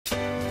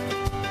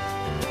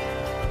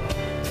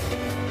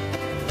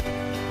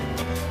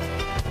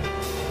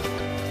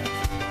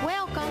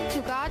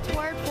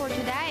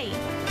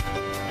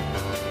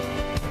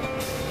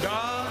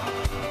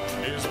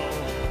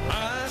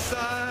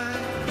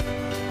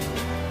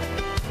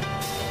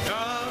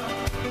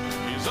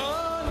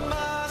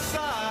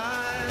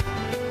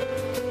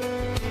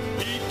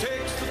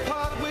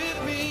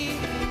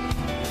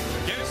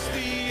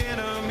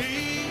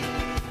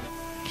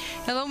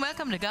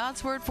welcome to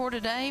God's Word for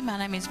today. My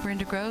name is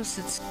Brenda Gross.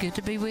 It's good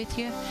to be with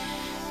you.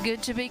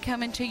 Good to be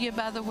coming to you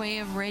by the way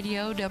of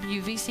radio,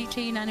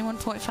 WVCT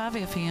 91.5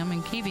 FM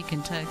in Keavy,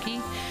 Kentucky,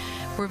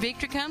 where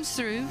Victory comes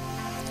through.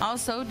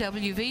 Also,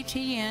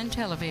 WVTN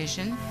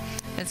Television,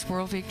 that's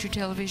World Victory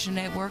Television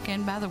Network,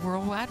 and by the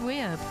World Wide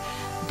Web,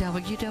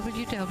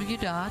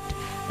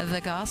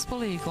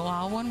 www.thegospeleagle,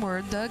 all one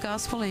word,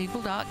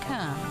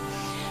 thegospeleagle.com.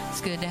 It's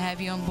good to have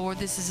you on board.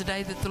 This is a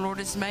day that the Lord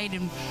has made,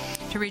 and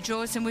to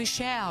rejoice, and we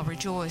shall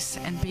rejoice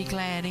and be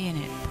glad in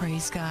it.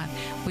 Praise God.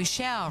 We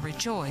shall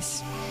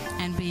rejoice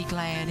and be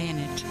glad in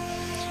it.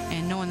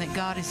 And knowing that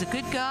God is a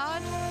good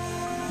God,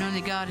 knowing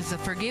that God is a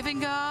forgiving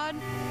God.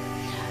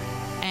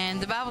 And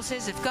the Bible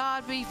says, if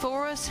God be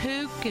for us,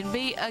 who can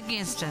be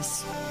against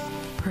us?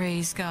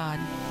 Praise God.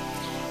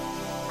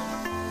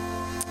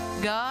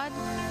 God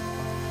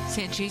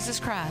sent Jesus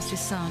Christ, His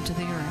Son, to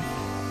the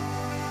earth.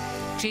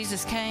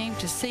 Jesus came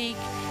to seek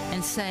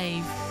and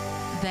save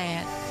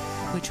that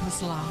which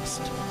was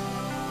lost.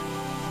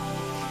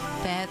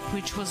 That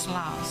which was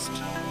lost.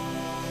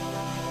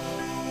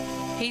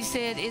 He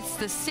said it's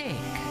the sick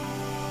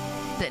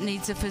that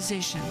needs a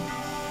physician,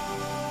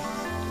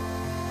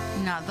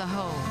 not the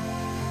whole.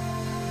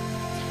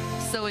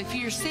 So if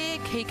you're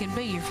sick, He can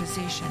be your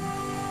physician.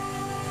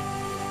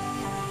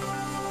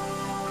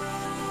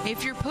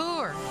 If you're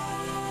poor,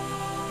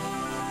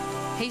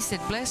 He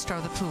said, blessed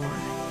are the poor.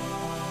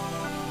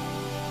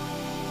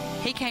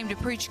 He came to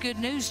preach good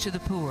news to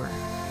the poor.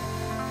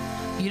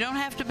 You don't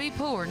have to be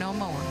poor no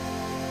more.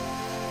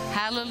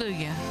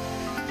 Hallelujah.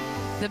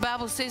 The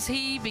Bible says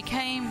He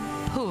became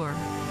poor.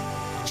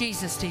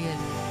 Jesus did.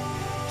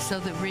 So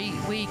that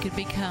we could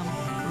become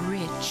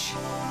rich.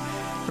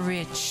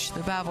 Rich.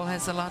 The Bible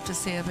has a lot to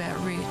say about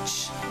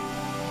rich.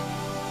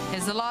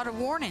 There's a lot of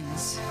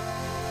warnings.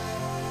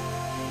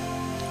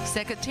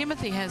 2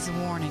 Timothy has a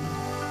warning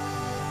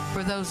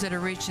for those that are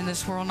rich in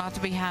this world, not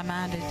to be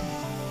high-minded,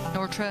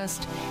 nor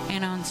trust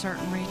in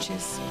uncertain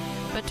riches,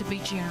 but to be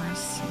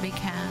generous, be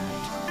kind,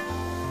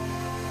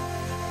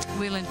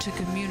 willing to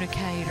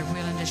communicate or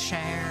willing to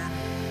share.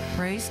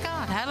 Praise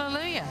God.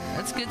 Hallelujah.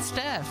 That's good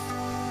stuff.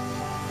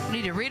 We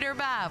need to read our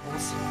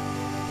Bibles.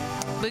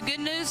 But good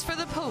news for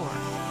the poor.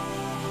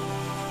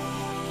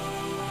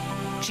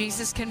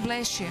 Jesus can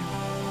bless you.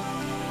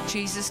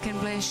 Jesus can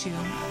bless you.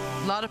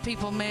 A lot of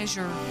people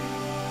measure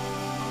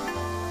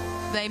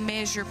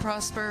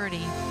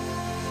prosperity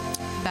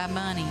by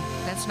money.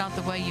 That's not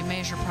the way you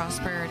measure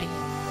prosperity.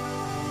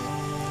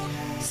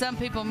 Some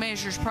people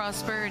measure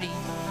prosperity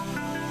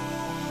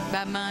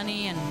by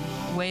money and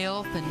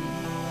wealth and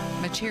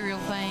material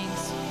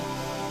things.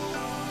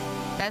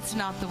 That's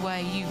not the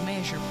way you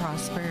measure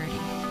prosperity.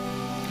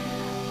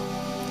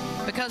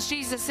 Because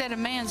Jesus said a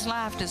man's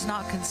life does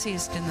not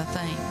consist in the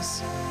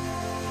things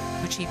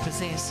which he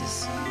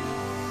possesses.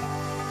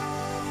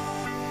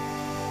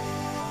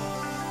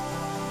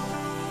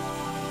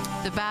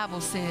 The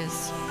Bible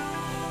says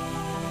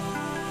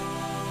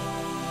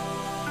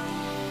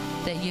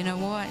that, you know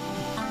what?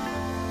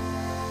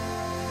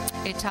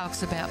 It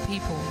talks about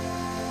people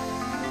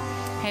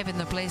having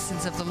the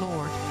blessings of the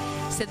Lord.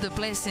 It said the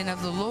blessing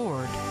of the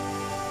Lord,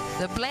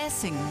 the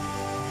blessing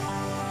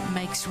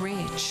makes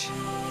rich,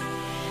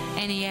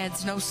 and He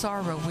adds no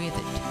sorrow with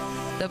it.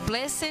 The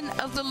blessing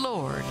of the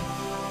Lord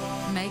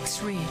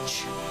makes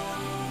rich.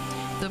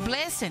 The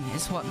blessing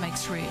is what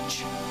makes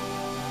rich.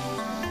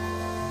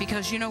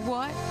 Because you know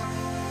what?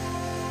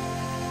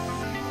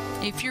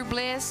 If you're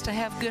blessed to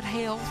have good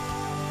health,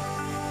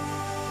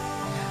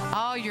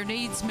 all your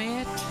needs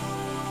met,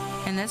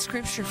 and that's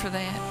scripture for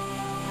that.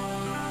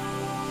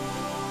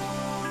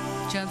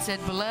 John said,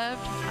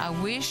 beloved, I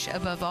wish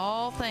above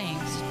all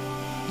things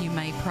you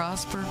may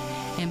prosper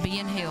and be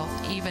in health,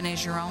 even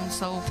as your own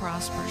soul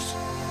prospers.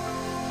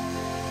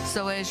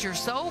 So as your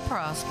soul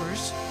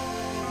prospers,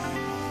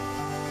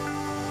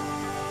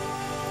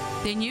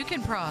 then you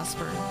can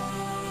prosper.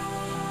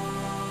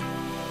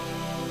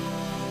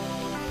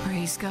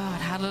 Praise God.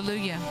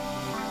 Hallelujah.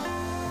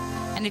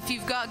 And if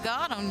you've got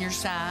God on your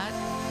side,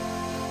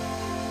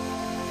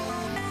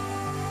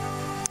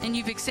 and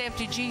you've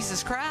accepted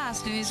Jesus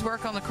Christ and His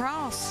work on the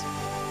cross,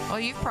 well,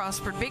 you've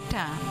prospered big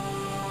time.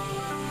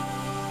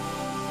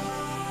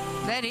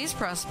 That is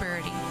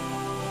prosperity.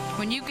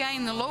 When you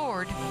gain the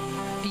Lord,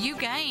 you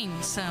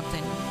gain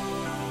something.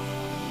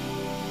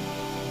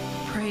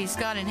 Praise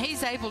God. And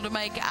He's able to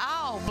make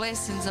all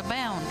blessings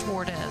abound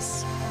toward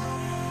us.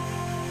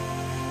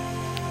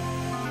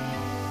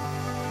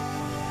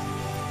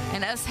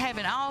 And us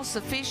having all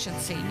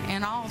sufficiency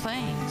in all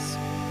things,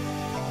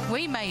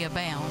 we may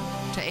abound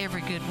to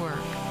every good work.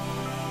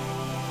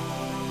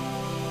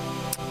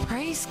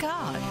 Praise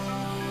God.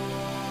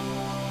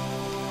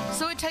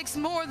 So it takes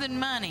more than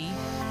money.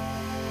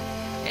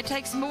 It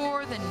takes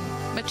more than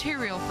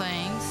material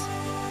things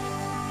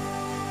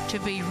to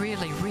be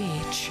really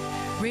rich.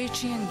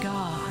 Rich in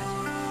God.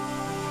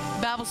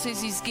 The Bible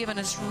says He's given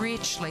us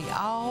richly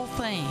all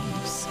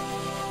things.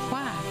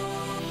 Why?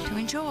 To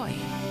enjoy.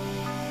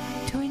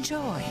 To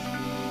enjoy.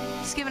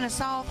 He's given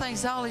us all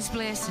things, all His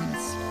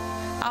blessings.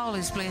 all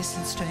His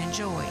blessings to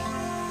enjoy.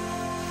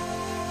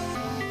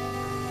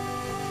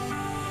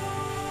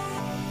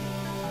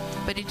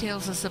 But He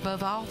tells us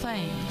above all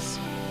things,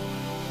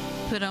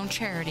 put on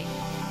charity,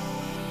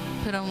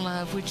 put on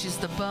love, which is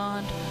the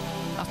bond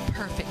of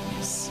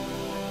perfectness.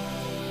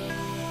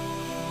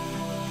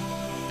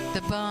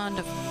 The bond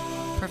of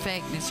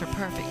perfectness or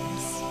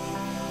perfectness,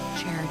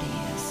 charity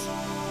is.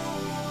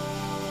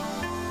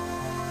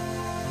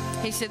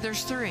 He said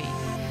there's three: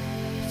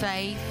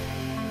 faith,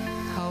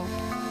 hope,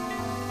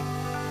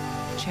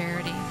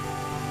 charity.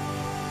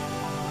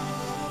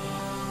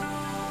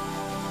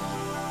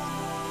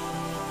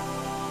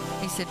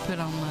 He said put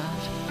on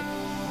love.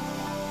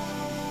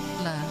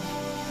 Love.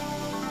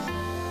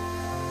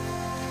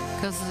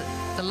 Because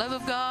the love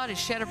of God is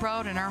shed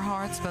abroad in our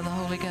hearts by the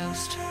Holy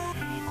Ghost.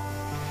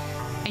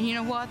 And you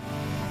know what?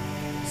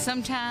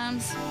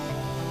 Sometimes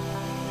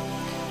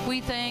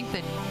we think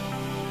that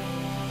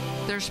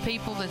there's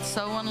people that's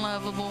so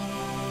unlovable.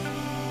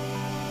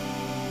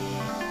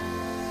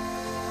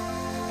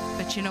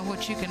 But you know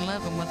what? You can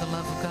love them with the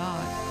love of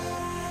God.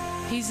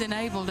 He's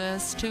enabled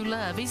us to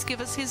love. He's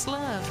given us His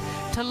love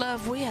to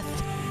love with.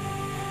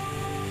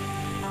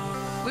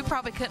 We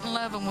probably couldn't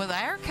love them with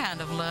our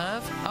kind of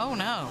love. Oh,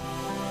 no.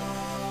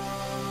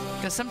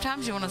 Because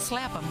sometimes you want to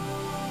slap them.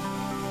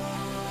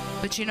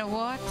 But you know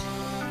what?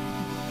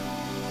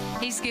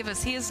 He's given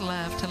us His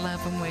love to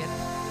love them with.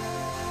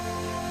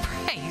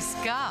 Praise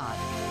God.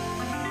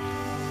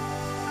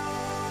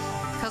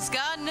 Because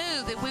God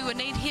knew that we would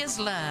need His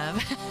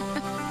love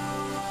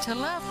to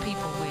love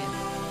people with.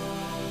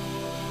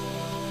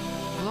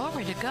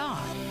 Glory to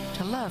God,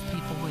 to love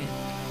people with.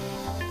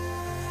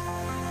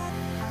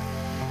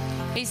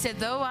 He said,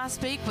 though I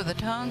speak with the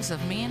tongues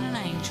of men and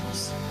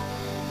angels.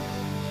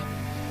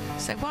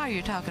 Say, why are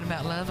you talking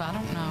about love? I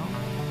don't know.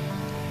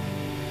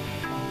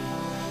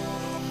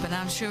 But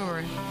I'm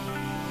sure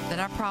that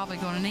I'm probably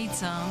going to need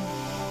some.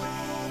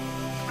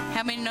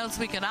 How many knows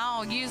we could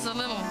all use a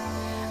little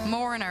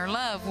more in our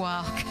love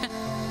walk?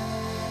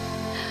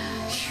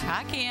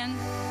 I can.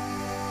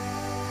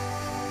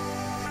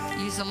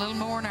 Use a little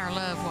more in our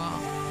love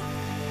walk.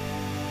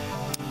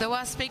 Though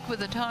I speak with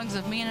the tongues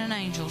of men and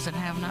angels and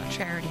have not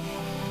charity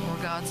or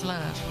God's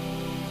love,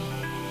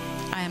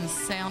 I am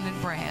sounding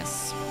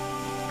brass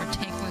or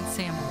tinkling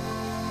cymbal.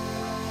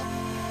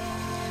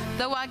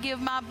 Though I give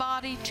my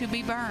body to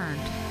be burned,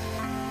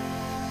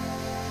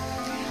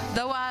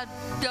 though I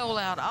dole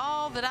out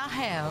all that I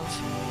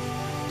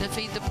have to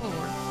feed the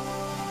poor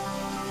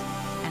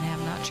and have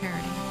not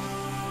charity,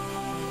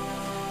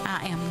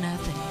 I am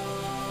nothing.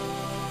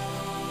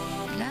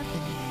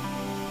 Nothing.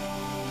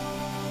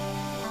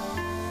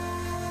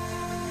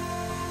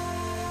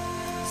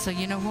 So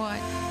you know what?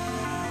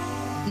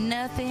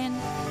 Nothing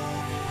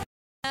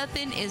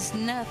is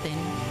nothing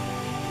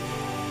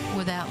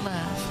without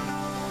love.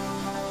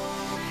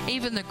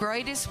 Even the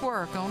greatest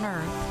work on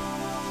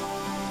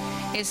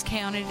earth is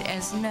counted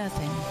as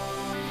nothing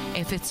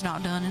if it's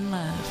not done in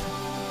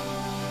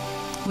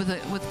love.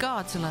 With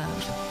God's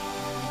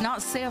love.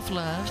 Not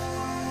self-love.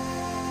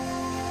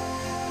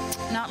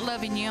 Not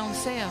loving your own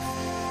self.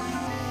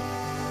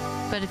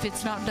 But if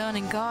it's not done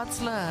in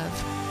God's love,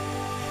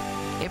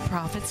 it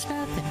profits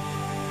nothing.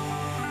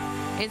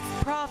 It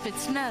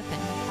profits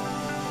nothing.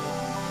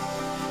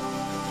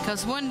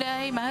 Because one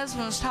day, my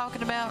husband was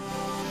talking about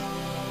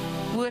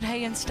wood,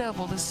 hay, and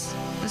stubble this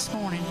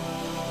morning.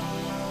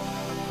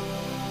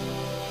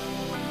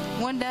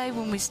 One day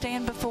when we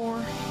stand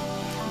before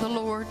the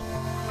Lord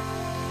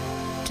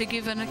to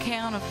give an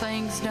account of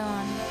things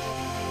done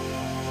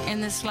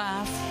in this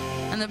life,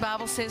 and the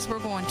Bible says we're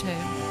going to.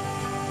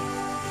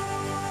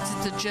 It's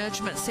at the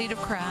judgment seat of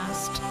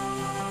Christ.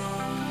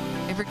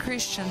 Every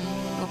Christian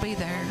will be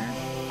there.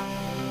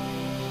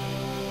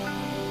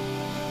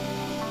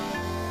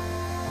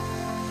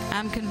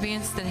 I'm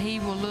convinced that He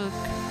will look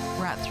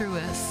right through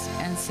us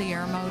and see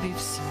our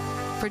motives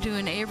for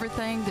doing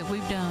everything that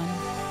we've done.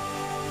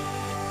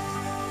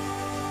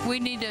 We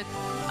need to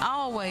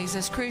always,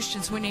 as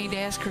Christians, we need to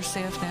ask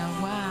ourselves now,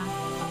 why?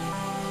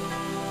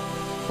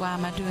 Why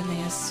am I doing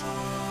this?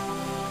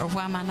 Or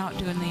why am I not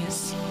doing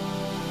this?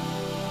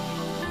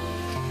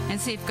 And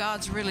see if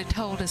God's really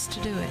told us to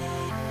do it.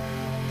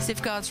 See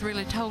if God's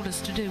really told us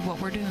to do what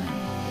we're doing.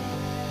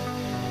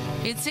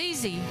 It's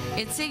easy.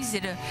 It's easy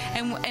to,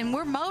 and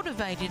we're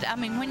motivated. I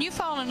mean, when you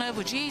fall in love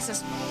with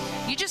Jesus,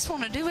 you just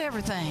want to do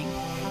everything.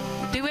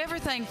 Do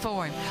everything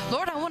for Him.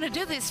 Lord, I want to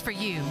do this for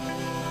You.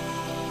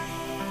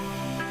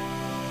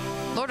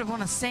 Lord, I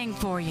want to sing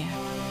for You.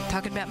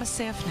 Talking about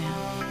myself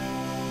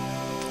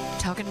now.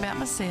 Talking about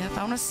myself.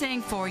 I want to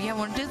sing for You. I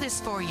want to do this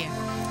for You.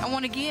 I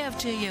want to give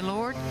to You,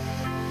 Lord.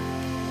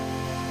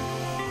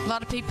 A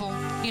lot of people,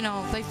 you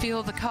know, they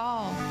feel the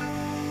call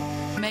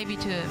maybe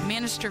to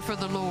minister for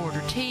the Lord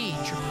or teach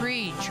or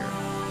preach or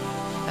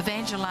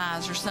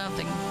evangelize or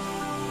something.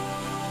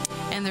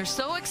 And they're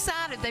so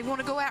excited they want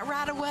to go out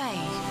right away.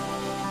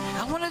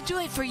 I want to do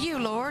it for You,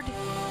 Lord.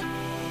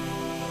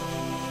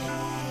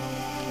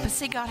 But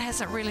see, God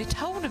hasn't really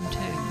told them to.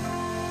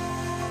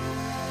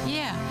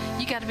 Yeah,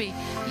 you got to be,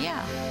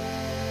 yeah.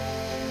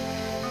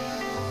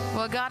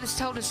 What God has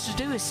told us to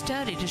do is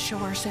study to show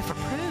ourselves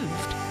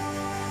approved,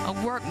 a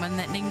workman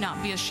that need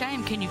not be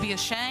ashamed. Can you be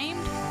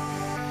ashamed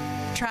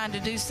trying to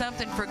do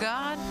something for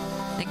God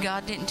that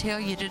God didn't tell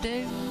you to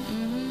do?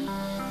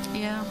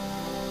 Yeah.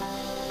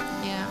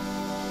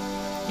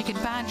 You can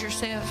find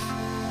yourself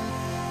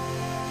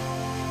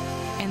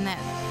in that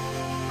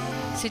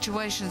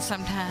situation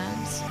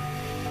sometimes.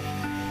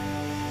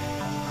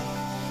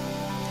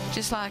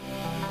 Just like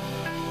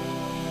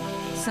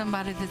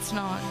somebody that's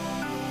not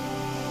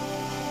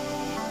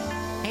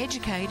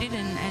educated,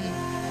 and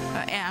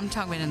I'm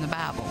talking about in the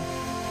Bible.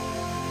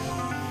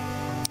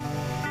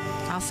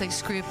 I'll say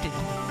scripted.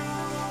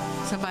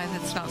 Somebody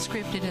that's not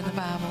scripted in the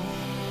Bible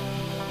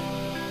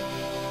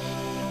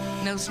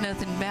knows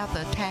nothing about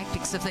the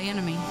tactics of the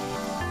enemy.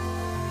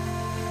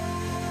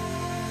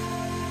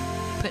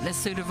 Putting a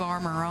suit of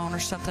armor on or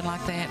something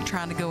like that and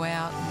trying to go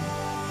out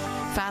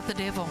and fight the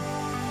devil.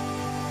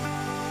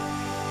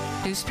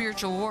 Do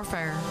spiritual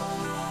warfare,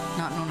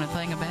 not knowing a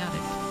thing about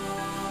it.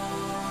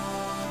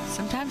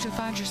 Sometimes you'll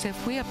find yourself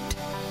whipped,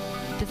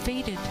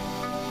 defeated.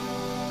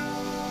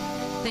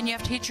 Then you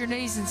have to hit your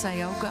knees and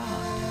say, oh God,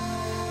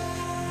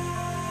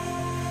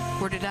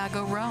 where did I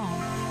go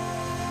wrong?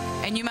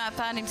 And you might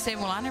find him saying,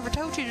 well, I never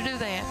told you to do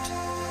that.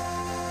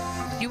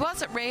 You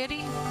wasn't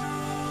ready.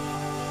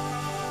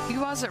 You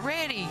wasn't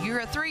ready. You're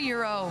a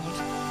 3-year-old.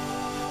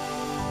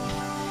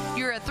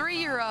 You're a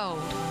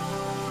 3-year-old.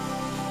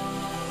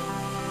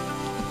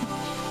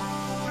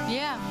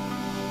 Yeah.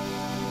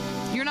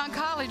 You're not in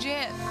college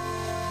yet.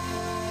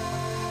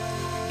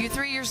 You're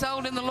 3 years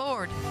old in the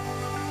Lord.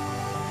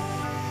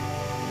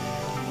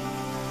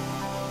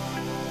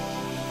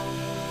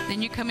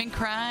 Then you come in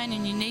crying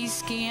and your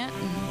knees skint,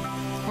 and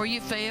where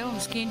you fell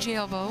and skinned your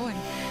elbow and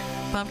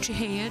bumped your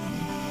head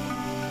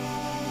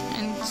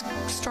and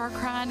start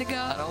crying to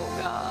God. Oh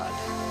God,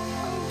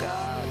 oh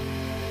God,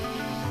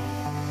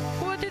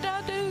 what did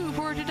I do?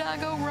 Where did I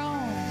go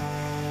wrong?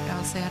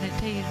 God said, I didn't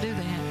tell you to do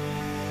that.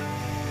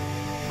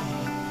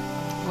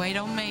 Wait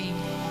on me.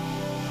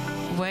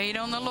 Wait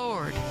on the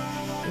Lord.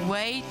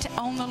 Wait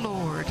on the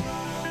Lord.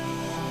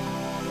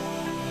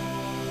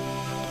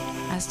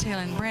 I was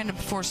telling Brandon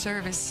before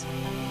service,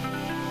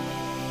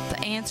 the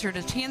answer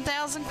to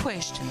 10,000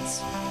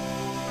 questions,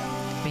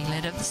 be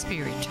led of the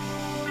Spirit.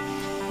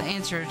 The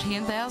answer to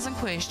 10,000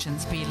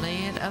 questions, be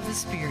led of the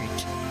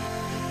Spirit.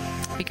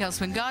 Because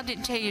when God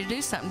didn't tell you to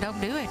do something, don't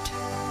do it.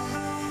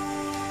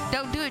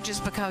 Don't do it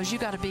just because you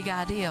got a big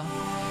idea.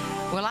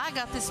 Well, I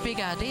got this big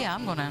idea.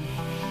 I'm gonna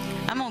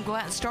go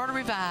out and start a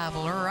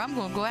revival, or I'm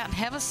gonna go out and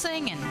have a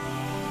singing.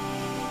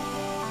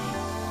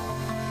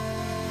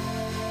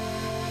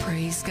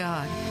 Praise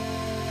God.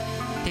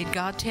 Did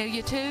God tell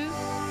you to?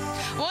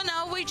 Well,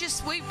 no,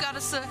 we've got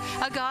us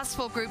a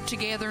gospel group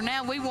together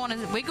now. We want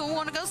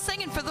to go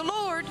singing for the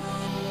Lord.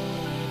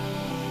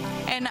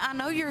 And I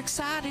know you're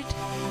excited.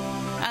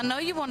 I know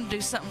you want to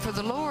do something for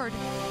the Lord,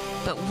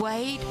 but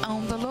wait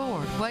on the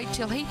Lord. Wait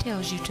till He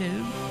tells you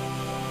to.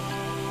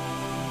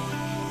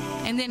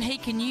 And then He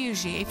can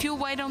use you. If you'll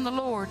wait on the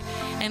Lord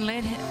and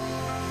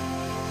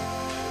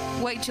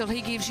wait till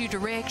He gives you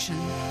direction,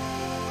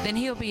 then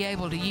He'll be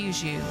able to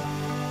use you.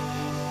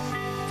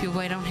 If you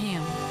wait on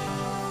Him.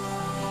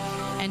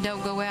 And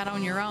don't go out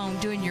on your own,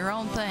 doing your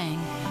own thing,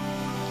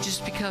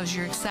 just because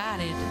you're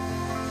excited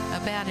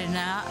about it.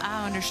 Now,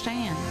 I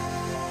understand.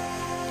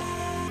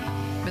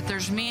 But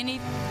there's many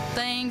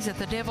things that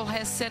the devil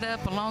has set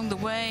up along the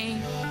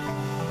way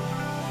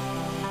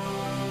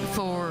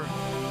for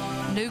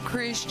new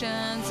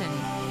Christians and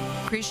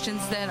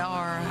Christians that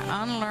are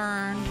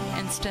unlearned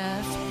and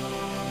stuff.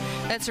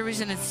 That's the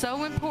reason it's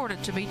so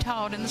important to be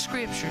taught in the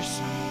Scriptures.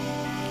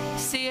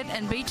 Sit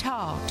and be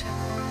taught.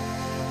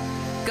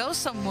 Go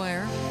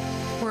somewhere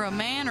where a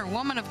man or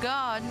woman of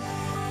God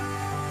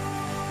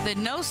that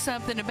knows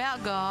something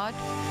about God,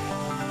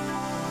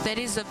 that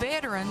is a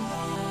veteran,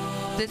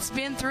 that's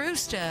been through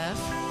stuff,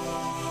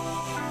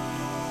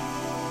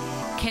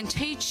 can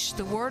teach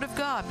the Word of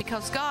God,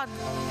 because God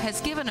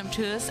has given them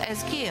to us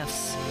as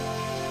gifts.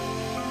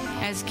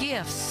 As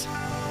gifts.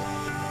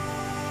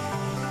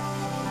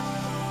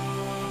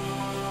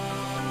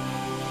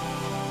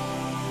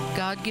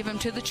 God give them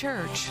to the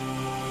church.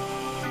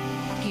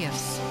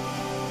 Gifts.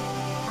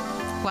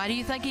 Why do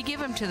you think He gave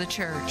them to the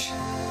church?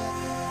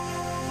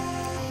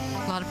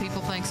 A lot of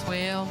people think,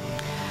 well,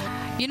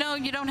 you know,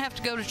 you don't have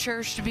to go to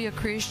church to be a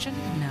Christian.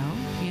 No,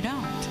 you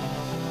don't.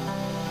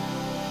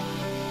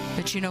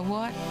 But you know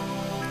what?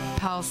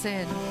 Paul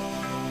said,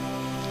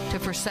 to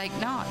forsake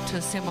not to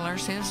assemble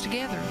ourselves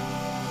together.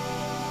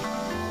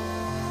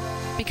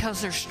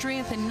 Because there's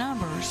strength in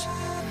numbers.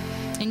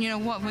 And you know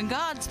what? When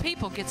God's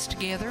people gets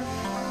together,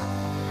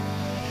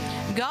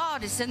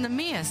 God is in the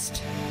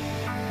midst.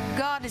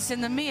 God is in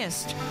the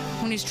midst.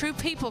 When His true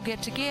people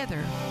get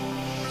together,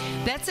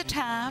 that's a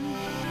time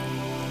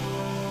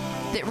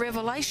that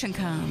revelation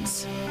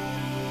comes.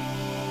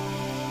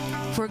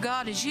 Where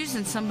God is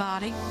using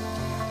somebody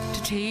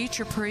to teach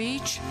or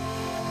preach,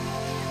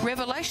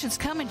 revelation's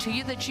coming to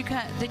you that you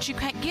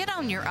can't get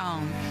on your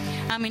own.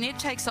 I mean, it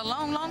takes a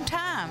long, long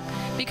time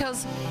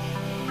because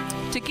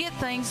to get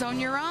things on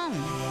your own,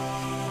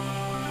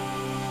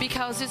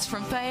 because it's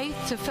from faith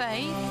to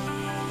faith,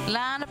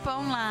 line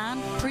upon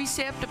line,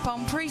 precept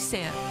upon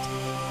precept.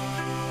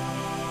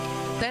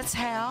 That's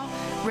how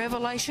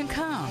revelation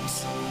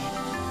comes.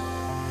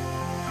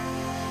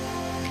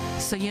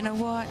 So you know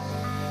what?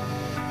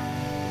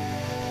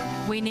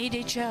 We need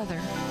each other.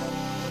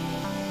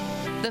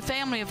 The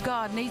family of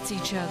God needs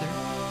each other.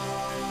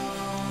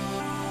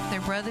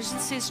 They're brothers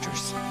and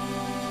sisters.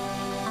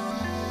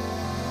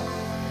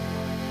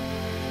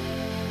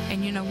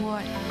 And you know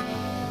what?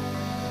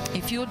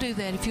 If you'll do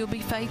that, if you'll be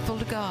faithful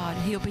to God,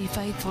 He'll be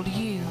faithful to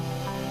you.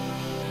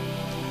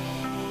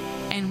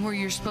 And where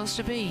you're supposed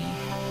to be,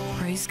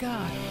 praise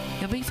God,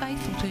 He'll be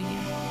faithful to you.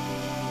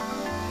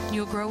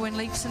 You'll grow in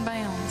leaps and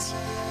bounds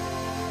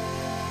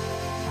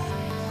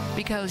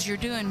because you're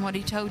doing what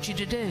He told you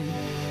to do.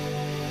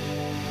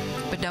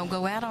 But don't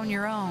go out on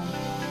your own.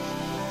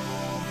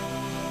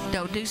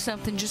 Don't do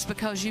something just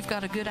because you've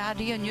got a good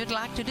idea and you'd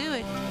like to do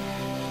it.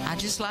 I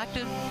just like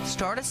to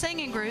start a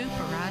singing group,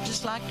 or I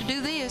just like to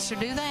do this or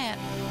do that.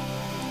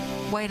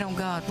 Wait on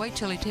God. Wait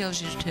till He tells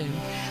you to.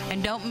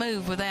 And don't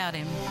move without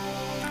Him.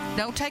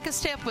 Don't take a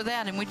step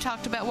without Him. We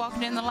talked about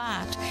walking in the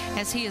light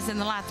as He is in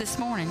the light this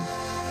morning.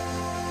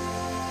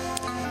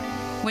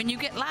 When you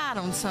get light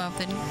on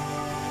something,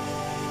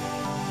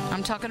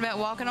 I'm talking about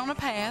walking on a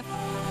path.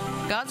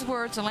 God's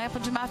Word's a lamp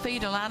unto my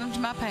feet, a light unto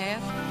my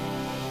path.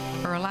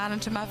 Or a light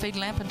unto my feet, a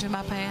lamp unto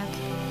my path.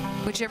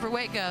 Whichever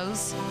way it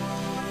goes.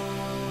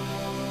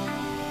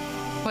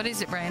 What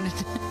is it, Brandon?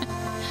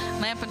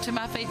 Lamp unto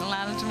my feet and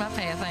light unto my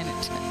path, ain't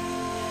it?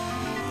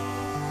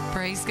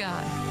 Praise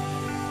God.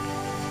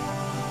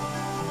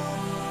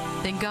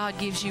 Then God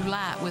gives you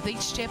light with each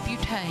step you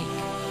take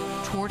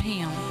toward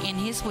Him in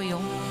His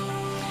will.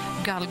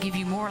 God will give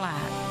you more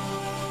light.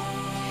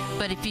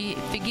 But if He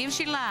gives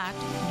you light,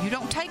 you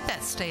don't take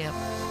that step.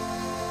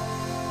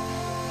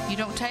 You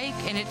don't take,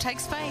 and it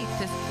takes faith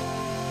to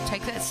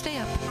take that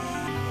step.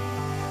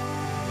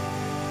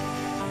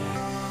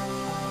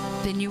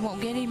 Then you won't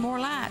get any more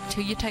light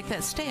till you take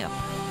that step.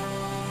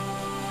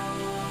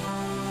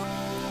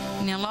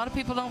 Now, a lot of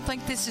people don't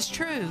think this is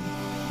true,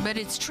 but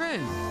it's true.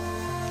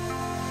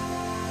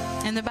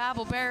 And the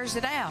Bible bears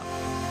it out.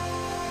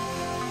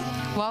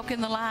 Walk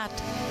in the light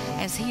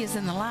as He is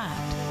in the light.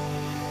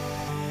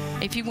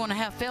 If you want to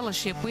have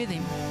fellowship with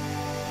Him.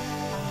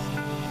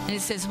 And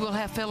it says we'll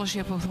have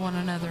fellowship with one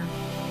another.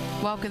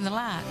 Walk in the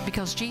light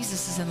because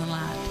Jesus is in the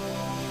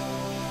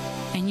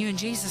light. And you and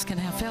Jesus can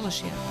have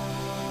fellowship.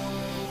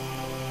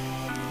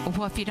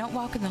 Well, if you don't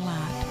walk in the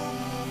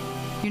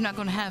light, you're not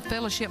going to have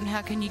fellowship, and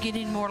how can you get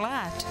any more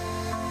light?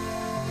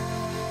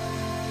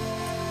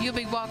 You'll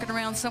be walking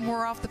around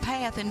somewhere off the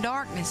path in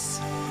darkness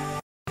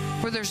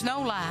where there's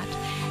no light,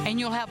 and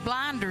you'll have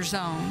blinders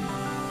on.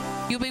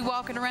 You'll be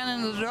walking around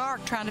in the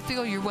dark trying to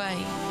feel your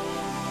way.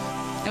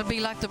 It'll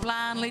be like the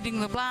blind leading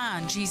the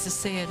blind, Jesus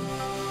said,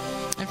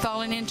 and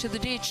falling into the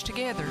ditch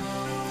together.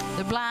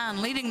 The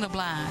blind leading the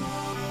blind.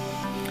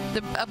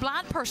 A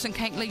blind person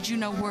can't lead you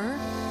nowhere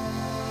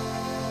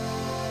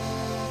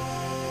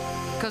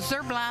because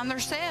they're blind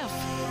themselves.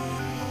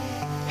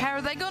 How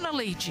are they going to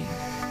lead you?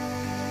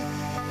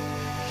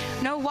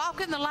 No,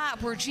 walk in the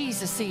light where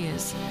Jesus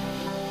is.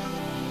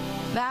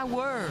 Thy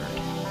word.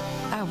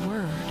 Thy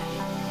word.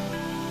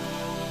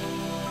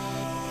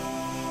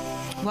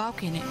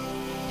 Walk in it.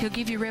 He'll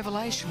give you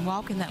revelation.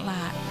 Walk in that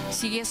light.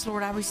 See, yes,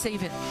 Lord, I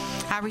receive it.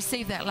 I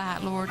receive that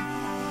light, Lord.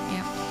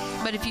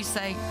 Yeah. But if you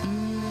say,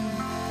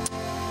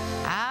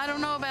 I don't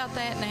know about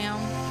that now.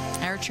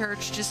 Our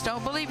church just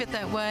don't believe it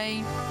that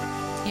way.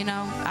 You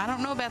know, I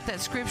don't know about that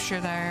scripture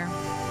there.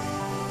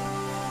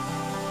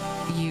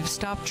 You've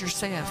stopped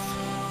yourself.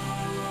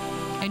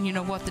 And you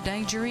know what the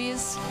danger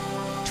is?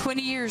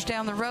 20 years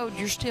down the road,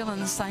 you're still in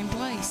the same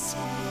place.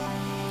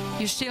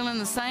 You're still in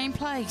the same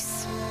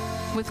place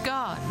with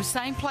God, the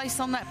same place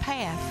on that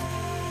path.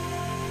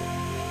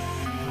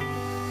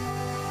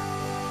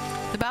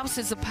 The Bible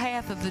says the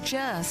path of the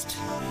just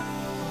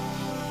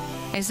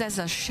is as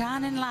a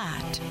shining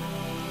light,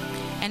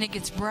 and it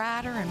gets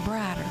brighter and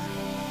brighter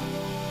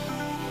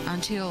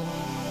until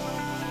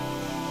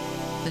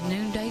the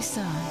noonday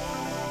sun.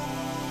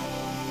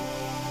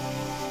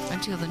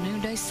 Until the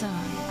noonday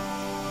sun.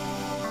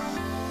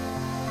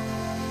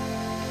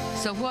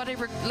 So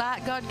whatever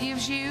light God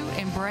gives you,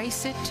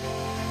 embrace it.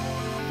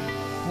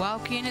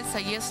 Walk in it.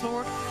 Say, yes,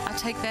 Lord, I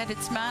take that.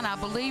 It's mine. I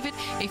believe it.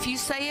 If you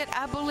say it,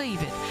 I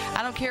believe it.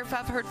 I don't care if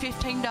I've heard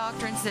 15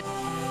 doctrines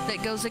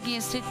that goes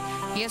against it.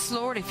 Yes,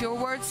 Lord, if your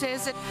word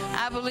says it,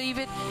 I believe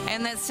it,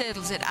 and that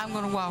settles it. I'm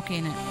going to walk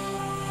in it.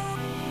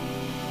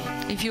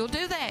 If you'll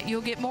do that,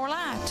 you'll get more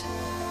light.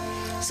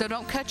 So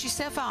don't cut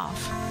yourself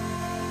off.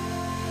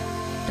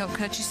 Don't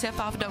cut yourself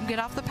off. Don't get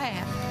off the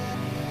path.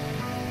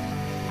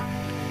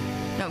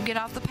 Don't get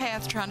off the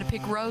path trying to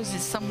pick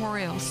roses somewhere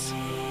else,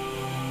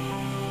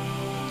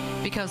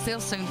 because they'll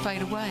soon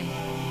fade away.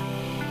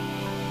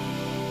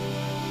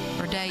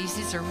 or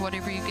daisies or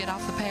whatever you get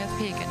off the path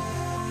picking.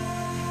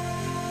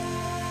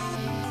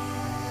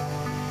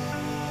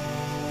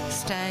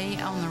 Stay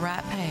on the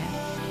right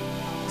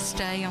path.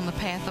 Stay on the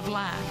path of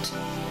light.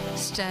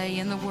 Stay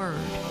in the Word.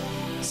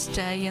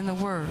 Stay in the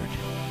Word.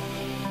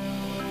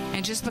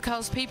 And just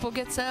because people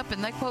gets up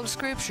and they quote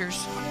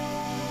scriptures,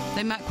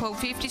 they might quote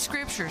 50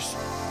 scriptures.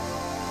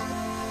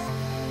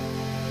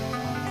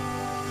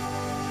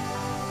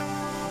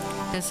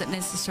 Doesn't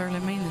necessarily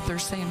mean that they're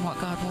saying what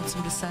God wants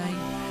them to say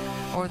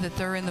or that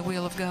they're in the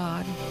will of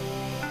God.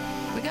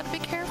 We got to be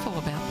careful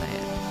about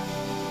that.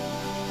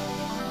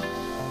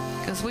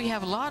 Because we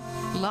have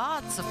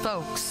lots of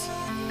folks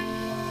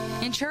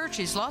in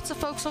churches, lots of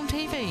folks on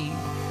TV.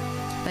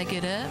 They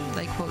get up,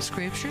 they quote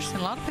scriptures,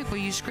 and a lot of people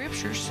use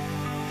scriptures.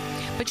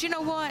 But you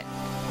know what?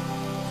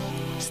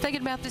 I was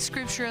thinking about this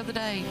scripture the other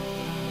day,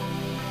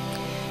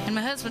 and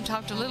my husband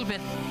talked a little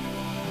bit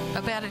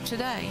about it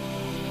today.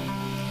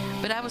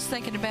 But I was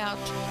thinking about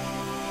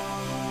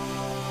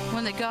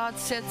when that God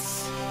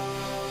sets,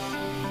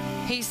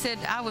 He said,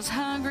 I was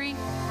hungry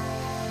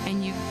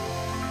and you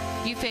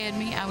fed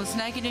me. I was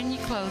naked and you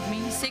clothed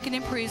me. Sick and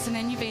in prison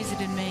and you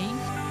visited me.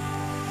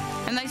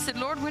 And they said,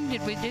 Lord, when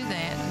did we do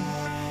that?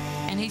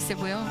 And He said,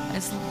 well,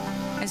 as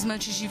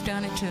much as you've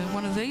done it to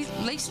one of the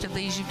least of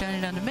these, you've done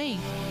it unto me.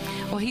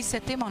 Well, He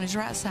set them on His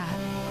right side.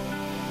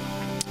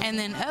 And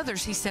then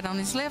others He set on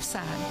His left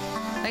side.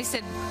 They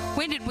said,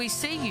 when did we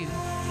see you?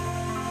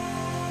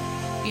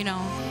 You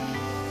know,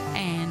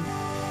 and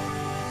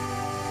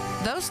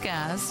those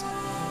guys,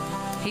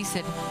 He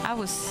said, I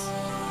was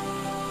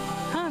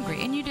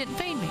hungry and you didn't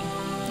feed me.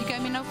 You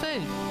gave me no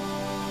food.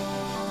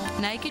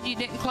 Naked, you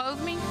didn't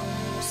clothe me.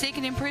 Sick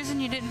and in prison,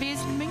 you didn't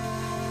visit me.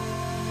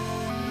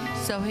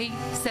 So He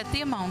set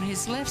them on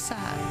His left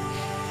side.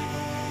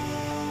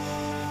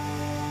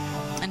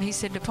 And He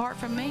said, depart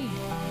from me.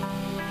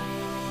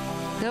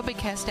 They'll be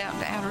cast out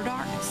into outer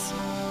darkness,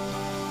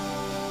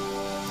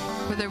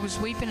 where there was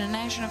weeping and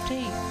gnashing of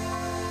teeth.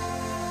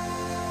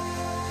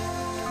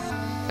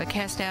 But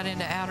cast out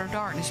into outer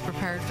darkness,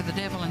 prepared for the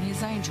devil and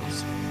his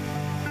angels.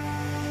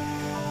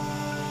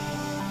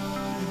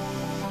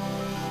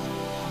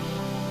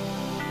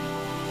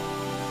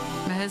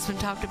 My husband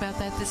talked about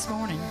that this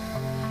morning.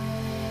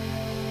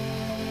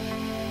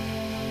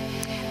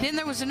 Then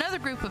there was another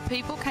group of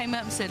people came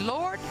up and said,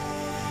 Lord,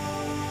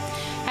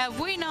 have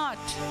we not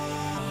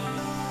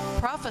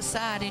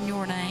prophesied in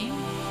your name?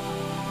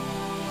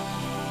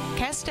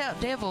 Cast out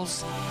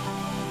devils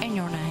in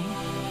your name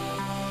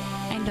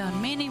and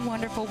done many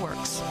wonderful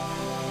works.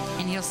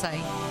 And He'll say,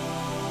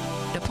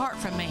 depart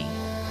from me.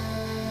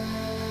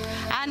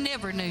 I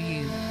never knew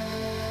you.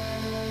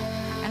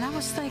 And I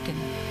was thinking,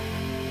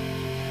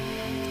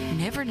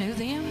 never knew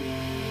them?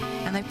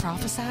 And they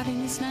prophesied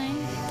in His name?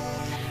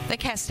 They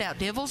cast out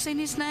devils in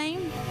His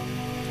name?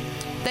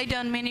 They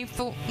done many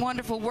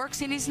wonderful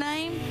works in His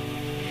name?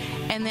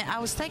 And then I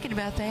was thinking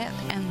about that,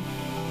 and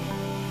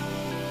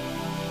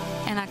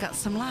I got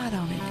some light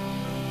on it.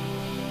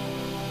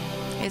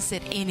 It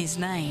said, in His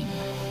name.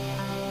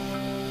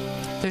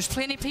 There's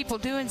plenty of people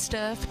doing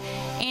stuff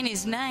in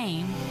His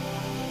name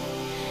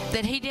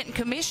that He didn't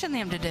commission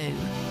them to do.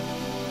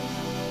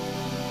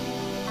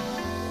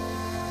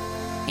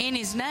 In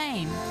His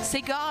name.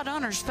 See, God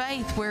honors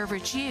faith wherever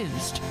it's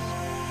used.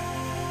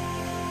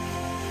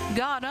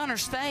 God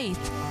honors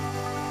faith.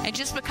 And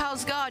just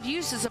because God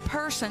uses a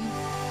person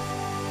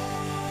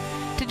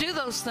to do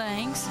those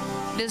things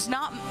does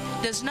not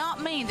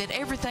mean that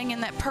everything in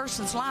that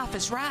person's life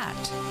is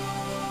right.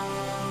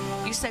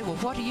 You say, well,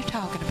 what are you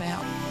talking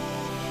about?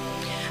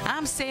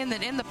 I'm saying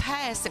that in the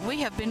past that we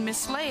have been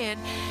misled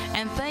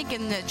and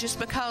thinking that just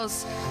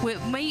because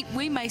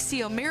we may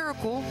see a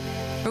miracle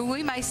or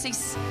we may see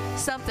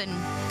something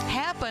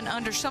happen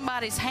under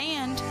somebody's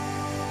hand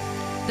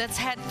that's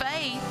had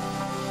faith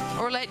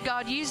or let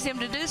God use them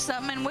to do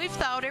something, and we've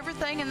thought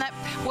everything in that,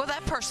 well,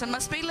 that person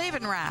must be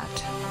living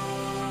right.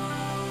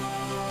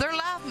 Their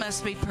life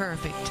must be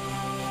perfect.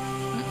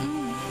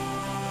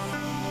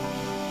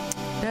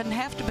 Doesn't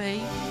have to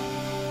be,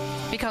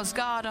 because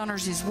God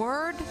honors His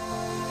Word.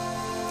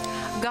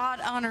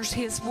 God honors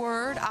His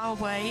Word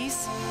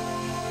always,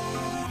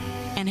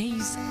 and He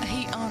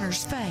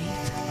honors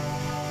faith.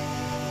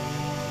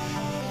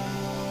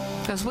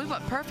 Because we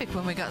weren't perfect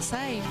when we got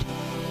saved.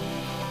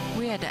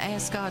 We had to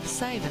ask God to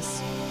save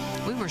us.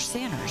 We were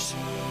sinners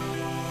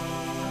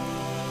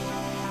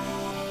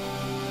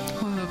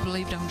when we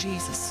believed on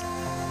Jesus.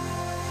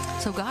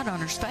 So God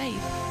honors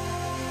faith.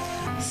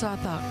 So I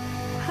thought,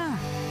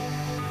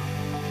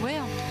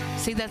 well,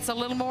 see, that's a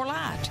little more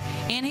light.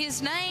 In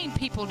His name,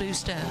 people do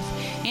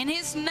stuff. In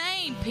His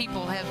name,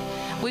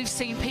 we've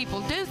seen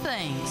people do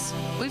things.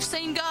 We've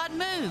seen God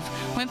move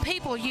when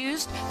people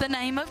used the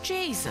name of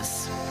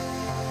Jesus.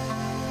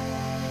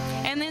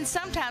 And then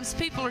sometimes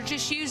people are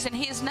just using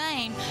His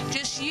name,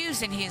 just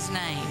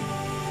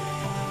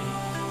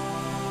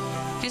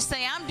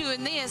say, I'm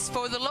doing this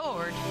for the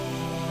Lord.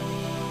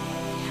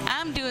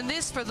 I'm doing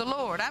this for the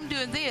Lord. I'm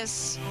doing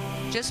this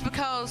just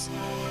because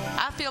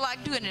I feel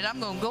like doing it. I'm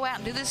going to go out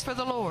and do this for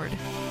the Lord.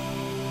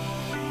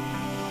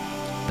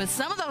 But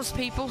some of those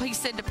people, he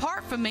said,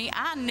 depart from me,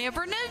 I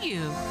never knew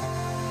you.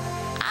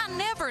 I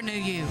never knew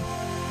you.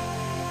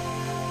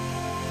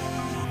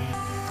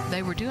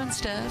 They were doing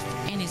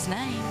stuff in his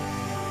name,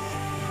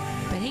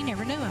 but he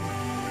never knew him.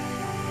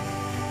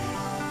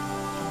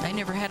 They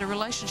never had a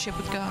relationship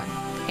with God.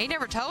 He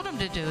never told them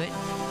to do it.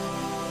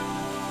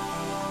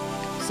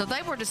 So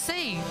they were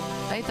deceived.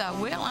 They thought,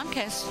 well, I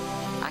cast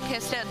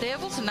out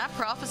devils and I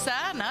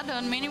prophesied and I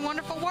done many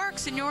wonderful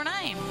works in your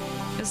name.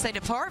 They say,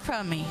 depart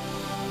from me.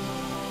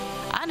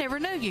 I never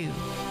knew you.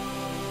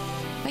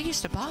 They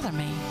used to bother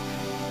me.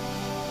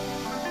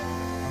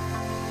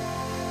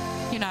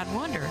 You know, I'd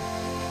wonder,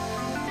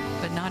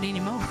 but not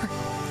anymore.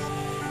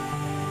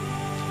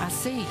 I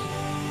see.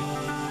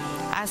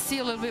 I see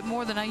a little bit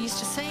more than I used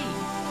to see.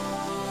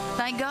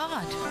 Thank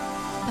God.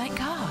 Thank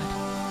God.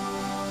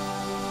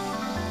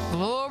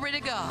 Glory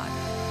to God.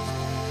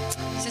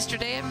 Sister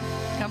Deb,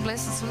 come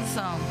bless us with a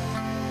song.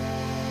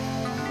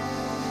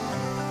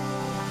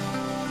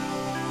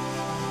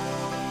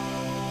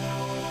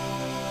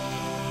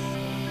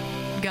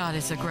 God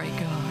is a great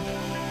God.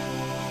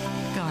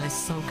 God is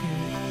so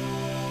good.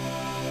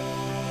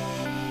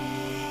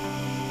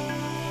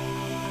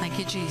 Thank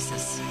you,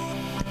 Jesus.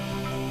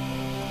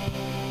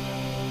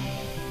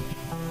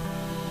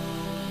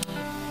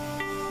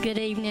 Good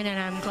evening, and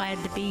I'm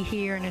glad to be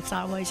here, and it's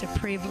always a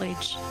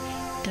privilege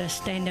to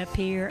stand up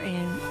here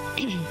and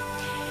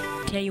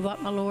tell you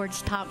what my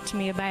Lord's talked to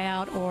me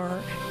about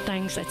or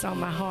things that's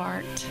on my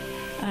heart.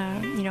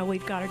 You know,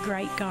 we've got a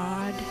great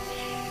God.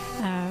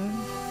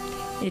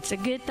 It's a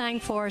good thing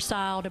for us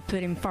all to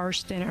put Him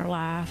first in our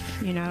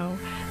life, you know.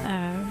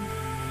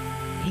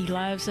 He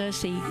loves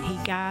us, He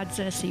guides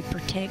us, He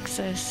protects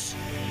us,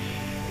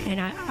 and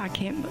I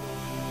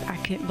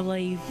couldn't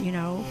believe, you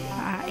know,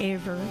 I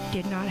ever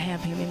did not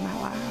have Him in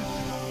my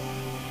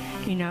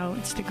life. You know,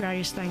 it's the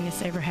greatest thing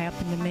that's ever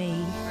happened to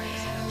me.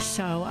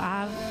 So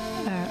I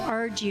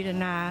urge you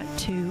tonight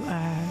to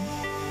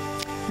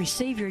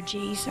receive your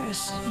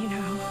Jesus, you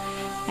know.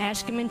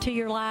 Ask Him into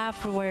your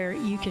life where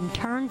you can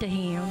turn to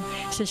Him.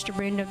 Sister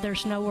Brenda,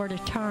 there's nowhere to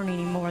turn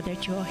anymore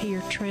that you'll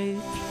hear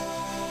truth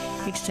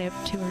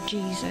except to our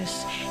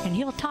Jesus. And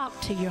He'll talk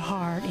to your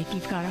heart if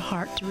you've got a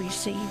heart to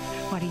receive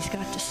what He's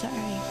got to say.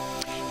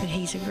 But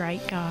He's a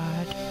great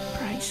God.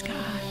 Praise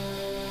God.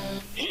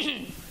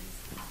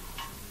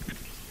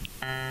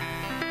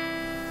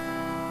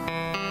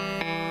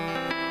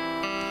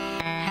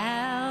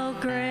 How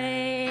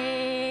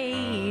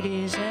great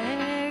is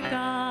our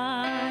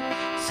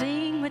God?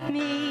 Sing with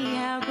me,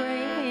 how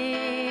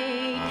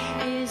great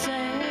is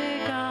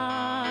our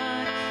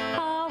God?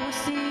 All will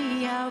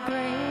see how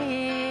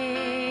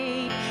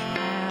great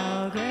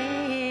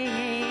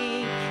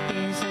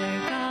is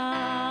our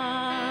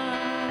God.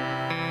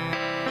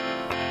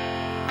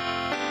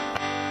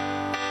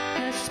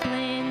 The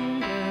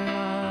splendor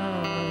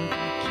of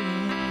the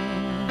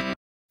King,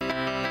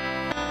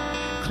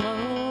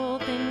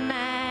 clothed in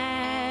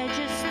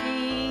majesty,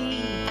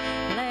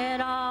 let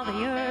all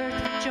the earth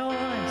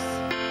rejoice,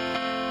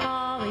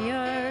 all the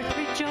earth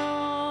rejoice.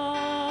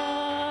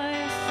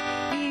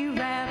 He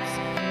wraps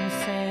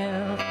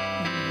Himself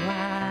in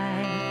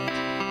light,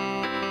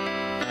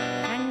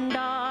 and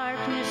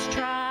darkness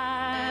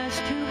tries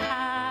to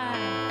hide,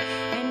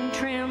 and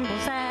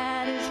trembles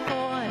at His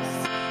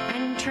voice,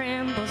 and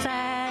trembles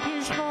at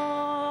His voice.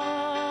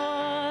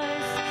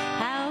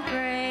 How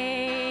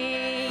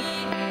great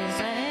is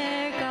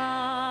our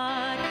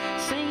God?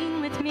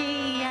 Sing with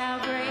me, how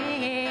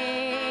great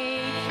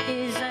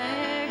is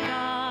our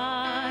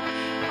God?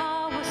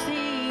 All will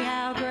see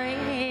how great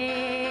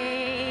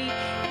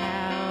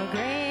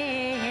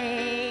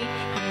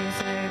is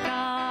our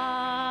God.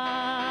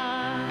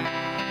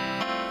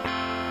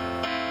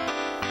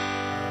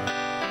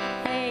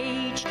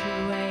 Age to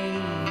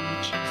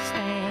age He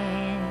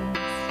stands,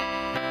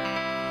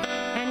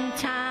 and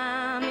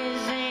time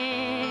is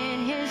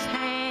in His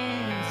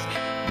hands,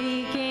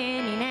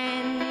 beginning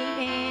and the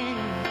end,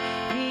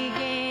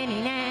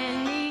 beginning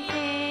and the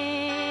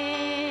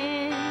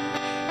end.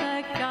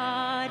 The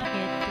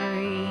Godhead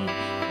three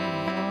in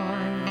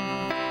one,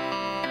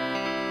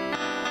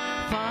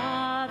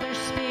 Father,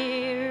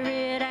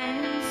 Spirit,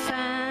 and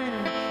Son,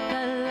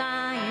 the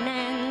Lion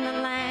and the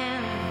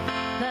Lamb,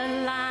 the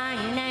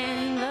Lion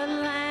and the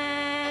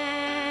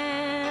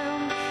Lamb.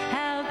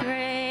 How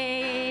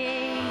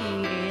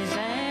great is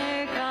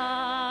our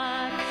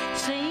God?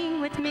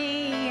 Sing with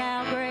me,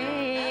 how great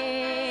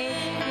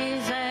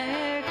is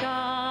our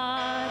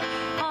God?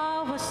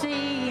 All will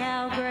see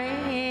how great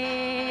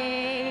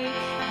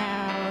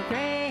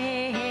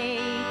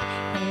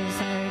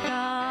is our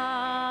God.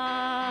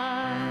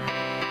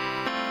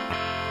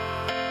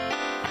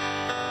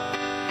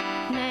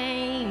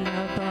 Name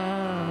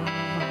above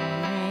all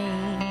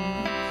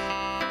names,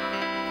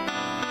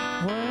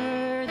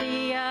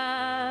 worthy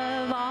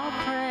of all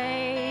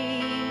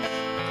praise.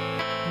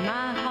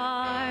 My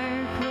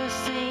heart will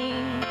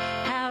sing,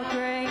 how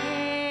great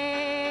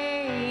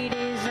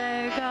is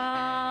our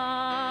God.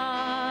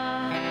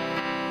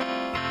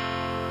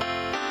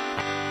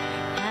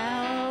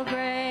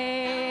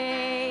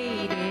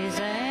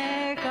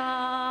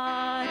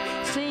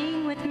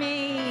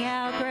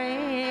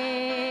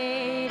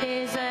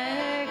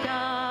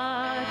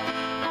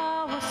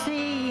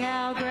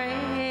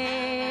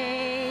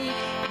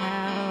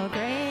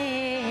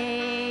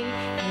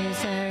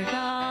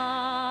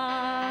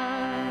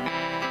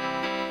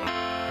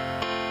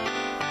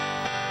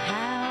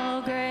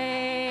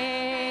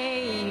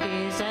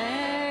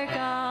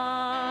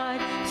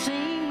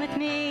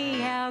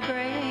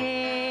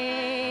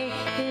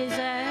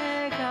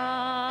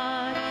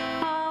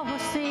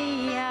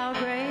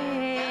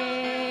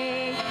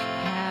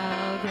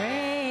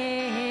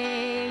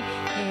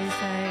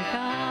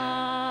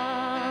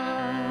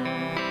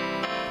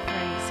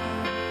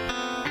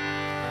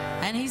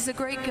 He's a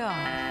great God.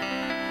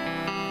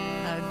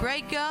 A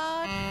great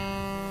God.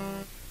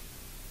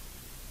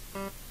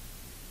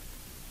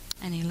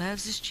 And He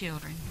loves His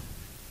children.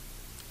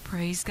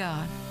 Praise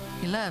God.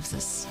 He loves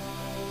us.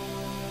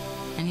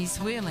 And He's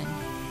willing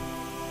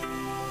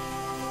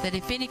that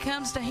if any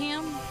comes to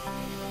Him,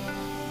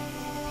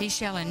 He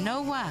shall in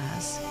no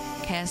wise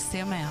cast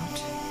them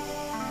out.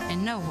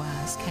 In no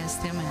wise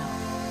cast them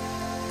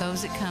out.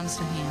 Those that comes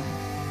to Him.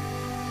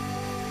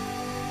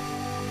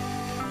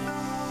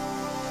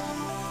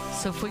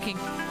 So if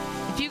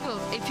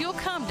you'll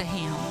come to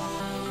Him,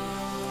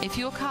 if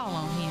you'll call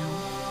on Him,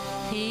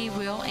 He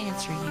will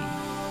answer you.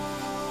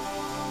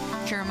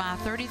 Jeremiah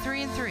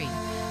 33:3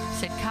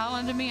 said, "Call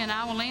unto me, and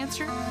I will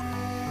answer,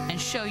 and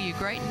show you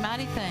great and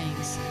mighty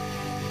things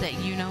that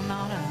you know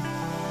not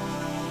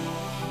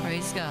of."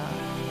 Praise God,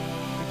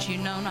 that you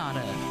know not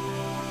of.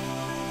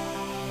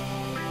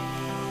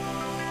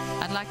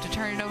 I'd like to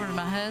turn it over to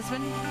my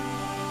husband.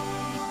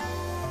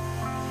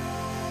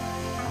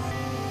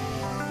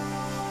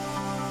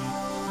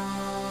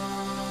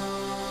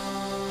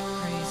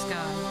 Praise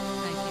God.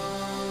 Thank you.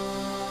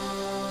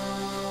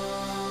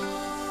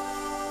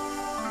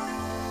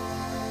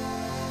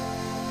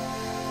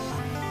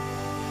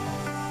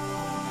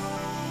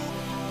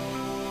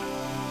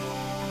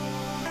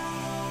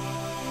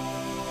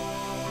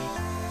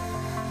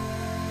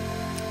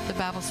 The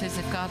Bible says,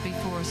 if God be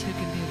for us, who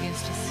can be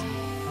against us?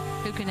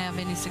 Who can have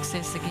any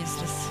success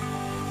against us?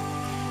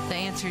 The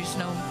answer is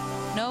no.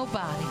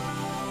 Nobody.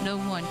 No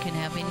one can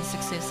have any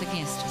success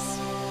against us.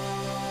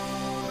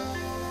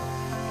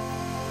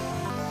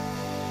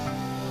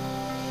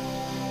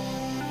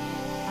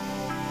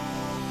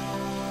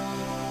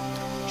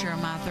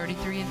 Jeremiah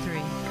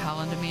 33:3. Call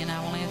unto me, and I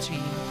will answer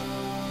you.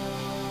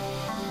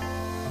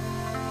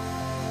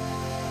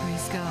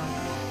 Praise God.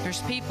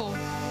 There's people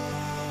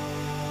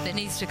that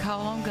needs to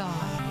call on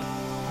God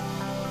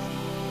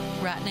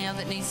right now,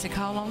 that needs to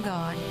call on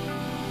God.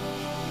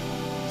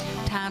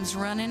 Time's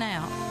running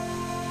out.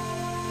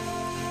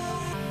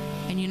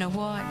 And you know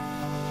what?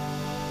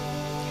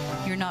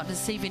 You're not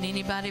deceiving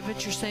anybody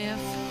but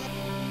yourself.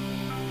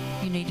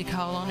 You need to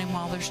call on Him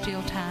while there's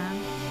still time.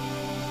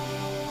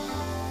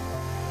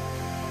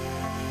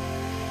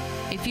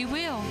 If you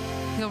will,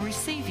 He'll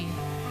receive you.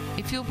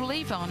 If you'll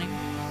believe on Him,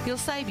 He'll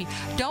save you.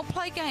 Don't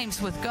play games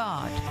with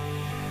God.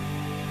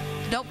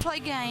 Don't play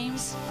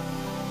games.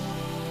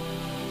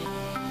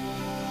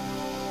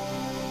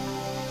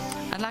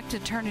 I'd like to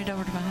turn it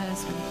over to my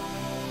husband.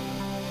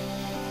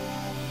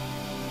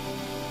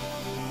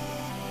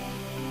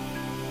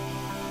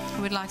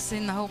 We'd like to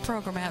send the whole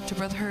program out to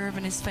Brother Herb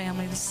and his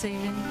family this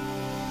evening.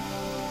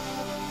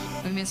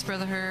 We miss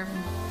Brother Herb.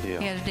 Yeah.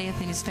 He had a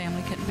death in his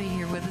family, couldn't be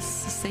here with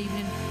us this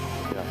evening.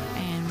 Yeah.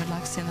 And we'd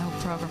like to send the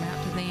whole program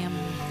out to them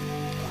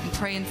and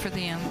praying for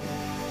them.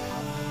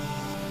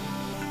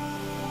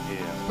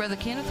 Yeah. Brother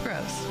Kenneth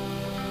Gross.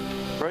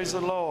 Praise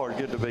the Lord.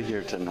 Good to be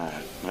here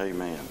tonight.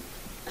 Amen.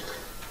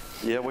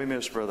 Yeah, we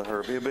miss Brother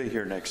Herb. He'll be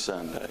here next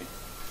Sunday.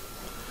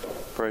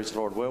 Praise the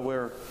Lord. Well,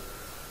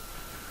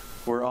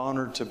 we're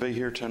honored to be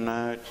here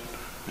tonight,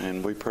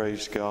 and we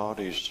praise God.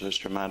 He's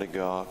just a mighty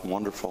God.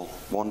 Wonderful,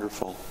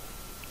 wonderful,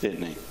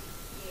 isn't He? Yes.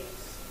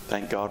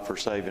 Thank God for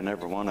saving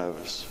every one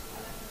of us.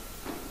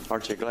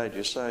 Aren't you glad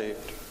you're saved?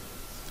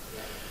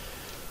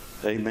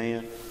 Amen.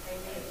 Amen.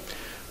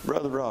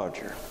 Brother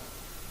Roger,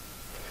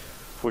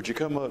 would you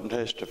come up and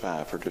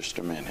testify for just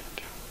a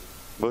minute?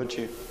 Would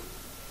you?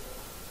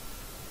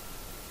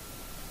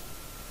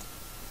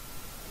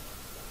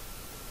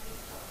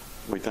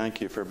 We thank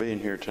you for being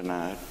here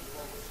tonight.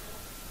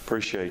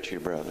 Appreciate you,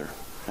 brother.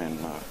 And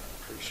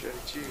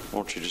Appreciate you. I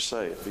want you to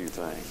say a few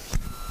things.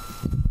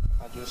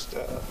 I just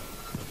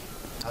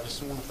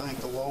want to thank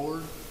the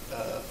Lord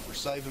for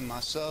saving my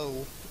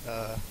soul.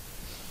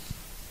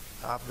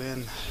 I've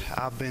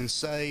been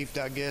saved,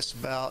 I guess,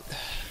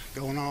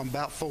 going on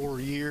about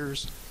 4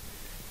 years,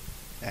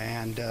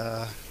 and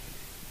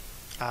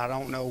I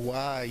don't know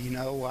why.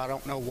 I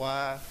don't know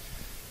why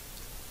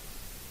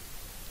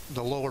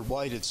the Lord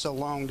waited so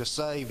long to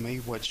save me.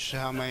 Which,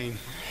 I mean,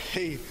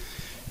 I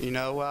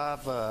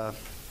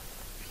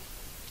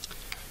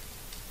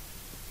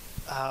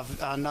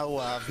know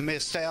I've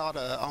missed out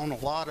on a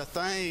lot of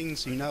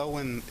things, in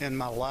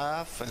my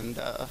life, and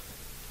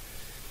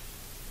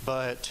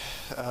but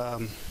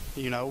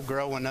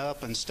growing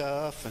up and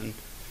stuff, and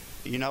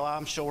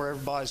I'm sure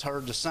everybody's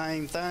heard the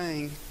same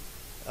thing.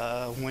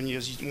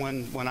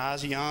 When I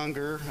was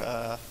younger,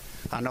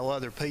 I know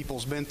other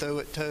people's been through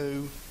it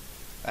too.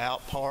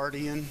 Out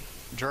partying,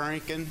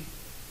 drinking,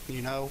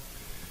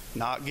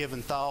 not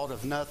giving thought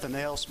of nothing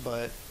else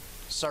but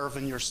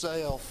serving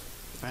yourself.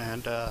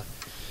 And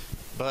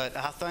but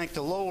I thank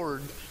the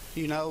Lord,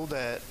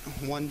 that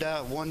one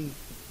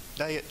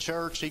day at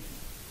church,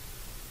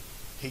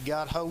 He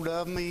got hold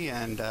of me,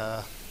 and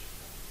I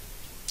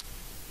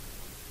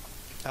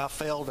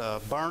felt a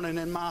burning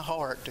in my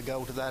heart to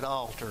go to that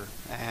altar.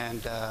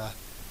 And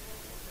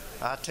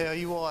I tell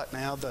you what,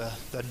 now the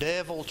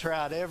devil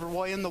tried every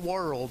way in the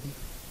world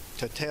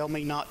to tell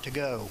me not to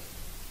go.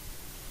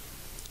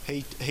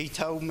 he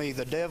told me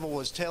the devil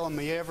was telling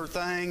me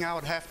everything I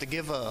would have to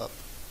give up.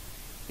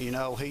 You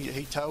know,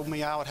 he told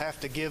me I would have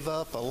to give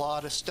up a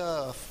lot of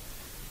stuff.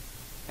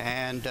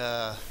 And,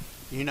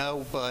 you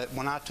know, but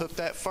when I took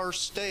that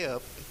first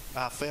step,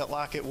 I felt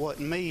like it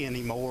wasn't me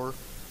anymore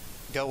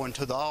going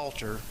to the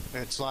altar.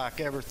 It's like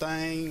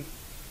everything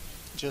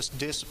just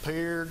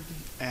disappeared,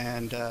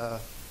 and I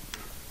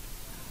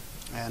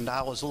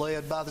was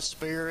led by the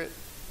Spirit.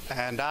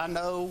 And I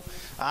know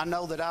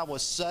that I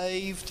was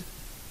saved.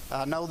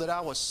 I know that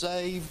I was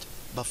saved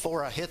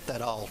before I hit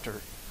that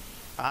altar.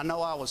 I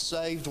know I was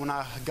saved when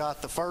I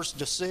got the first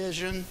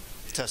decision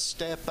to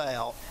step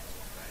out.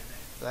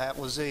 That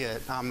was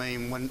it. I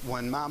mean,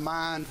 when my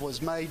mind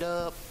was made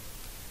up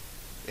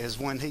is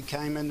when He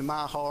came into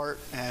my heart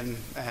and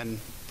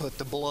put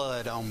the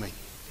blood on me.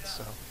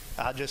 So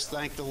I just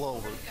thank the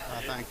Lord.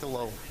 I thank the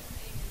Lord.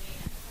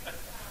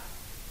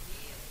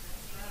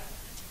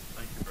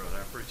 Thank you, brother.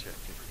 I appreciate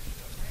you.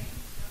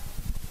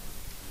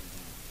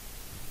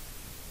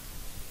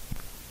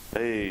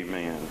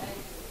 Amen.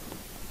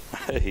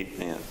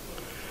 Amen.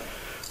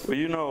 Well,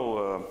 you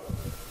know,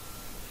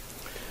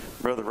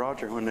 Brother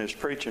Roger, when they was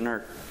preaching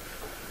there,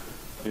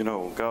 you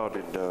know, God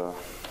had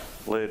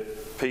led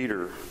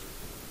Peter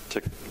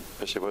to,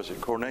 was it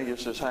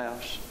Cornelius'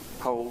 house,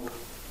 hold?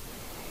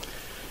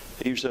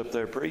 He was up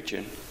there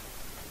preaching,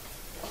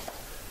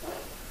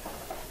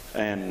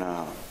 and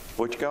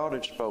which God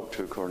had spoke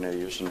to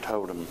Cornelius and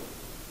told him,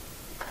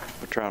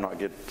 I try not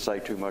to say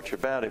too much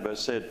about it, but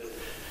said,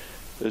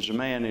 there's a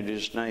man and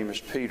his name is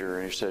Peter,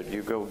 and he said,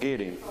 you go get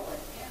him,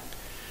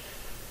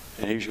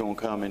 and he's going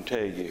to come and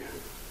tell you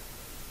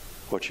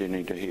what you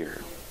need to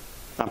hear.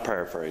 I'm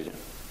paraphrasing.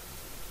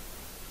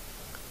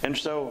 And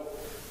so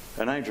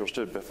an angel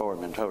stood before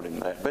him and told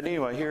him that. But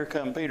anyway, here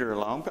come Peter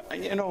along.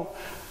 You know,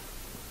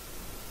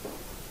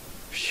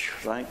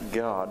 thank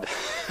God.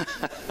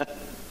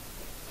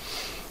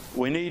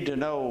 We need to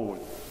know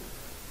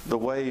the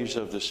ways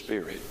of the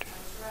Spirit.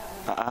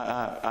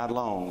 I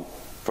long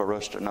for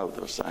us to know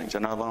those things.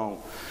 And I long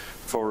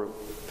for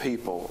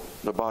people,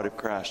 the body of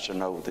Christ, to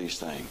know these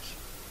things.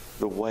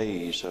 The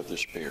ways of the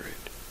Spirit.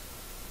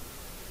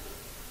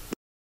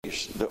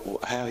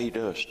 How He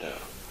does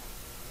stuff.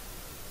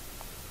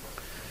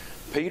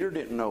 Peter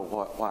didn't know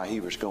why he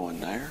was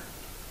going there.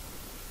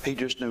 He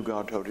just knew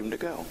God told him to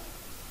go.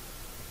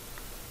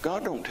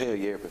 God don't tell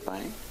you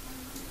everything.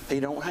 He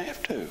don't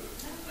have to.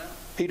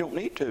 He don't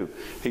need to.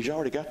 He's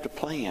already got the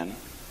plan.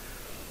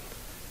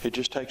 It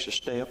just takes a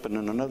step and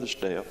then another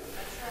step.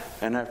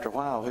 And after a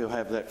while, He'll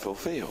have that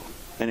fulfilled.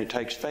 And it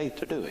takes faith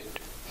to do it.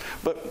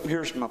 But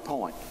here's my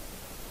point.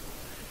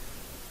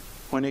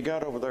 When he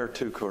got over there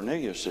to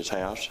Cornelius'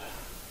 house,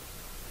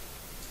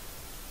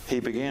 he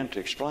began to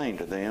explain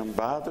to them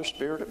by the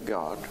Spirit of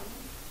God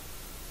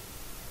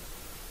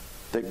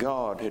that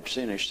God had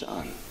sent His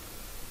Son,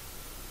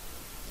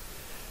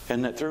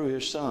 and that through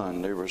His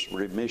Son there was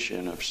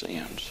remission of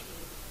sins.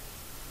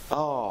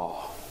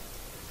 Oh,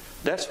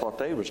 that's what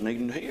they was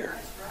needing to hear.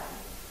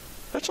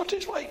 That's what they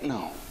was waiting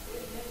on.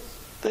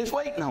 They was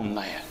waiting on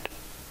that.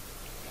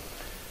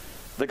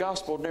 The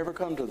gospel had never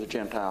come to the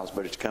Gentiles,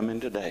 but it's coming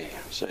today.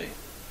 See,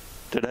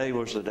 today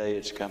was the day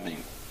it's coming.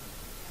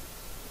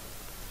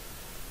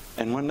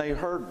 And when they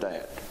heard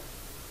that,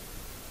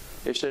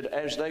 it said,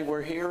 as they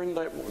were hearing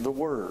the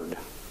word,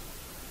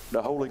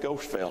 the Holy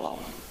Ghost fell on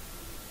them,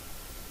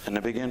 and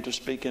they began to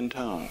speak in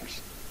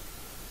tongues.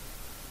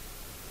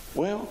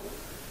 Well,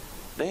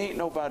 there ain't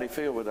nobody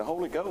filled with the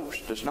Holy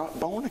Ghost that's not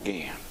born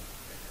again.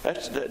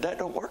 That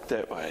don't work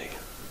that way.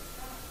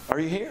 Are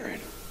you hearing?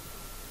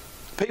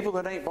 People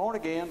that ain't born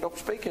again don't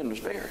speak in the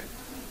Spirit.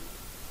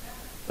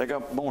 They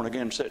got born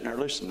again sitting there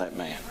listening to that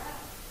man.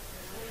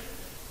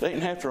 They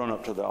didn't have to run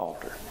up to the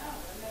altar.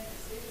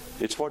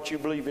 It's what you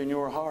believe in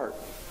your heart.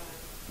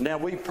 Now,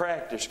 we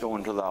practice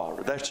going to the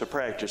altar. That's the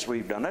practice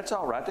we've done. That's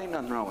all right. There ain't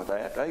nothing wrong with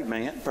that.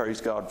 Amen. Praise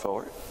God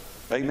for it.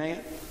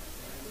 Amen.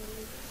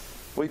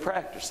 We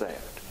practice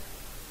that.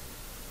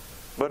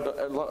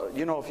 But,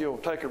 you know, if you'll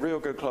take a real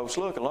good close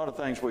look, a lot of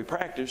things we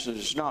practice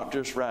is not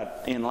just right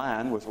in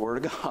line with the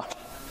Word of God.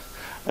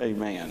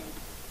 Amen.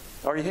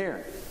 Are you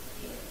hearing?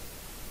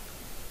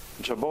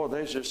 And so, boy,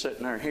 they're just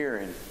sitting there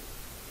hearing,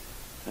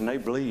 and they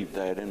believed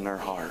that in their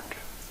heart.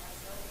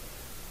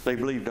 They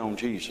believed on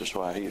Jesus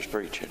while He was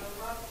preaching.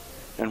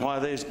 And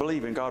while they was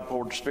believing, God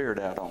poured the Spirit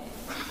out on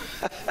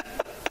them.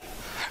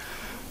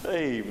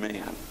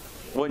 Amen.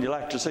 Wouldn't you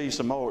like to see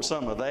some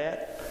of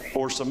that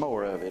or some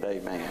more of it?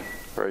 Amen.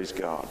 Praise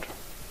God.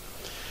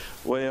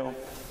 Well,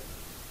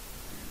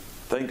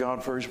 thank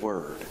God for His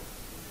Word.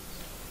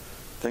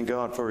 Thank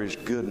God for His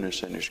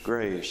goodness and His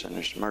grace and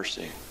His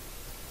mercy.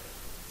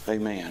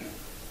 Amen.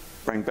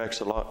 Brings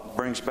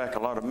back a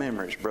lot of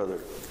memories, brother.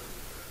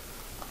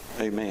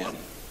 Amen.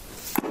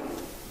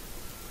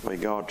 The way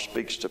God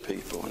speaks to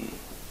people and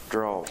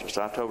draws us.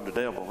 I told the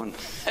devil when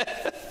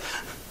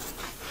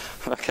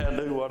I kind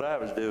of knew what I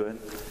was doing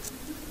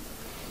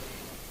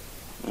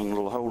in a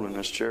little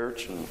holiness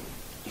church, and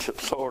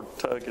the Lord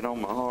tugging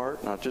on my heart,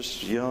 and I was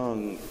just a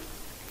young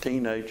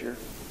teenager.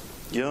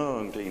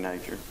 young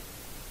teenager.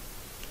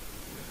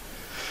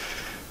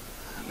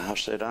 And I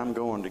said, I'm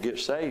going to get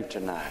saved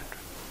tonight.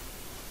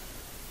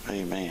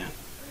 Amen.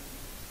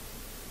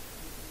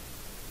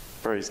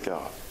 Praise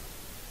God.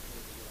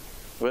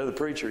 Well, the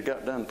preacher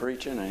got done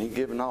preaching and he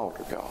gave an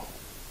altar call.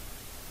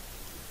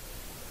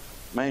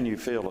 Man, you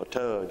feel a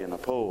tug and a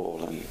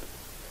pull. And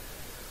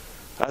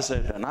I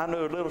said, and I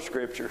knew a little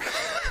scripture.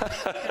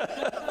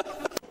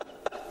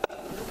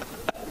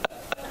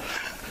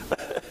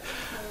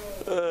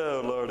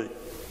 Oh, Lordy.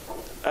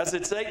 I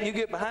said, Satan, you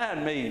get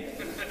behind me.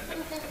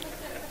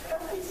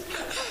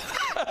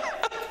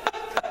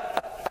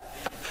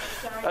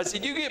 I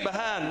said, you get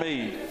behind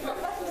me.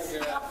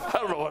 I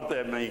don't know what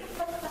that means.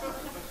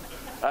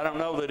 I don't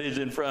know that he's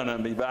in front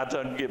of me, but I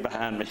told him to get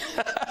behind me.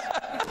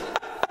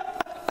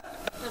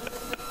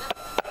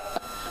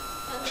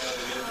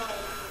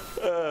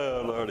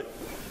 Oh, Lordy.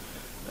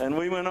 And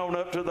we went on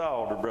up to the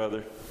altar,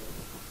 brother.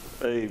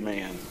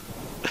 Amen.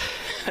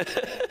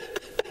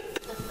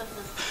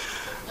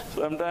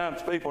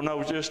 Sometimes people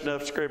know just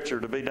enough scripture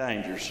to be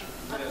dangerous.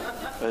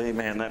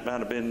 Amen. That might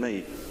have been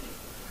me.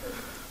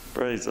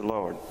 Praise the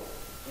Lord.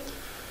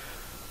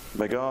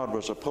 But God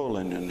was a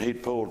pulling, and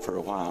he'd pulled for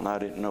a while, and I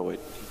didn't know it.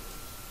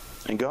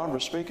 And God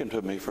was speaking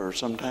to me for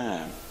some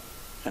time,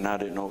 and I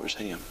didn't know it was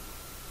him.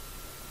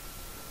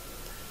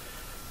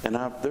 And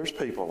there's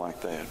people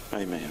like that.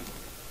 Amen.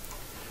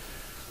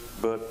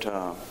 But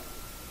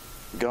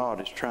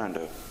God is trying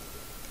to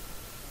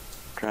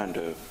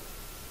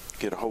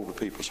get a hold of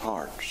people's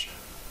hearts.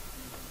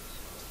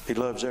 He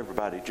loves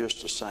everybody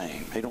just the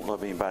same. He don't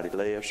love anybody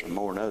less or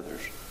more than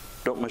others.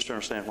 Don't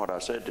misunderstand what I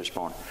said this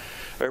morning.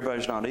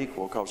 Everybody's not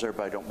equal because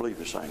everybody don't believe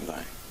the same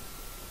thing.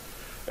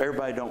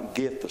 Everybody don't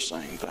get the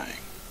same thing.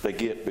 They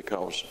get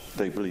because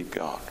they believe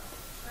God.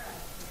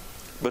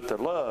 But the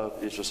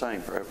love is the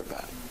same for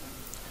everybody.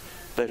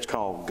 That's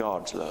called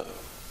God's love.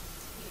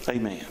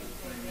 Amen.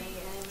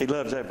 He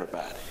loves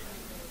everybody.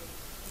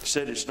 He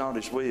said it's not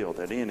his will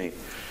that any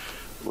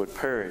would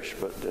perish,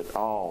 but that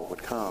all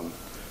would come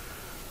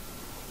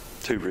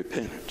to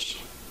repentance.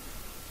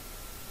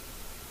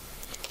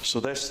 So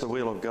that's the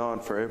will of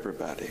God for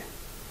everybody.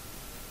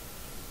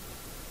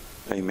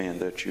 Amen,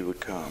 that you would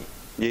come.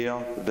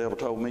 Yeah, the devil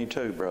told me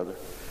too, brother.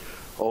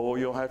 Oh,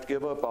 you'll have to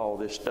give up all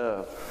this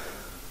stuff.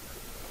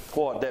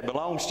 What, that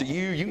belongs to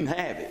you, you can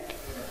have it.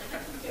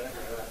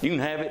 You can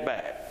have it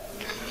back.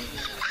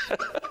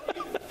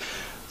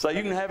 So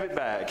you can have it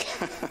back.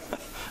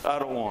 I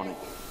don't want it.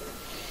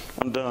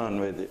 I'm done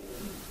with it.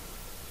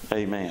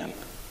 Amen.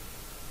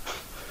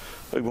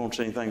 Who wants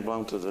anything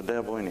belong to the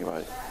devil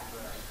anyway?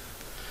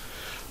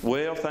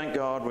 Well, thank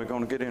God we're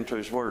going to get into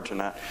his word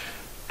tonight.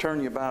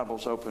 Turn your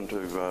Bibles open to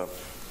 1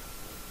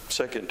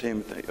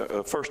 Timothy,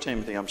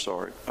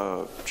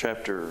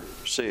 chapter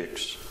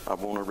 6. I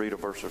want to read a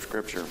verse of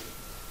Scripture.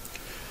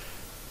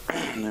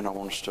 And then I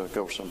want us to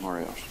go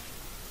somewhere else.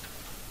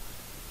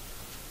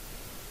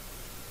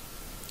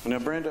 Now,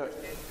 Brenda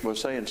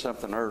was saying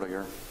something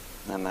earlier,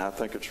 and I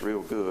think it's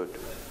real good.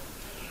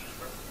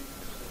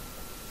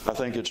 I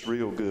think it's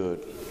real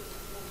good.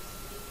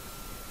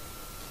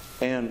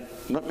 And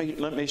let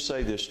me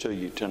say this to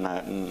you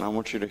tonight, and I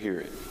want you to hear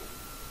it.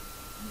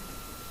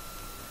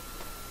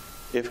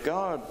 If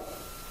God,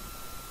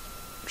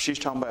 she's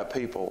talking about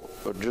people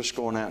just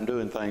going out and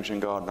doing things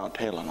and God not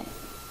telling them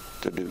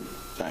to do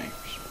things.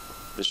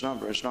 It's not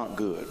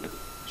good.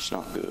 It's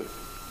not good.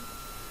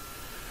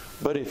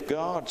 But if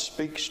God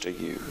speaks to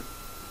you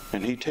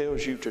and he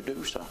tells you to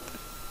do something,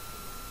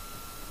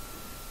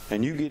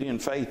 and you get in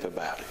faith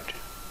about it,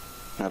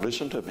 now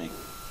listen to me,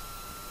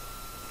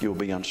 you'll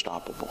be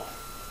unstoppable.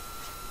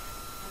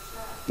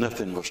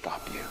 Nothing will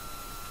stop you.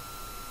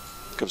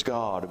 Because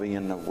God will be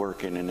in the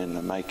working and in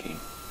the making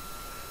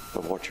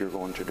of what you're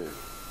going to do.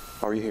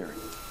 Are you hearing?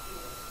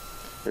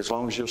 As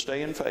long as you'll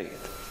stay in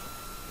faith,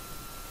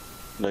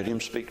 let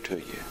him speak to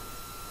you.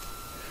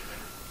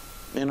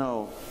 You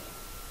know,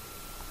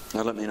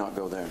 now let me not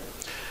go there.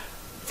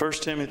 1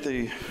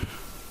 Timothy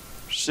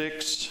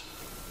 6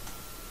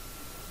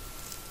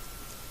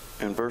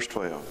 and verse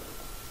 12.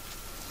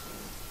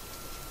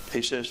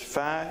 He says,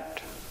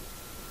 fight.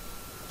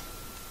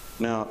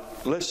 Now,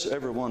 let's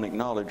everyone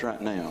acknowledge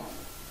right now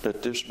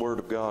that this Word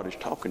of God is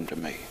talking to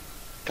me.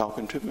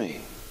 Talking to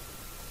me.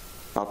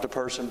 Not the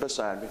person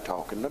beside me,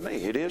 talking to me.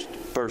 It is the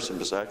person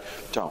beside me,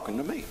 talking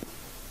to me.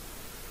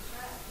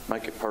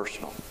 Make it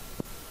personal.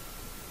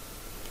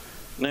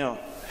 Now,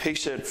 he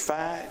said,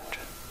 fight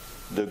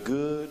the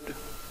good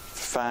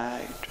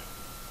fight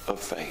of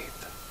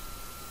faith.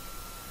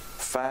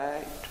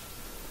 Fight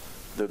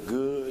the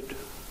good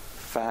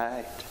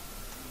fight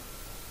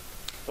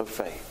of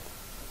faith.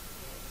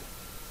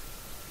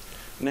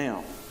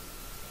 Now,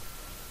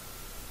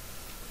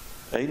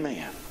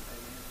 amen.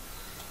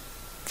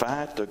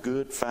 Fight the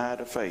good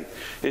fight of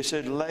faith. It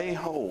said, lay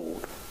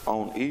hold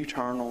on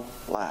eternal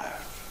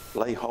life.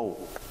 Lay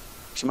hold.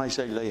 Somebody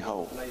say, lay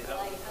hold. Lay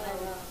hold.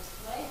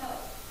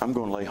 I'm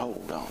going to lay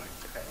hold on it.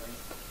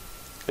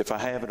 If I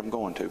have it, I'm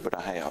going to, but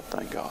I have,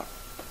 thank God.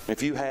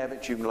 If you have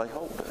it, you can lay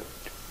hold of it.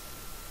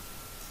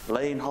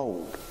 Laying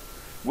hold.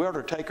 We ought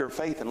to take our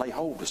faith and lay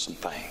hold of some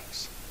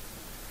things.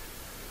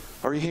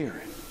 Are you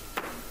hearing?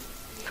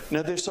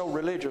 Now, this old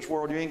religious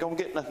world, you ain't going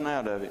to get nothing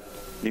out of it.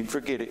 You can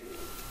forget it.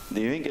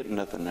 You ain't getting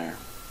nothing there.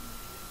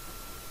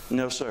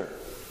 No, sir.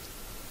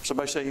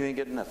 Somebody say you ain't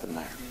getting nothing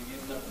there.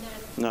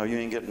 No, you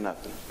ain't getting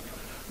nothing.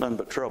 Nothing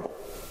but trouble.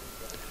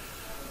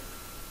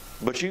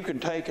 But you can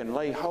take and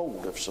lay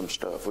hold of some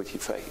stuff with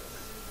your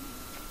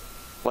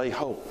faith. Lay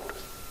hold.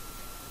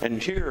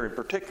 And here in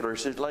particular it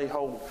says lay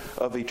hold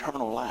of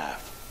eternal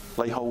life.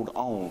 Lay hold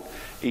on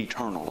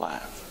eternal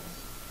life.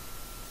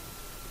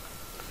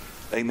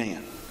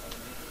 Amen.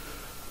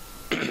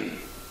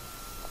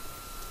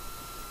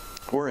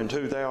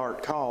 Whereunto thou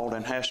art called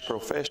and hast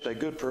professed a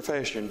good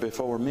profession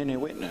before many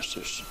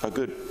witnesses. A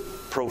good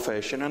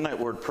profession, and that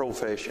word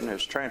profession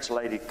is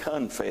translated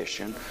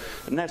confession,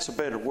 and that's a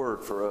better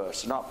word for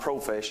us. Not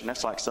profession,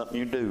 that's like something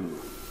you do.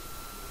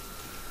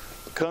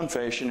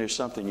 Confession is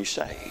something you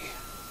say.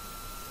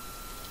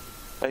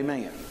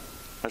 Amen.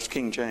 That's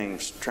King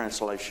James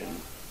translation.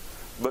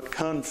 But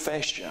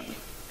confession,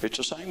 it's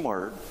the same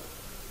word.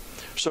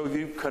 So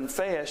you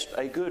confessed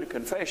a good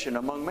confession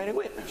among many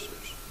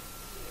witnesses.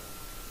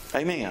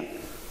 Amen.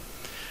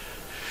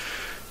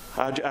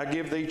 I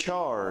give thee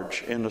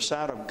charge in the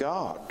sight of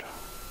God,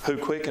 who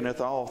quickeneth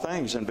all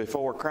things, and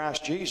before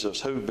Christ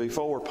Jesus, who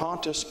before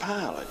Pontius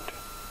Pilate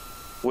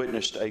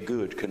witnessed a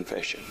good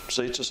confession.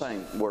 See, it's the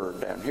same word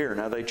down here.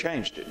 Now they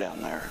changed it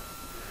down there,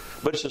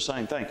 but it's the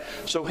same thing.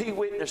 So he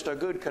witnessed a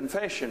good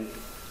confession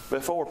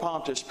before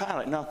Pontius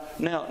Pilate. Now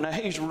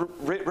he's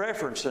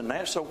referencing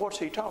that. So what's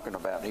he talking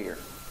about here?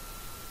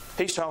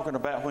 He's talking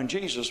about when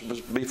Jesus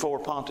was before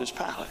Pontius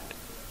Pilate.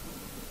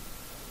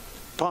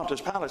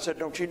 Pontius Pilate said,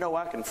 "Don't you know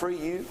I can free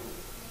you?"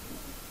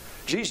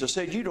 Jesus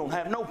said, "You don't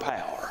have no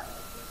power."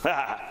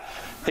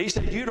 He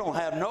said, "You don't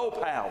have no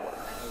power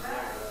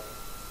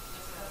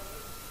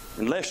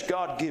unless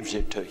God gives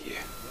it to you."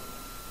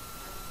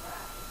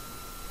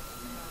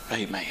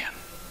 Amen.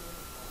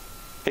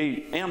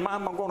 And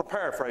I'm going to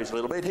paraphrase a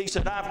little bit. He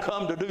said, "I've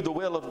come to do the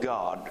will of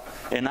God,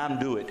 and I'm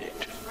doing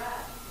it."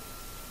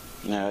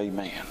 Now,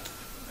 amen.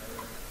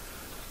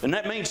 And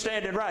that means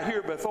standing right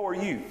here before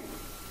you.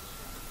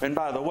 And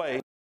by the way,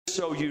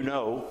 so you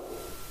know,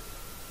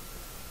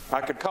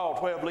 I could call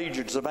 12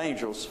 legions of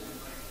angels,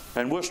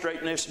 and we'll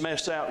straighten this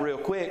mess out real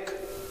quick,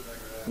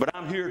 but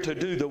I'm here to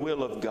do the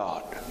will of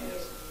God.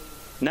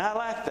 Now, I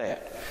like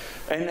that.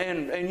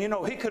 And you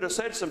know, he could have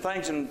said some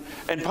things,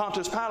 and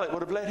Pontius Pilate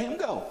would have let him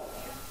go.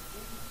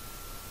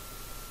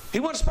 He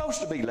wasn't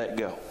supposed to be let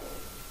go.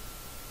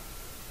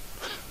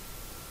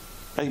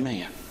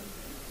 Amen.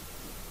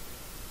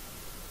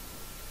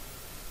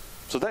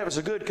 So that was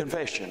a good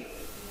confession.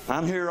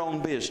 I'm here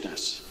on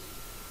business.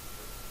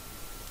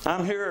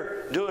 I'm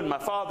here doing my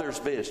Father's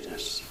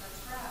business.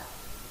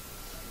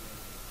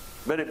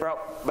 But it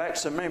brought back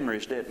some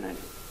memories, didn't it?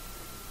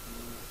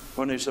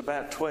 When he was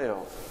about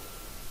 12.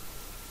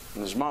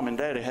 And his mom and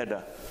daddy had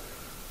to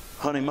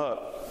hunt him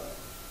up.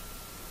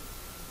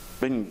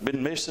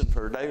 Been missing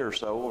for a day or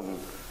so, and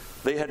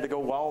they had to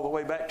go all the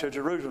way back to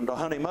Jerusalem to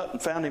hunt him up,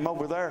 and found him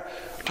over there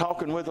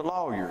talking with the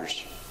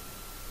lawyers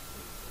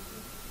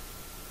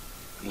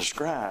and the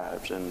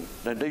scribes and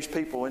these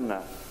people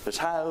that's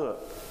high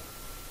up.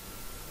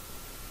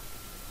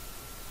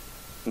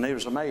 And they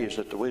was amazed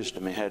at the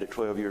wisdom he had at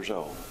 12 years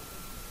old.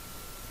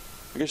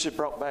 I guess it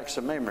brought back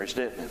some memories,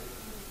 didn't it?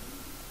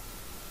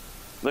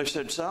 They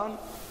said, "Son,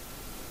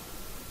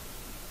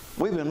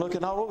 we've been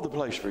looking all over the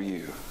place for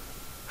you."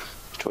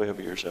 12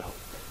 years old.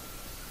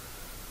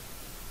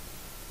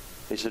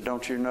 He said,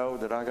 "Don't you know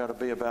that I got to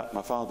be about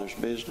my Father's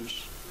business?"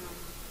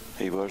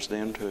 He was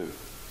then too.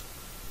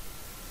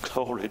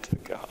 Glory to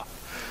God.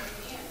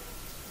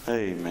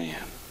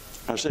 Amen.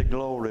 I said,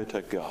 glory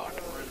to God.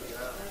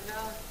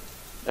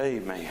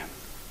 Amen.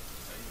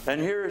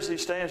 And here as he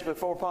stands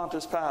before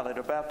Pontius Pilate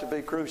about to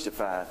be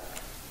crucified,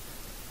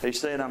 he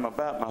said, "I'm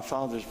about my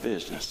Father's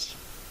business."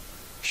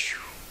 Whew.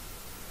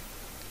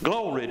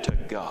 Glory to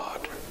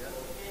God.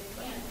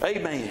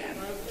 Amen.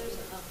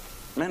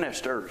 Man, that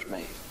stirs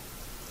me.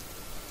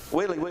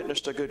 Willie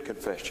witnessed a good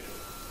confession.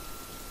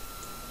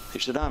 He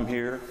said, "I'm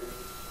here.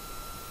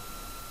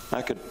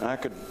 I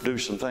could do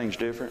some things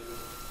different."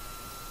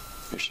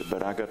 He said,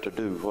 "But I got to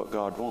do what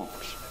God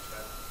wants.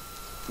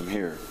 I'm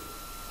here."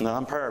 Now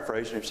I'm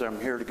paraphrasing. He said, "I'm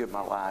here to give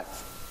my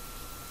life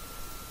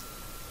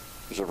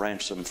as a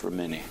ransom for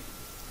many.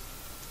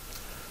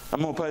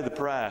 I'm going to pay the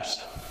price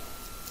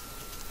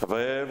of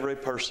every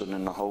person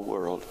in the whole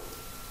world.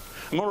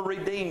 I'm going to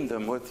redeem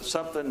them with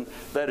something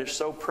that is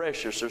so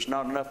precious. There's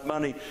not enough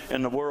money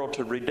in the world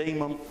to redeem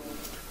them.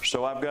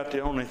 So I've got the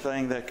only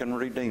thing that can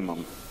redeem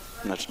them,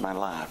 and that's my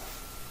life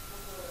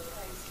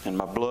and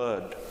my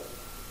blood.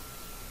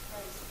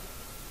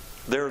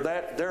 They're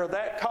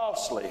that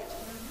costly.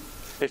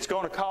 It's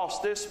going to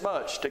cost this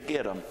much to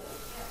get them."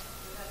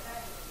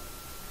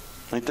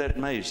 Ain't that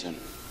amazing?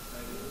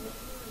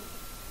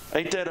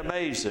 Ain't that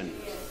amazing?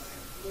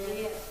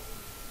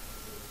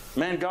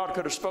 Man, God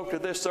could have spoke to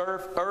this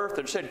earth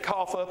and said,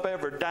 cough up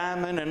every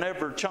diamond and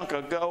every chunk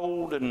of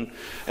gold and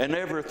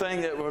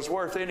everything that was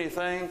worth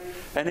anything,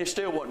 and it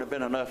still wouldn't have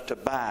been enough to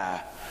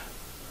buy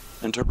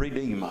and to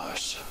redeem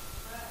us.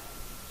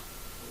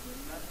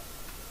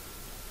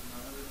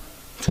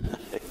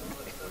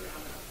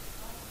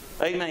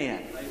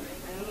 Amen.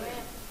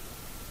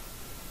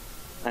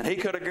 And He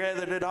could have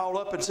gathered it all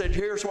up and said,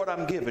 here's what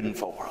I'm giving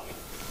for them.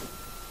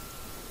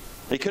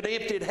 He could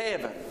have emptied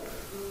heaven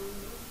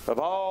of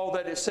all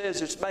that it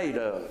says it's made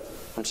of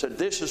and said,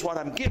 this is what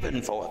I'm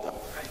giving for them.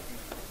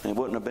 And it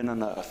wouldn't have been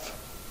enough.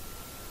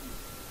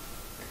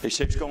 He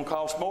said, it's going to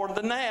cost more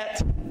than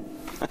that.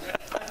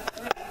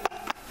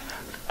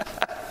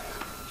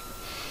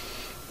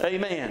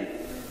 Amen.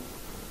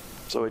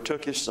 So He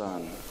took His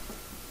Son.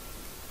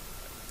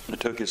 He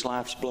took His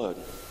life's blood.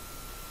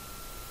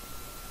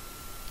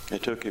 He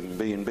took Him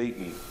being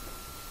beaten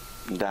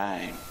and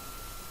dying.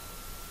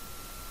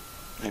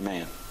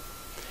 Amen.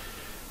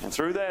 And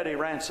through that He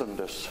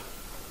ransomed us.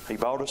 He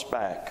bought us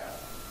back.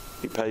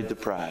 He paid the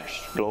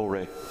price.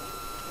 Glory.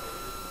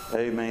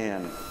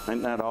 Amen.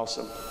 Isn't that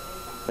awesome?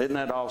 Isn't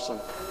that awesome?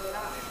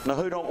 Now,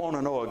 who don't want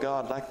to know a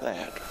God like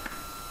that?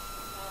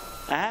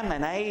 I'm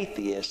an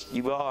atheist.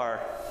 You are.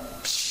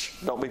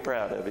 Psh, don't be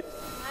proud of it.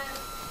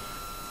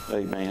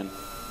 Amen.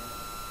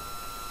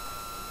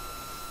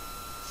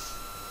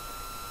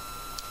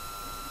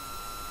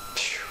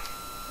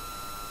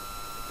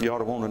 You ought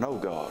to want to know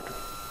God.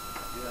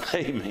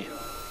 Amen.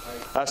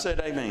 I said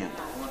amen.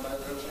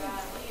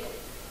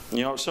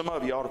 You know, some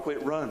of you ought to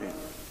quit running.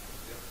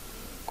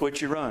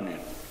 Quit your running.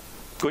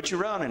 Quit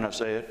your running, I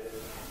said.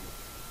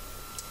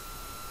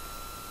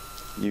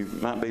 You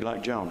might be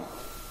like Jonah.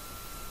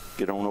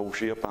 Get on old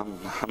ship. I'm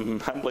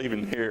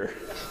leaving here.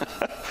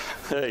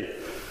 Hey,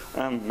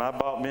 I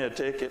bought me a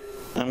ticket.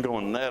 I'm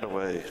going that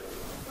way.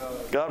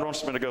 God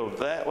wants me to go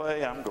that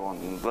way. I'm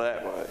going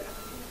that way.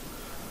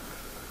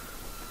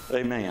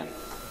 Amen.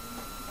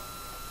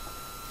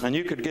 And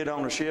you could get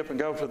on a ship and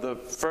go to the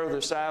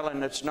furthest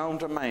island that's known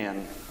to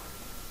man.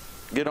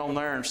 Get on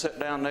there and sit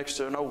down next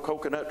to an old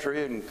coconut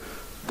tree, and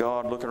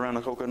God looking around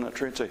the coconut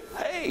tree and say,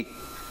 hey,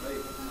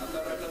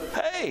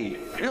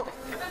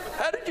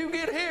 how did you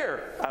get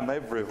here? I'm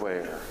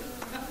everywhere.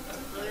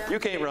 You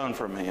can't run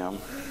from Him.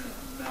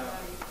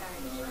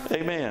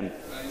 Amen.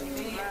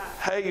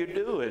 How you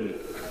doing?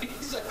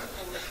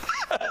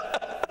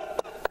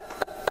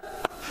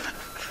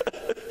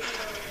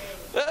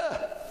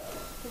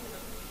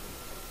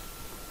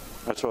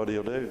 That's what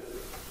He'll do.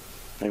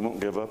 He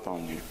won't give up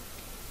on you.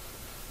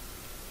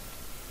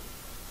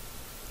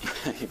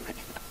 Amen.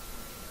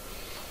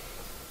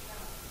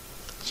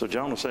 So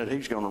Jonah said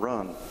he's going to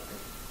run.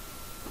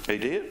 He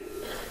did.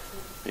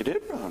 He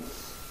did run.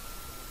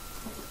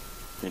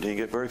 He didn't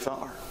get very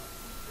far.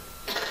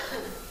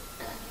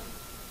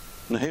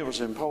 Now, it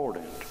was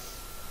important.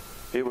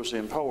 It was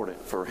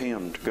important for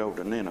him to go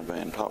to Nineveh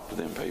and talk to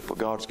them people.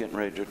 God's getting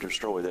ready to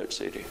destroy that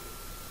city.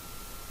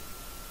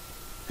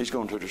 He's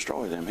going to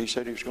destroy them. He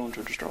said He was going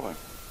to destroy them.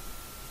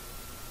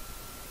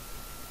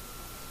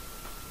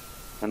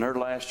 And their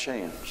last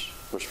chance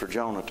was for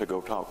Jonah to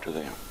go talk to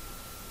them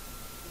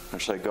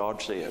and say,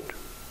 God said.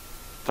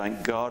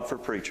 Thank God for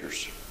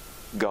preachers.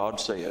 God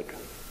said.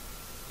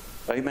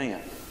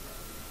 Amen.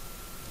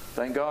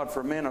 Thank God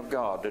for men of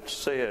God that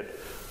said,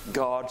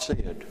 God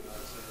said.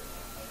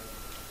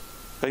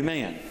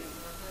 Amen.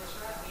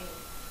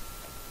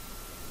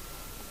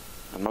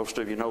 And most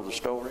of you know the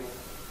story.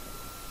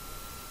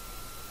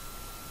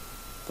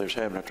 They was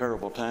having a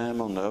terrible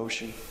time on the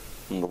ocean,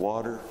 in the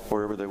water,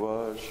 wherever they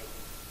was.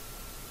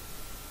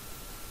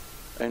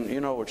 And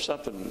you know, it's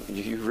something,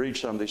 you read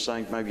some of these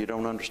things, maybe you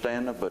don't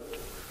understand them, but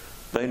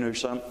they knew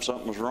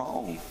something was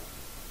wrong.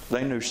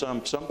 They knew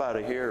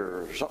somebody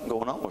here, or something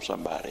going on with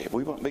somebody.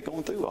 We wouldn't be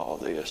going through all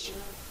this.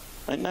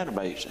 Ain't that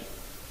amazing?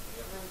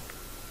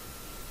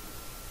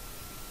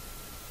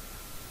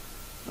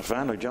 And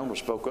finally, Jonah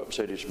spoke up and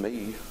said, it's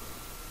me.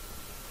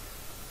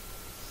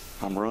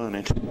 I'm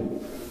running.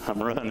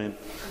 I'm running.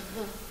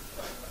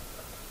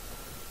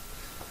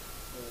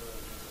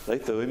 They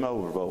threw him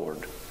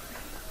overboard.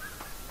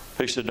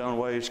 He said, the only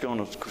way it's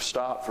going to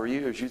stop for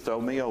you is you throw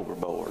me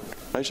overboard.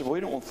 They said, we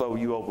don't want to throw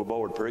you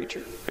overboard,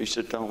 preacher. He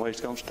said, the only way it's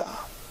going to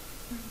stop.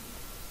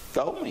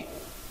 Throw me.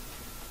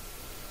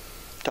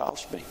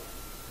 Toss me.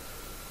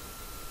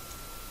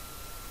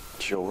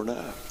 Sure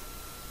enough.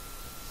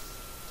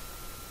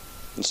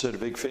 And said a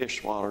big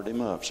fish swallowed him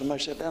up.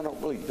 Somebody said, I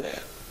don't believe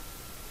that.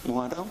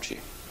 Why don't you?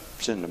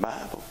 It's in the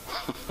Bible.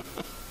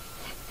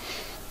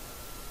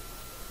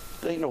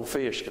 There ain't no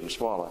fish can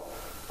swallow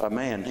a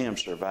man and him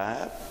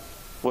survive.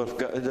 Well, if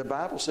God, the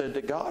Bible said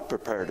that God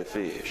prepared a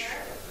fish.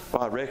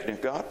 Well, I reckon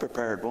if God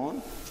prepared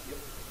one,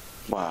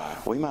 why,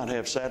 we might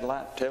have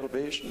satellite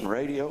television,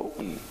 radio,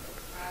 and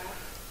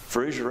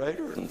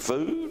refrigerator, and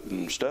food,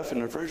 and stuff in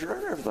the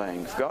refrigerator,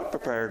 everything. If God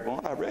prepared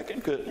one, I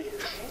reckon, couldn't He?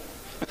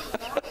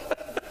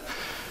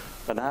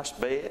 A nice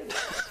bed.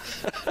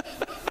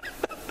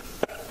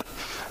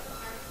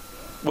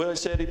 Well, He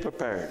said He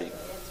prepared him.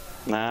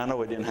 Now, I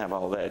know He didn't have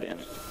all that in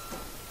it.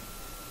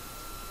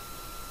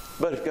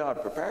 But if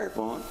God prepared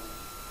one,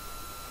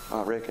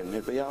 I reckon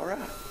it'd be all right.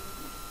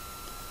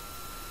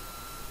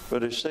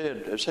 But it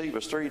said, as he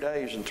was 3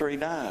 days and 3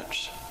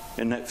 nights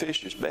in that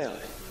fish's belly,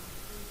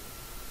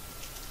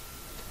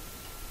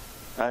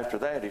 after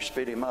that he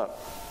spit him up.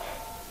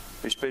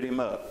 He spit him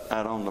up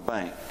out on the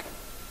bank.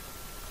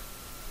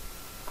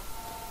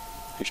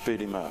 He spit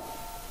him up.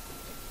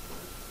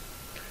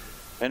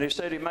 And he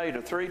said he made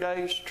a 3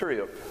 days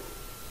trip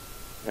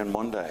in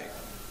 1 day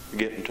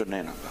getting to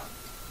Nineveh.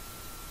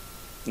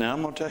 Now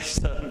I'm going to tell you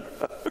something.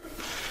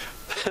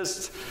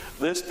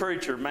 This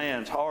preacher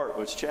man's heart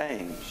was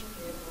changed.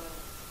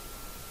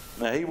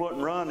 Now he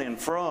wasn't running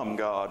from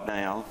God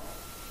now.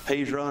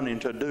 He's running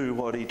to do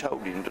what he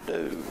told him to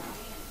do.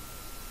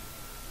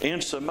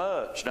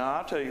 Insomuch, now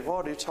I tell you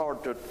what, it's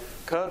hard to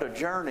cut a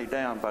journey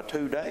down by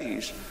 2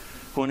 days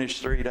when it's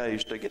 3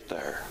 days to get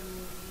there.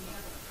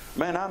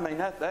 Man, I mean,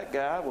 that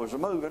guy was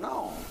moving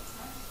on.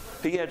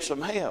 He had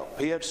some help.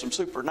 He had some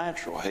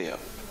supernatural help.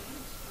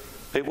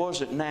 It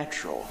wasn't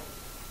natural.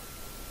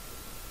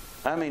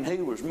 I mean, he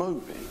was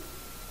moving.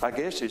 I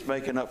guess he's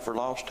making up for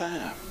lost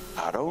time.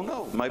 I don't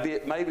know. Maybe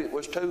it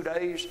was 2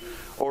 days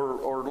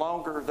or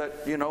longer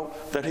that,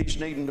 that he's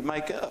needing to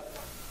make up.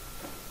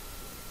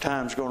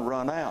 Time's going to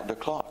run out. The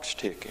clock's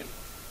ticking.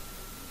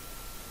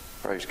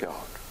 Praise God.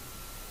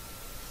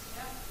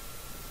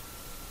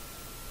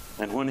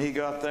 And when he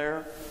got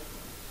there,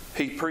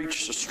 he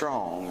preached so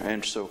strong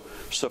and so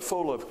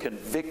full of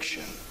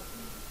conviction,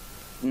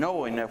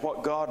 knowing that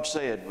what God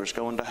said was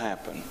going to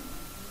happen,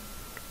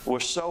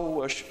 was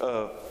so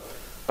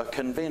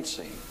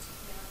convincing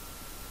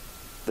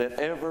that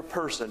every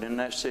person in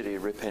that city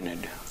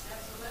repented.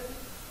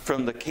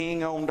 From the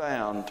king on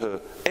down to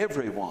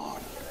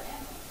everyone.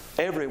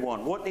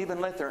 Everyone wouldn't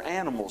even let their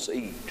animals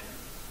eat.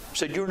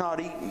 Said, "You're not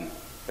eating."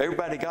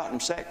 Everybody got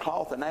in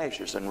sackcloth and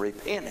ashes and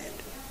repented.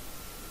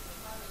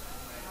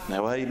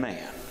 Now,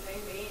 amen.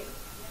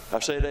 I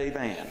said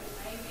amen.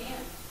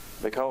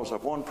 Because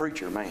of one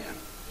preacher man.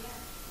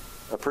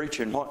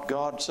 Preaching what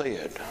God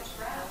said.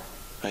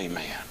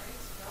 Amen.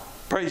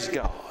 Praise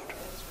God.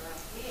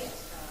 I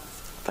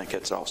think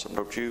that's awesome,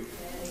 don't you?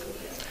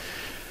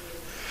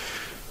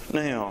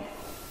 Now,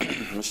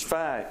 this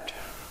fact,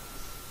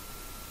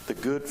 the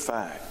good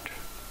fact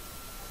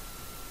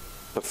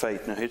of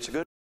faith. Now, it's a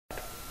good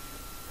fact.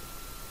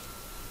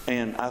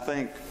 And I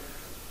think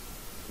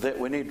that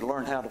we need to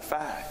learn how to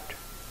fight.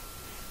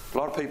 A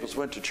lot of people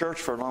went to church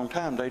for a long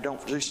time. They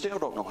still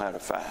don't know how to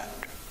fight.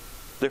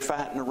 They're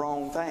fighting the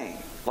wrong thing.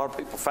 A lot of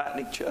people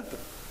fighting each other.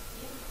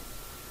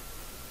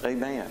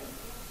 Amen.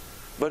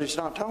 But it's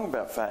not talking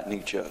about fighting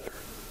each other.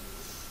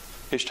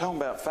 It's talking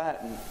about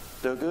fighting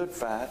the good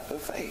fight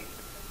of faith.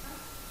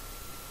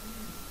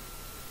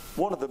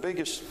 One of the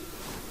biggest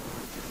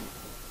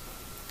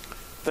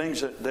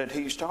things that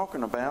he's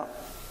talking about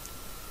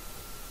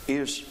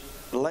is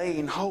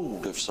laying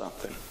hold of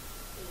something.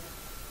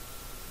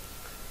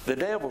 The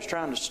devil's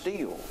trying to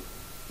steal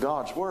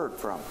God's word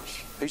from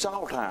us. He's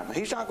all the time.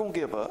 He's not going to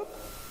give up.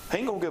 He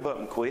ain't going to give up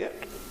and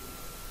quit.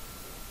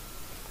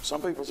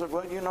 Some people said,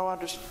 "Well,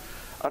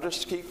 I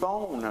just keep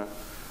on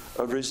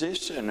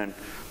resisting, and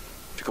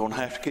you're going to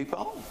have to keep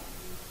on."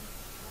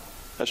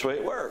 That's the way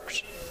it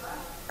works.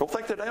 Don't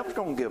think the devil's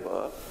going to give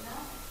up.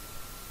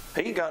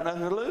 He ain't got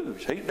nothing to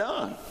lose. He's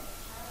done.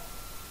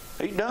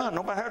 He's done.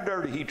 No matter how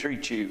dirty he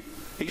treats you,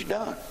 he's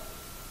done.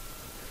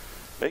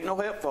 There ain't no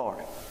help for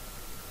him.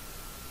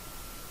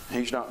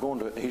 He's not going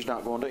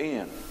to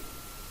end.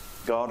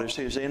 God is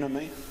his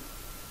enemy.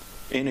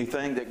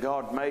 Anything that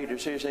God made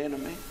is his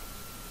enemy.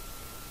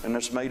 And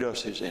that's made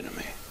us his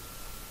enemy.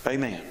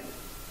 Amen.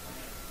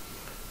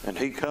 And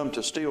he come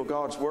to steal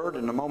God's word,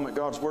 and the moment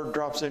God's word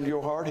drops into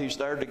your heart, he's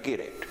there to get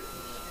it.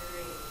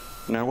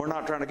 Now, we're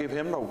not trying to give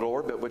him no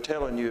glory, but we're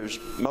telling you his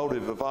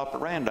motive of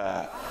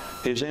operandi,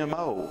 his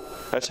M.O.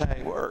 That's how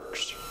he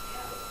works.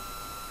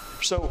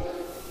 So,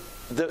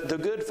 the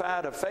good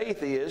fight of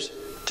faith is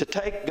to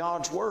take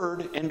God's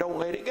word and don't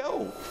let it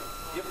go.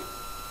 Yep.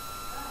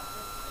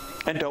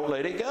 And don't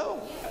let it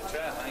go. That's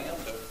right. Hang on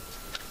to it.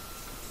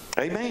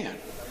 Amen.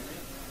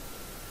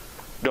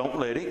 Don't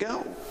let it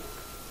go.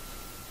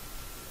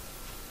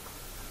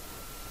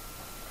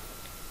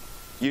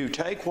 You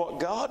take what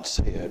God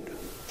said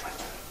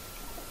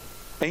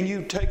and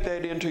you take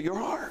that into your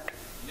heart.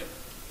 Yep.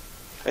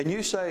 And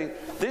you say,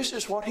 "This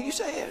is what he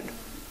said."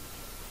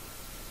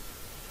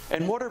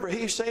 And whatever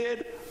he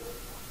said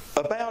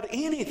about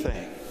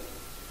anything,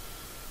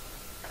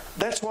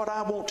 that's what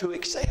I want to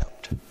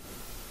accept.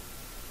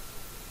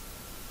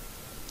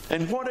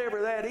 And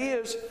whatever that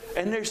is,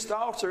 and there's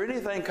thoughts or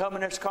anything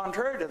coming that's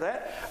contrary to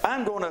that,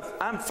 I'm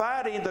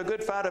fighting the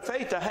good fight of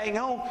faith to hang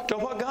on to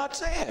what God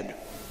said.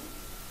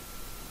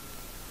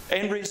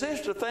 And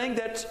resist the thing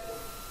that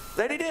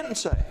he didn't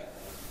say,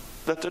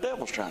 that the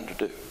devil's trying to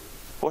do.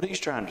 What he's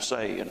trying to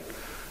say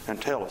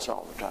and tell us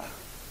all the time.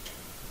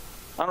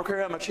 I don't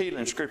care how much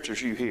healing scriptures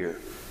you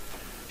hear.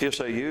 He'll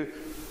say,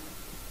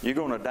 you're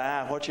going to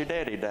die what your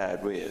daddy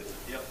died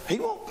with. Yep. He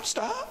won't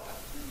stop.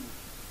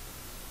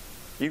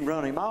 You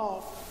run him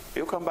off.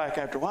 He'll come back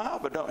after a while,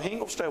 but he ain't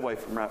going to stay away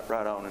from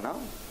right on and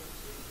on.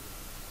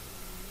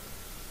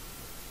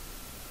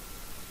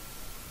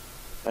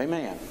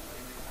 Amen.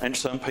 And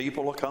some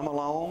people will come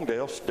along,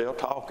 they'll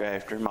talk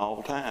after him all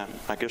the time.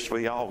 I guess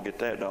we all get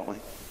that, don't we?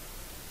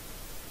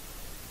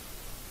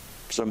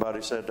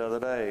 Somebody said the other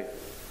day,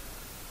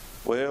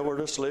 well, we're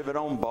just living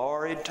on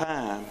borrowed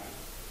time.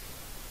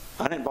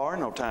 I didn't borrow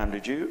no time,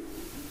 did you?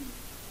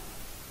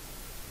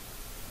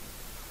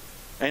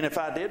 And if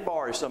I did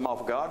borrow something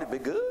off of God, it'd be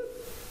good.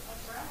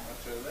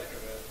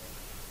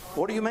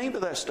 What do you mean by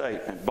that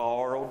statement?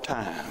 Borrowed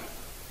time.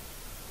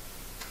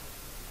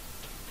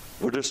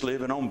 We're just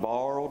living on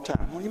borrowed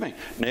time. What do you mean?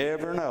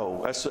 Never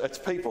know. That's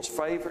people's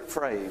favorite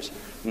phrase.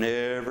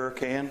 Never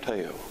can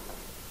tell.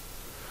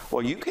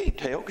 Well, you can't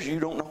tell because you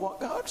don't know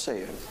what God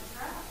said.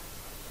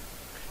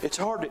 It's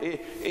hard to.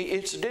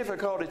 It's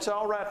difficult. It's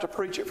all right to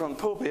preach it from the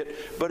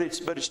pulpit, but it's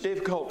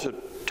difficult to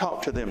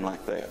talk to them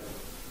like that.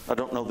 I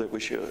don't know that we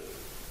should,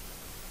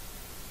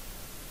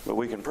 but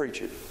we can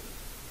preach it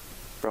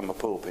from a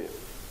pulpit.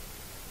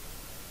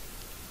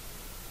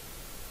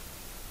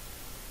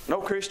 No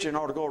Christian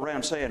ought to go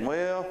around saying,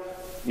 well,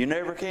 you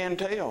never can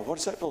tell.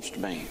 What's that supposed to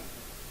mean?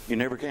 You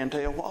never can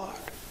tell what?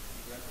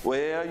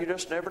 Well, you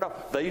just never know.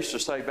 They used to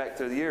say back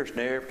through the years,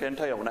 never can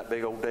tell when that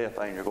big old death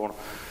angel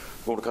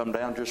going to come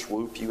down and just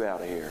swoop you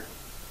out of here.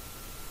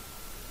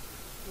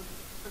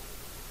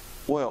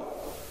 Well,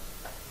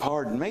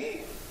 pardon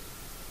me.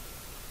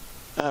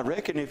 I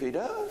reckon if he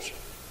does,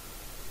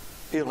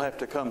 he'll have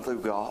to come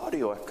through God.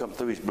 He'll have to come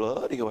through his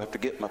blood. He'll have to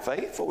get my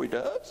faith before he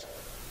does.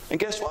 And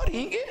guess what?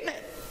 He ain't getting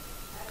it.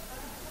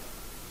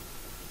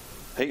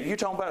 You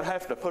talking about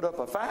having to put up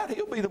a fight?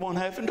 He'll be the one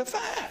having to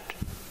fight.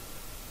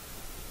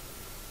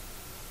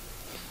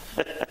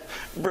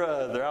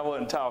 Brother, I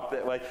wouldn't talk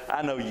that way.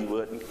 I know you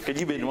wouldn't, because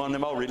you've been in one of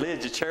them old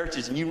religious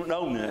churches and you don't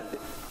know nothing.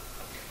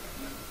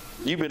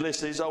 You've been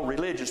listening to these old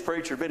religious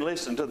preachers, been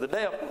listening to the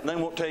devil, and they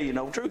won't tell you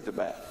no truth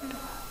about it.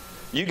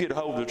 You get a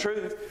hold of the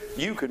truth,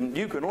 you can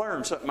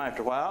learn something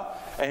after a while,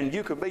 and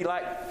you can be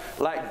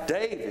like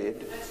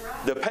David,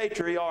 the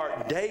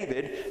patriarch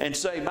David, and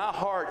say, my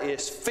heart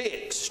is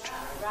fixed,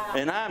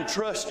 and I'm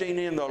trusting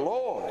in the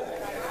Lord.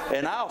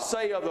 And I'll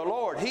say of the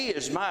Lord, He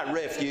is my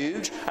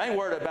refuge. I ain't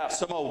worried about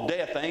some old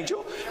death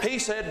angel. He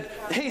said,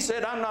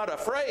 I'm not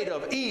afraid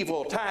of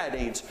evil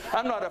tidings.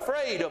 I'm not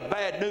afraid of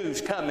bad news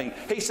coming.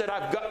 He said,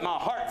 I've got my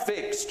heart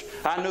fixed.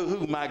 I know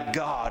who my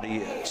God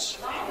is.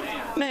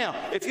 Now,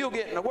 if you'll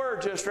get in the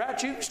Word just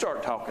right, you can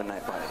start talking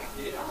that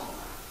way.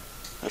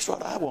 That's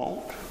what I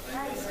want.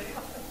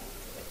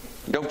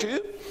 Don't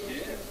you?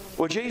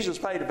 Well, Jesus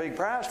paid a big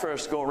price for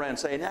us to go around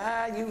saying,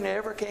 you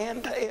never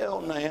can tell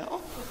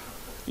now.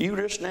 You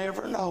just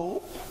never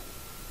know.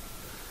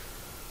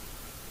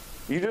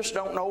 You just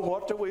don't know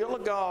what the will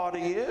of God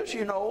is.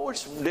 You know,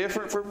 it's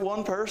different for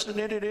one person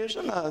than it is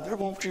another.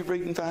 Won't you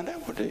read and find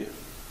out what it is?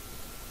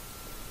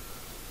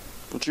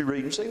 Won't you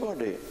read and see what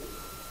it is?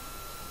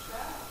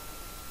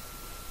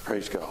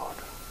 Praise God.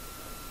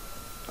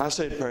 I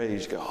said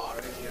praise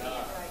God.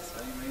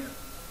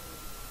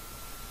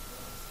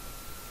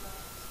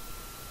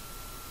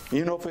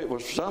 You know, if it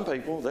was some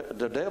people,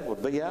 the devil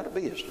would be out of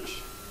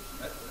business.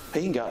 He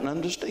ain't got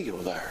nothing to steal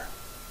there.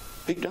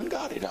 He done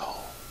got it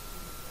all.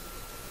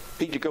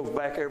 He just goes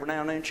back every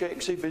now and then and check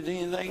and see if there's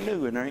anything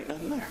new, and there ain't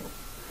nothing there.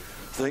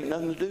 There ain't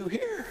nothing to do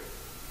here.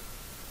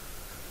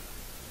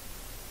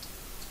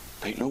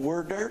 There ain't no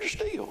word there to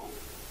steal.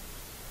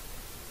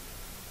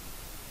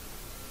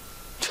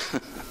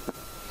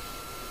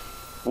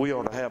 We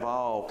ought to have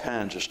all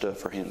kinds of stuff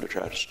for him to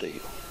try to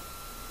steal.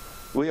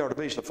 We ought to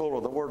be so full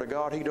of the Word of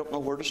God, he don't know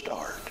where to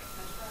start.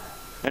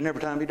 And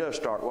every time he does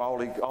start,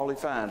 well, all he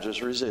finds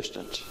is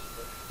resistance.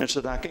 And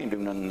said, I can't do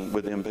nothing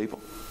with them people.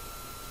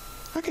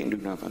 I can't do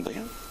nothing with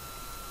them.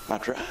 I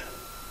try.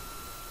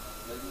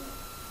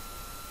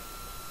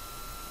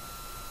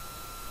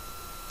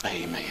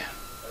 Amen.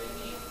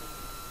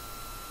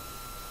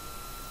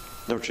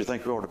 Don't you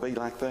think we ought to be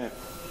like that?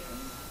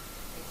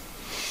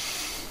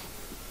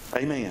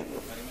 Amen.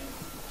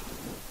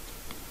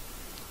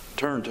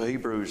 Turn to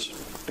Hebrews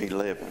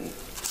 11.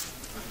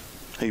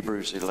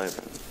 Hebrews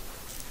 11.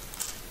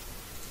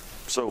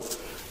 So,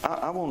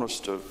 I want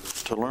us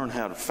to learn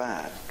how to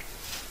fight.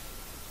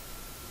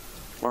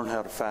 Learn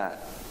how to fight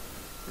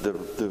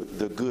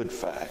the good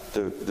fight,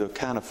 the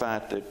kind of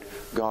fight that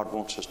God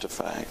wants us to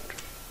fight.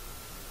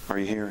 Are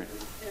you hearing?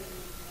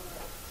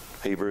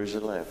 Hebrews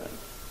 11.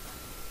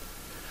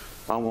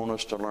 I want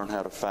us to learn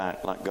how to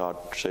fight like God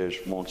says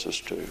wants us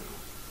to.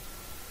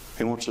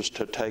 He wants us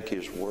to take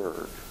His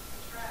Word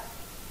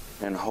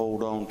and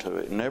hold on to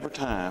it. And every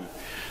time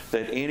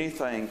that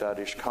anything that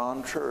is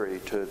contrary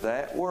to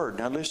that Word,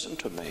 now listen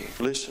to me,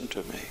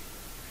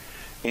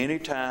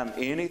 anytime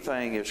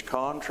anything is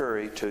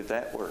contrary to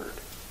that Word,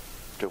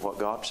 to what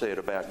God said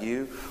about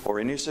you or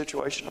any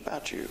situation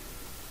about you,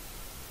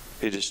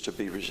 it is to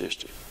be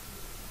resisted.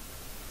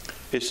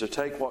 It's to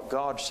take what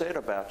God said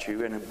about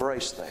you and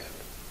embrace that.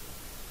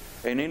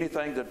 And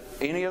anything that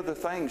any other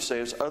thing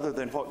says other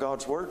than what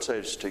God's Word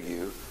says to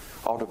you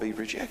ought to be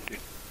rejected.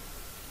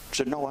 I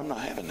said, no, I'm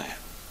not having that.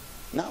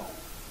 No.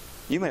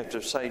 You may have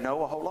to say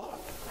no a whole lot.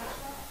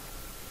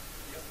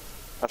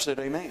 I said,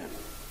 amen.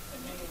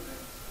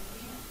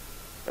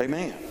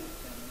 Amen.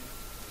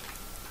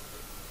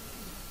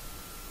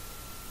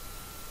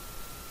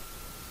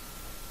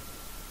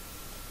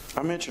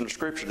 I mentioned a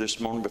scripture this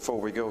morning before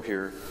we go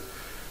here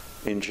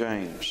in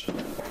James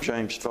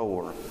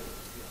 4.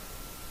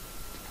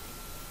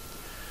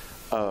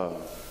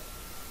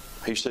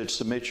 He said,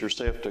 submit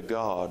yourself to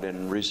God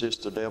and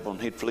resist the devil and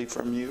he'd flee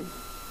from you.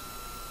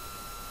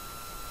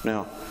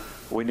 Now,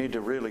 we need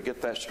to really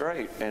get that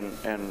straight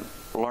and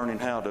learning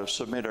how to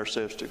submit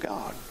ourselves to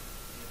God.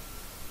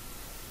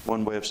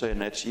 One way of saying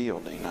that's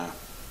yielding.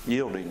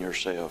 Yielding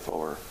yourself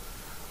or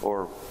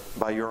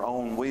by your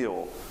own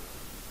will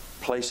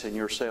placing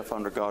yourself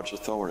under God's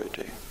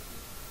authority.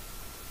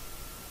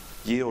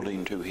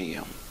 Yielding to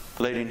Him.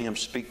 Letting Him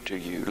speak to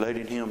you.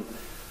 Letting Him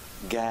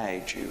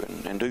guide you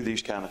and do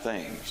these kind of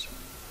things.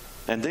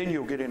 And then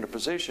you'll get in a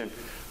position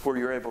where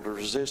you're able to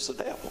resist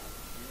the devil.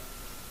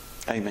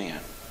 Amen.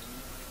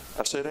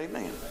 I said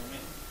amen.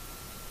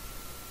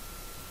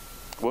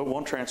 Well,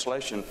 one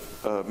translation,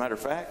 matter of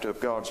fact, of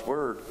God's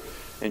Word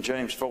in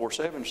James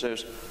 4:7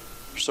 says,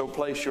 so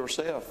place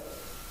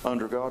yourself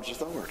under God's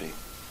authority.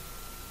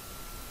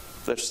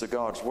 That's the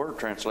God's Word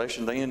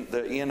translation. The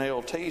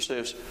NLT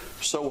says,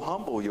 so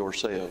humble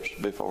yourselves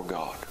before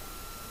God.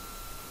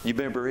 You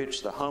remember,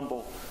 it's the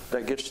humble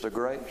that gets the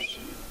grace.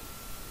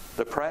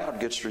 The proud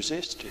gets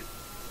resisted.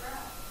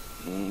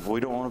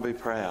 We don't want to be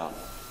proud.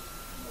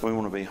 We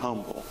want to be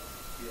humble.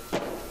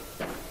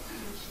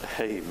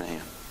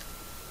 Amen.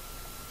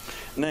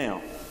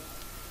 Now,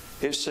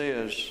 it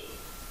says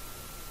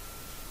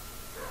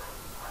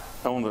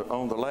on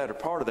the latter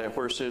part of that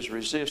where it says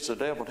resist the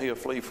devil and he'll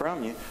flee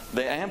from you,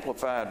 the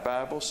Amplified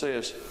Bible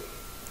says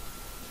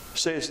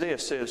stand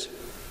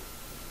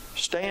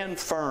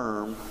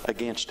firm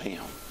against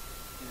him.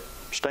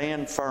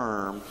 Stand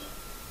firm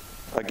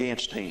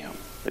against him.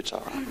 It's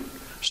all right.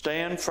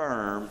 Stand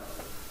firm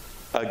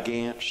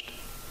against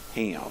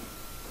him.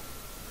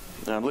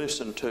 Now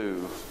listen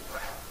to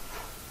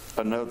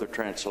another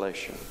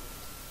translation.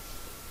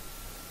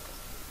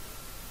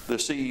 The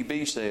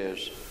CEB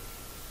says,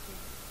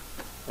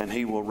 and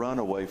he will run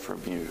away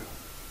from you.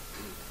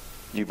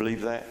 Do you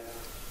believe that?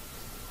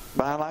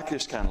 But I like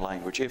this kind of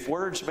language. If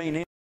words mean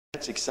anything,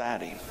 that's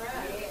exciting.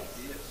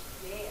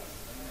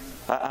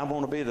 I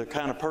want to be the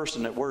kind of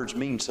person that words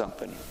mean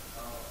something.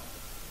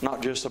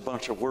 Not just a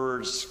bunch of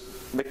words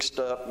mixed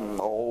up and,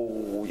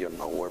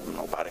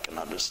 nobody can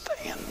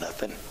understand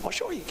nothing. Well,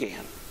 sure you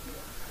can.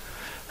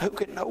 Who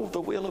can know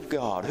the will of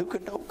God? Who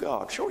can know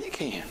God? Sure you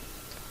can.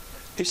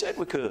 He said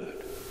we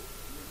could.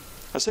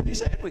 I said he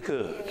said we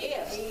could.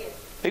 Yes.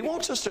 He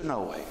wants us to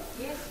know Him.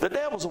 Yes. The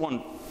devil's the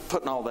one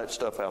putting all that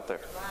stuff out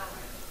there. Right.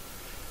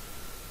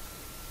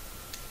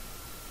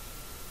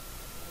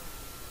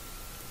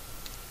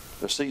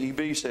 The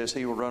CEB says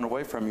he will run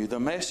away from you. The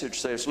Message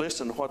says,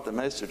 listen to what the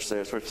Message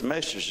says, which the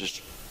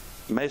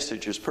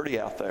message is pretty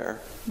out there,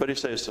 but it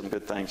says some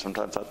good things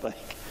sometimes, I think.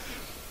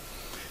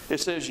 It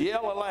says,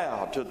 yell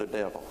aloud to the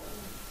devil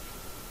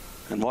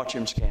and watch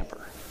him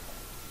scamper.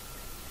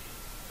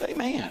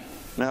 Amen.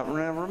 Now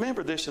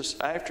remember, this is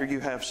after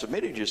you have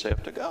submitted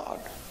yourself to God.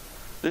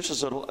 This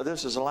is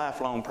a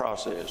lifelong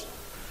process.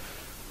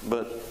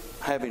 But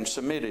having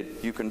submitted,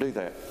 you can do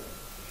that.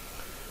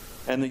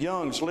 And the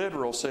Young's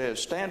Literal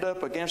says, stand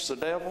up against the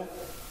devil.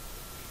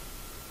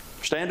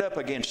 Stand up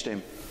against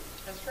him.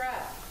 That's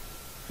right.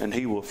 And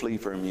he will flee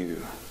from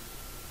you.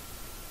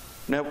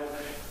 Now,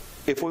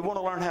 if we want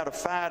to learn how to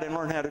fight and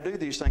learn how to do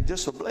these things,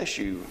 this will bless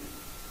you.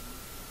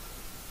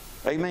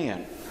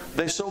 Amen.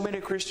 There's so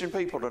many Christian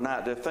people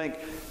tonight that think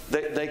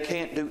that they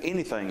can't do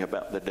anything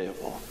about the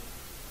devil.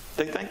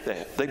 They think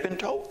that. They've been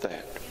told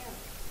that.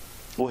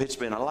 Well, it's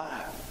been a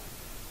lie.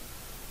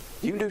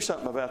 You can do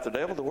something about the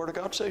devil. The Word of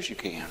God says you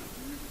can.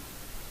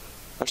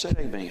 I said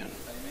amen.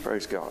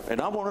 Praise God.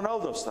 And I want to know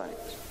those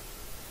things.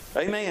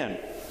 Amen.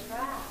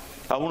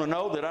 I want to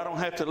know that I don't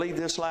have to leave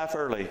this life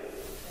early.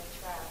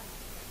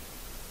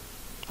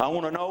 I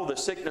want to know that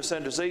sickness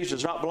and disease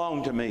does not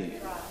belong to me.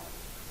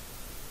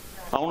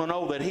 I want to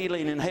know that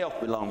healing and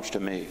health belongs to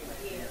me.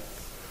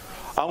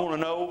 I want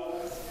to know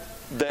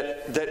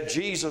that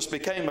Jesus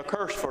became a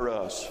curse for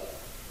us.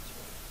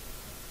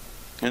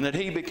 And that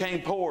He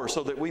became poor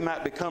so that we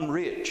might become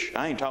rich.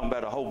 I ain't talking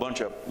about a whole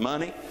bunch of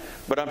money,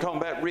 but I'm talking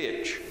about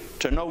rich.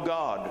 To know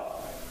God.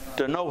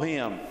 To know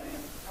Him.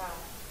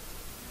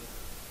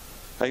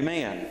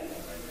 Amen.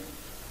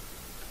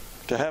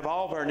 To have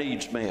all of our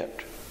needs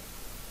met.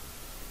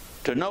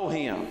 To know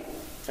Him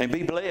and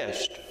be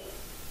blessed.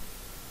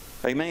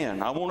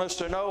 Amen. I want us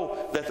to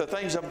know that the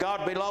things of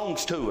God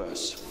belongs to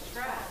us.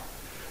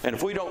 And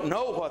if we don't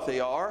know what they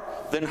are,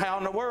 then how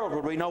in the world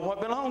would we know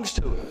what belongs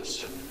to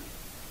us?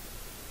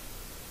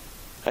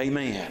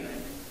 Amen.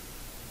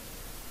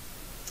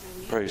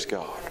 Praise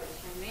God.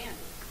 Amen.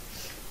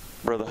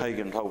 Brother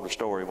Hagin told a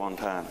story one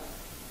time.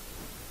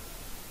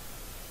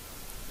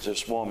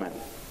 This woman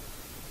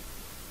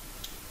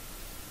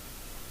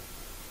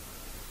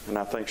and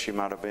I think she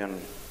might have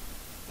been,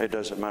 it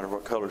doesn't matter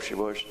what color she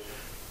was.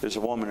 There's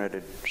a woman that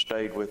had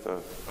stayed with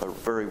a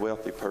very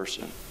wealthy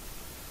person.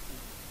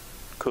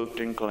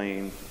 Cooked and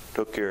cleaned,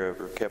 took care of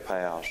her, kept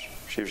house.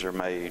 She was her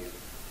maid,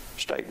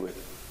 stayed with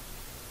her.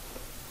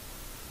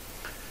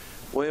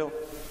 Well,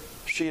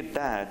 she had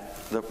died.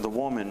 The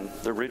woman,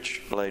 the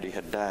rich lady,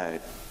 had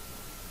died.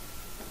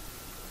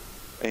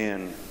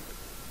 And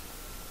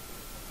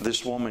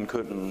this woman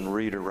couldn't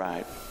read or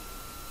write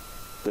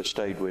that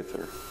stayed with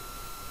her.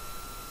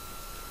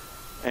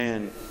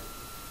 And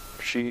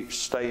she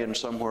staying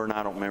somewhere, and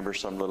I don't remember,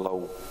 some little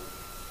old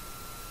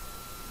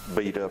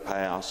beat up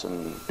house,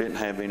 and didn't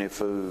have any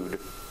food.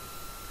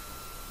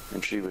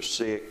 And she was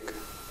sick.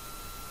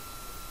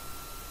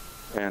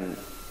 And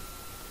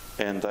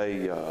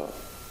they, or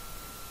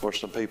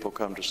some people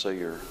come to see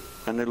her,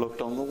 and they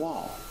looked on the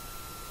wall.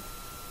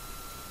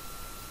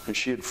 And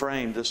she had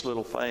framed this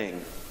little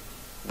thing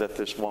that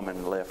this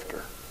woman left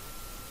her.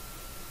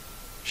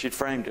 She'd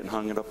framed it and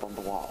hung it up on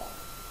the wall.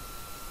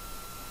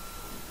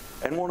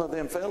 And one of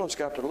them fellows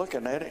got to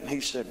looking at it, and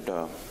he said,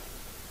 "Where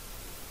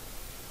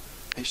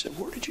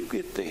did you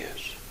get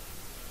this?"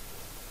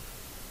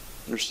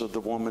 And so the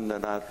woman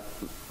that I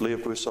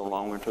lived with so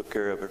long and took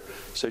care of her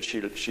said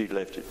she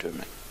left it to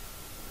me.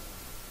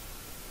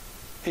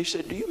 He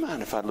said, "Do you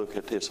mind if I look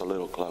at this a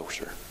little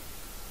closer?"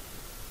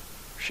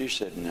 She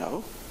said,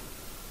 "No."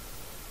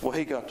 Well,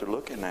 he got to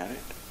looking at it.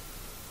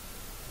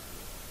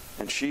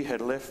 And she had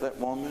left that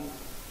woman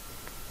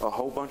a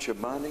whole bunch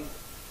of money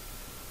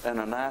and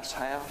a nice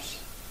house,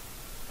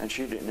 and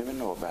she didn't even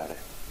know about it.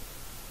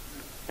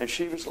 And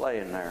she was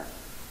laying there,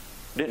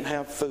 didn't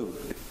have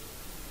food,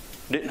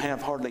 didn't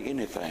have hardly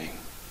anything,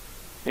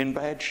 in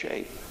bad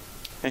shape.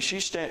 And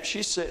she's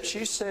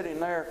sitting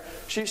there,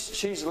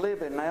 she's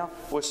living now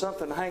with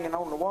something hanging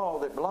on the wall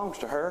that belongs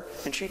to her,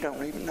 and she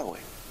don't even know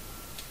it.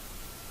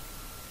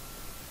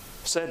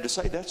 Sad to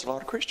say, that's a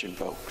lot of Christian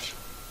folks.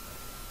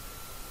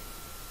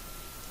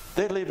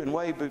 They're living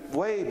way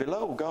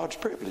below God's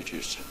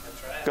privileges,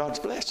 God's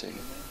blessing.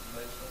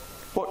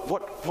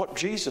 What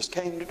Jesus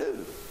came to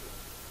do.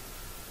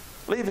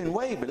 Living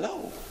way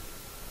below.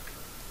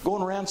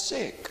 Going around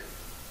sick.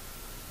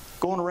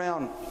 Going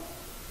around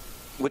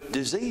with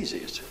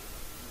diseases.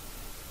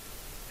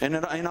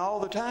 And all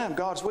the time,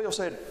 God's will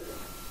said,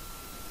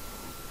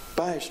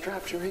 by His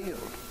stripes you're healed.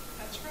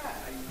 That's right.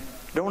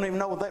 Don't even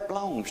know that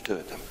belongs to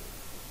them.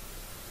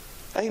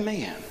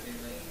 Amen.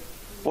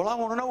 Well, I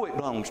want to know it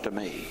belongs to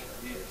me.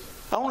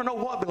 I want to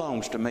know what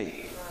belongs to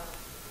me.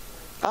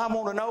 I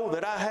want to know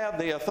that I have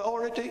the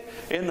authority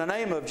in the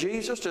name of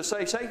Jesus to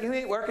say, "Satan, you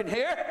ain't working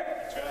here."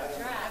 That's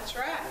right. That's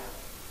right.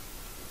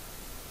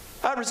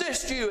 I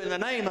resist you in the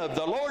name of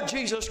the Lord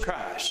Jesus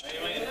Christ.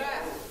 Amen.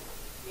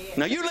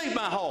 Now you leave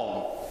my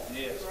home.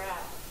 Yes.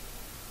 Right.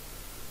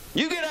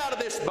 You get out of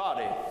this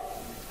body.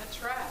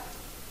 That's right.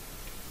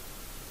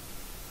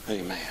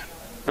 Amen.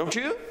 Don't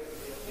you?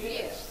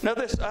 Yes. Now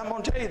I'm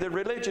going to tell you, the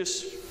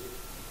religious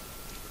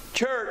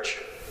church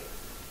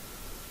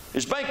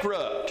is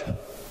bankrupt.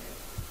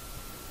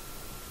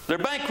 They're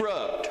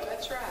bankrupt.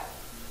 That's right.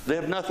 They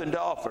have nothing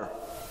to offer.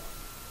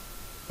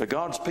 But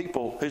God's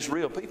people, His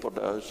real people,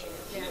 does.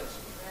 Yes.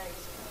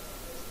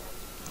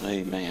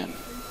 Amen.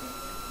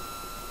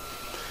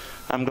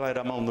 I'm glad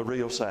I'm on the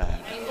real side.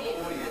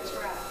 Amen. That's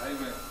right.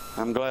 Amen.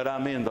 I'm glad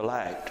I'm in the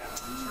light.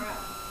 That's right.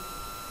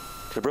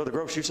 So, Brother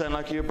Gross, you sound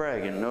like you're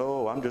bragging.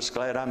 No, I'm just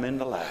glad I'm in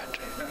the light.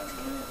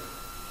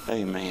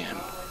 Amen.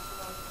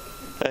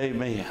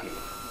 Amen.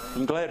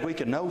 I'm glad we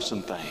can know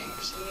some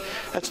things.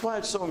 That's why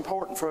it's so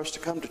important for us to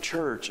come to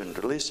church and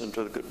to listen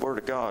to the good Word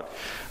of God,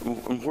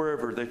 and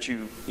wherever that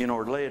you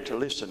are led to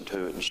listen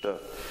to it and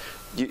stuff.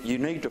 You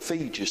need to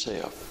feed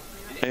yourself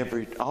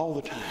all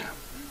the time.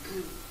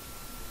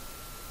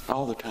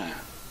 All the time.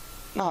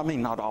 No, I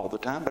mean not all the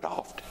time, but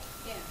often.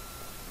 Yeah.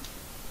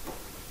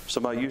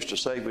 Somebody used to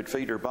say we'd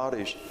feed our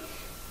bodies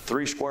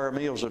 3 square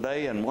meals a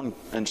day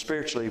and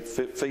spiritually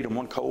feed them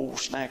 1 cold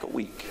snack a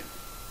week.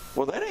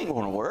 Well, that ain't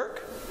going to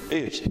work,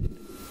 is it?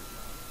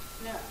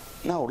 No.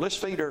 No, let's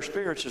feed our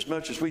spirits as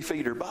much as we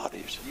feed our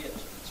bodies. Yes.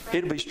 That's right.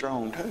 It'll be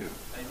strong too. Amen.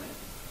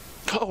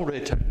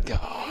 Glory to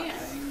God.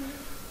 Yes.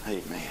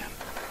 Amen.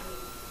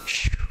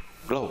 Whew,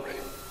 glory.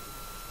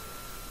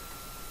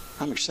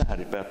 I'm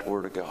excited about the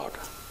Word of God.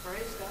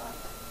 Praise God.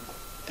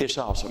 It's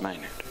awesome,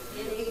 ain't it?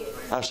 It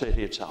is. I said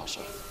it's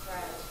awesome.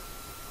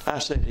 I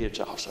said it's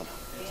awesome.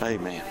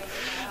 Amen.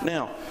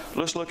 Now,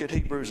 let's look at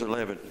Hebrews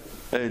 11,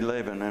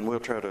 and we'll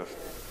try to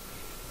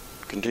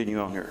continue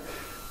on here.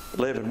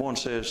 11:1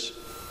 says,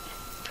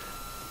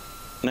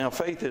 "Now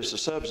faith is the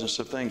substance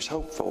of things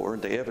hoped for,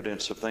 the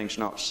evidence of things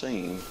not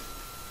seen.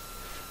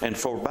 And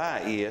for by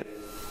it,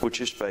 which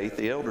is faith,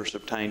 the elders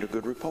obtained a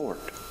good report."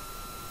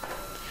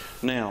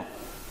 Now,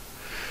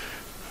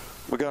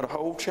 we got a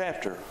whole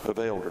chapter of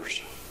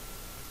elders.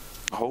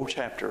 A whole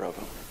chapter of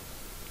them.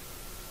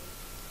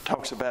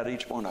 Talks about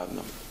each one of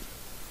them.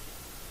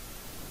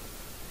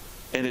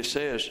 And it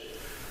says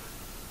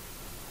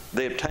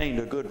they obtained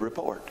a good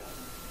report.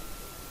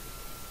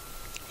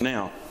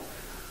 Now,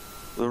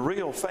 The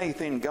real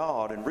faith in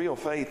God and real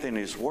faith in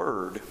His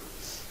Word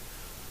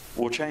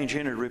will change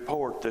any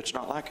report that's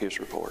not like His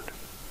report.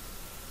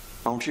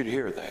 I want you to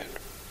hear that.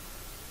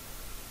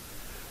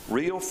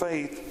 Real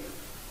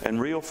faith and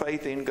real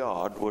faith in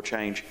God will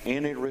change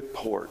any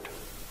report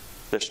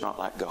that's not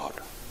like God.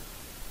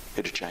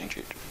 It'll change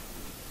it.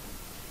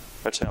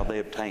 That's how they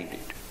obtained it.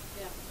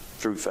 Yeah.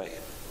 Through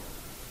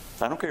faith.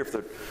 I don't care if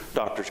the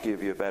doctors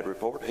give you a bad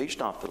report. He's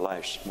not the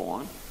last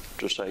one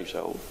to say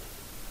so.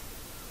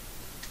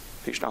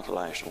 He's not the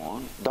last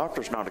one. The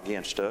doctor's not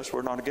against us.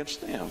 We're not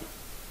against them.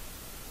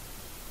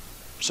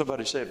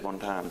 Somebody said one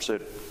time,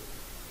 said,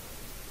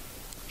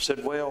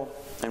 well,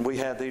 and we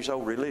have these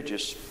old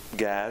religious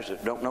guys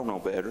that don't know no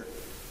better.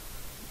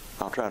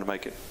 I'll try to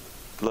make it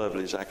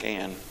lovely as I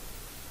can.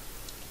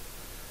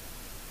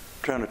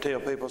 Trying to tell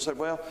people, said,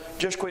 well,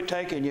 just quit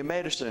taking your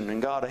medicine and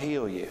God will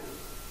heal you.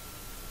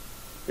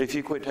 If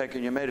you quit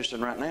taking your medicine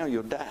right now,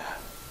 you'll die.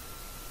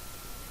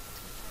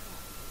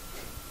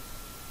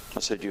 I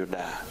said, you'll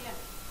die.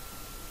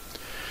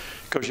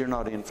 Because you're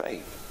not in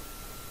faith.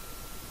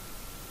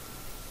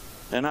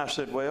 And I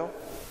said, well,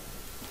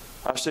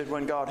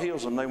 when God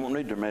heals them, they won't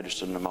need their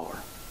medicine no more.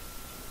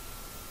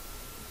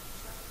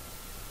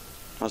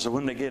 I said,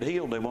 when they get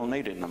healed, they won't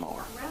need it no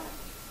more.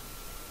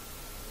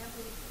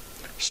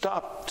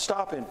 Stop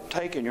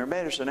taking your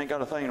medicine. Ain't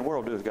got a thing in the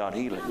world to do with God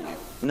healing you.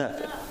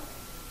 Nothing.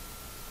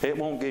 It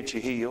won't get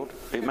you healed.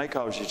 It may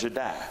cause you to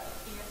die.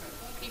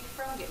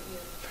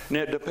 And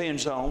it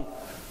depends on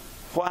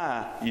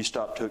why you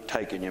stop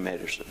taking your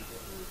medicine.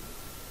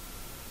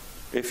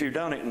 If you've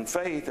done it in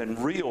faith and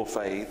real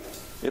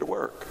faith, it'll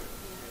work.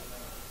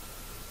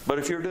 But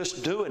if you're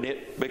just doing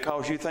it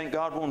because you think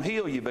God won't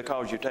heal you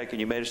because you're taking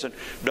your medicine,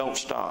 don't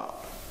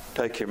stop.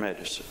 Take your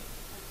medicine.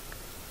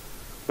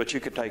 But you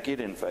could take it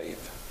in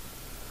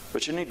faith.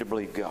 But you need to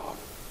believe God.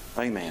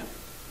 Amen.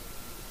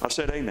 I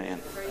said amen.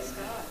 Praise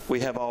God.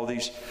 We have all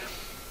these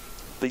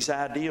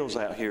ideals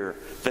out here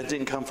that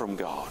didn't come from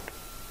God.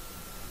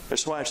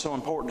 That's why it's so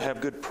important to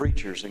have good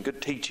preachers and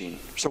good teaching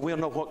so we'll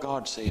know what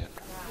God said.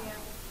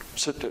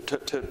 So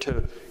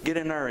to get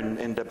in there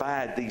and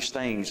divide these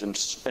things and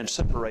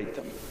separate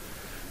them.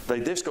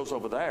 This goes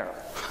over there.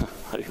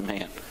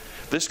 Amen.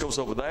 This goes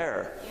over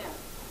there.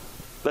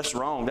 That's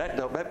wrong. That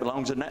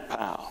belongs in that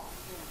pile.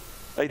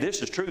 Hey,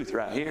 this is truth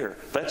right here.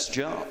 That's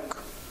junk.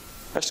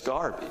 That's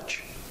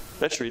garbage.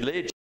 That's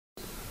religion.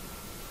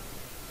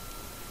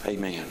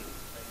 Amen.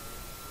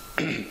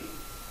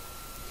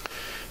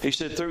 He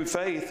said, through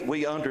faith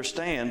we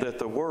understand that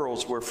the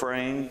worlds were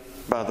framed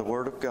by the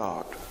Word of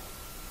God,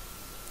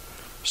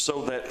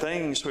 so that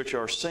things which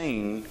are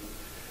seen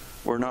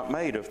were not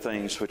made of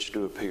things which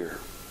do appear.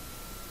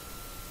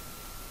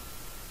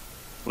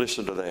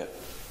 Listen to that.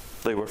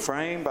 They were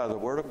framed by the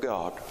Word of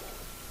God,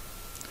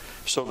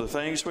 so the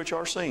things which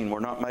are seen were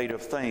not made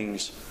of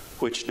things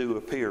which do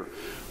appear.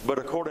 But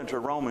according to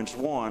Romans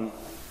 1,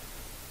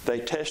 they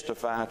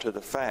testify to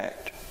the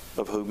fact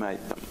of who made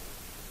them.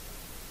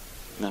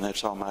 And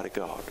that's Almighty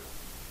God.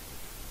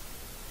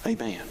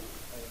 Amen.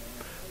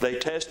 They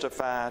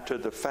testify to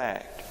the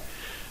fact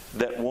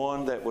that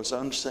one that was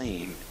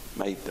unseen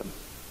made them.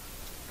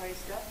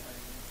 Praise God.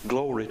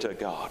 Glory to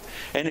God.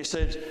 And it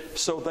says,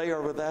 so they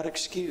are without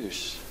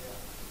excuse.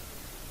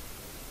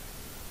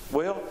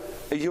 Well,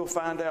 you'll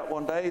find out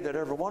one day that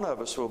every one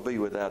of us will be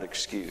without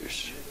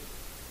excuse.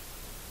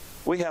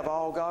 We have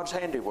all God's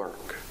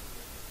handiwork.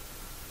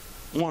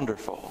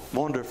 Wonderful,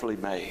 wonderfully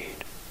made.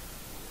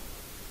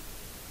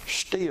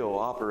 Still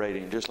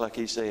operating just like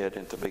He said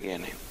at the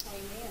beginning.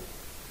 Amen.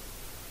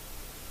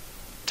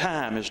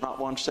 Time is not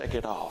 1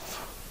 second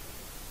off.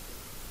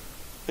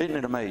 Isn't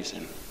it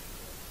amazing?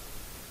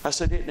 I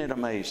said, isn't it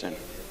amazing?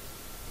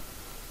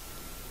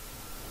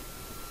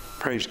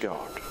 Praise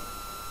God.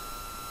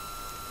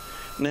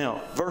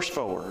 Now, verse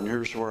 4, and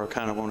here's where I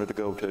kind of wanted to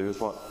go to, is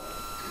what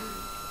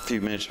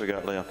few minutes we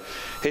got left.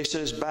 It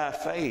says, by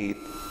faith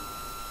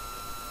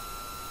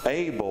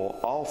Abel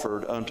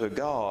offered unto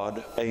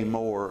God a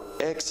more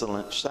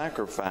excellent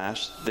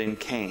sacrifice than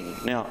Cain.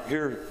 Now,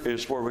 here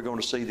is where we're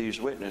going to see these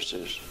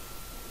witnesses,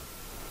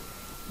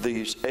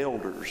 these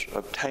elders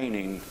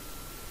obtaining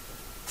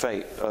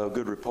faith, a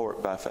good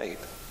report by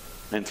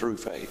faith and through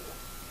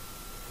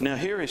faith. Now,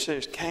 here it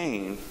says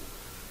Cain,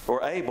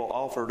 or Abel,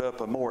 offered up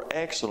a more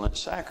excellent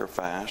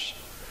sacrifice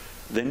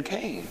than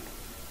Cain,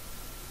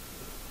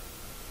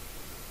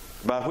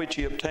 by which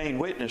he obtained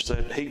witness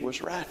that he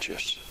was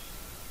righteous,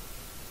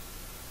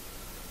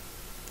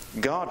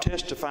 God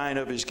testifying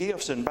of His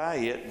gifts, and by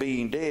it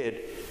being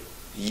dead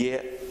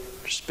yet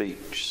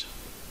speaks.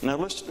 Now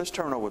let's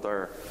turn over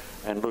there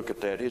and look at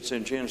that. It's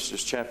in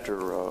Genesis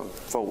chapter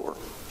 4.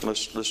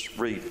 Let's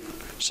read,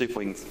 see if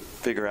we can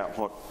figure out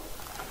what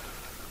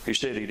He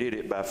said. He did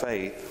it by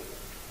faith.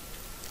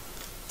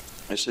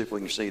 Let's see if we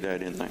can see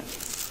that in there.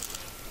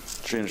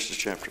 Genesis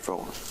chapter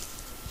 4.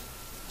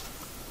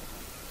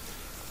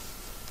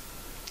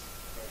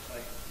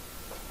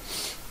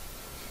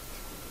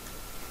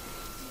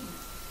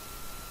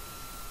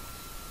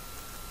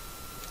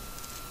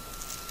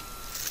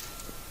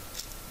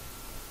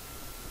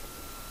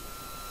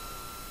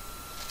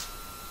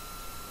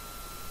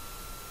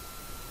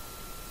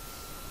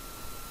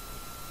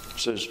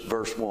 says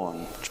verse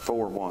 1,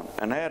 4:1.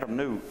 And Adam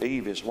knew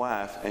Eve his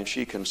wife, and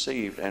she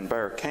conceived and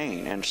bare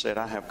Cain, and said,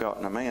 I have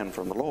gotten a man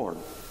from the Lord.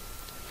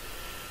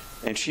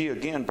 And she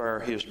again bare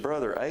his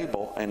brother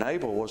Abel, and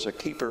Abel was a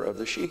keeper of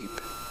the sheep.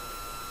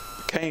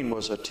 Cain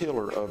was a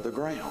tiller of the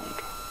ground.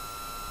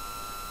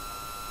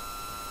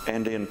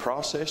 And in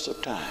process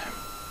of time,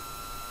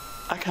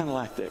 I kind of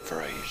like that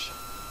phrase.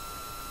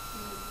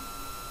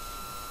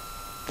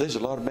 There's a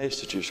lot of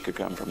messages could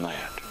come from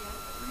that.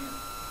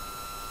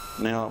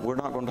 Now, we're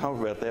not going to talk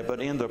about that,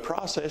 but in the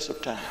process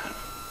of time,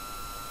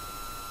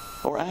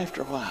 or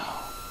after a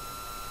while,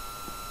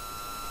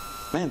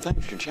 man,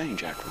 things can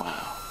change after a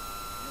while.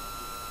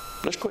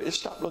 Let's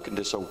stop looking at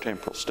this old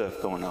temporal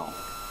stuff going on.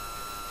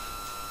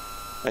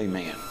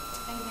 Amen.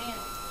 Amen.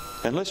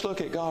 And let's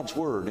look at God's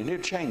Word, and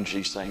it'll change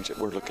these things that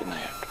we're looking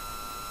at.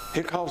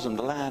 It'll cause them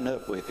to line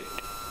up with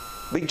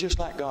it. Be just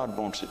like God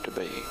wants it to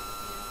be.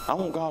 I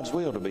want God's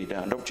will to be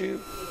done, don't you?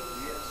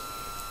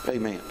 Yes.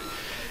 Amen.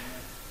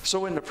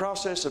 So in the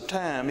process of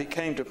time, it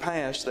came to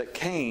pass that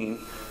Cain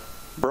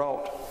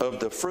brought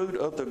of the fruit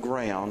of the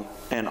ground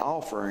an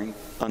offering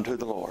unto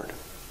the Lord.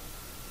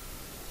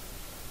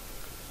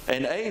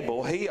 And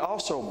Abel, he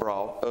also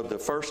brought of the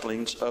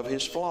firstlings of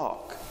his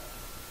flock,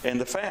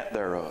 and the fat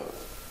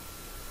thereof.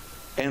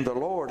 And the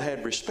Lord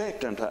had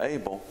respect unto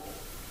Abel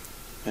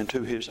and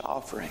to his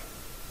offering.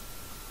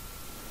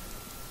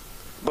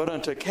 But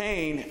unto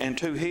Cain and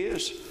to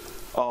his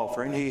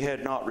offering he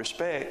had not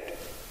respect,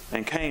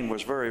 and Cain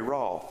was very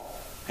wroth,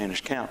 and his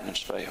countenance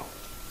fell.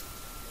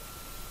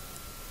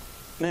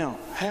 Now,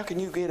 how can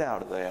you get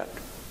out of that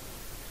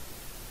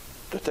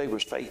there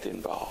was faith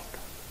involved?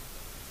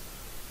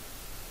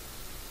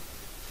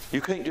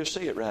 You can't just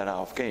see it right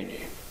off, can you?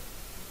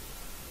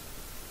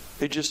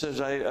 It just says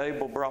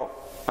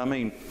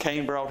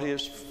Cain brought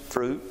his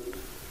fruit.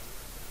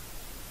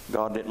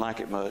 God didn't like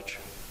it much.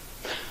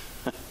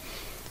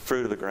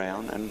 Fruit of the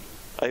ground. And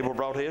Abel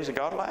brought his, and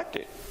God liked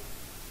it.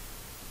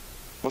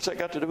 What's that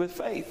got to do with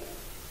faith?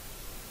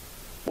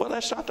 Well,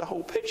 that's not the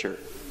whole picture.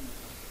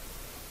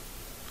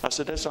 I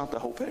said, that's not the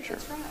whole picture.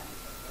 That's right.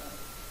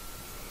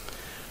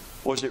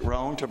 Was it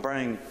wrong to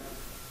bring,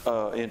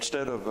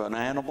 instead of an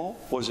animal,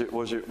 was it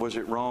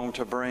wrong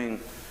to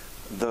bring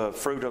the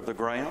fruit of the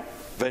ground,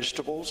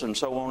 vegetables, and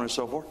so on and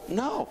so forth?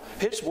 No.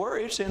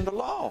 It's in the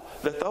law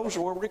that those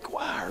were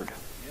required.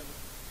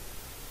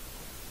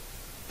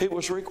 It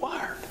was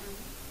required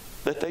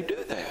that they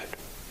do that.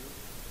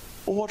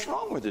 Well, what's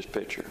wrong with this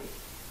picture?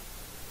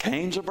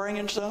 Cain's a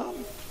bringing some.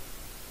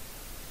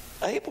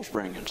 Abel's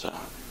bringing some.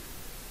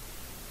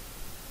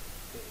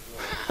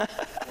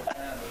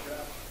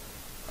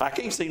 I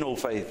can't see no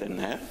faith in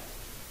that.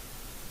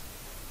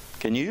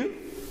 Can you?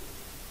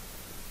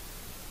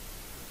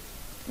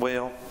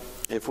 Well,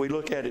 if we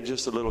look at it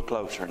just a little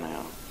closer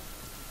now,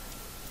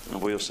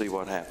 and we'll see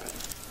what happened.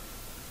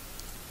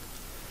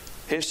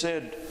 It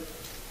said,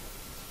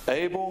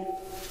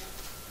 Abel,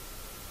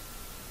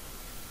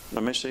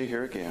 let me see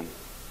here again.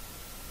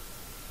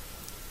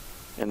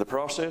 In the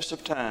process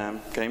of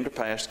time came to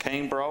pass,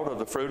 Cain brought of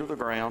the fruit of the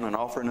ground an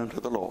offering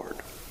unto the Lord.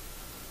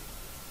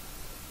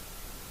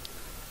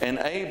 And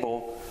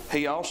Abel,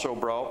 he also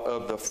brought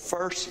of the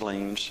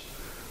firstlings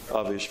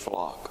of his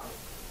flock.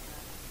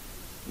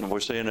 And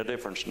we're seeing a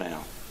difference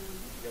now.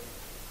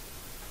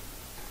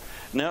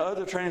 Now,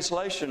 other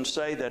translations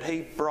say that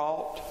he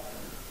brought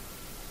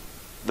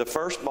the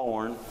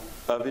firstborn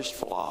of his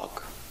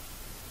flock,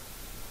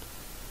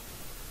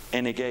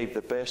 and he gave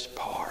the best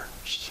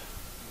parts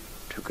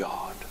to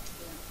God.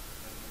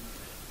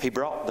 He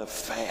brought the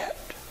fat,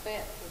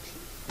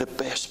 the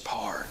best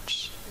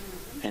parts,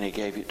 and he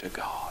gave it to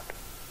God.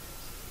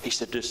 He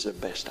said, this is the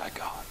best I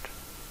got.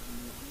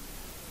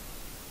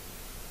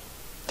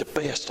 The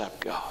best I've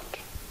got.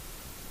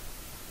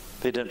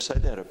 He doesn't say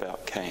that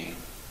about Cain.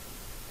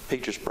 He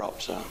just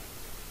brought some.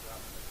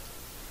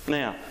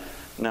 Now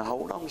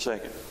hold on a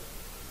second.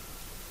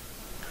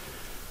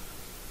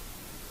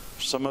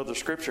 Some other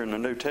scripture in the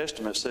New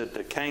Testament said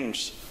that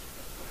Cain's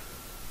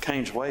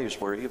ways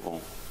were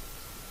evil.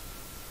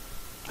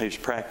 He's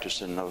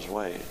practicing those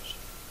ways.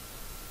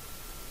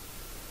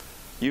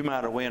 You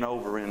might have went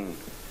over in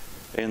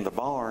the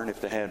barn,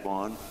 if they had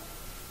one,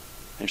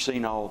 and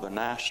seen all the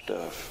nice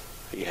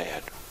stuff he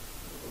had.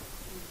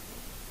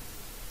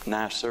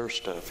 Nicer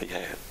stuff he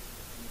had.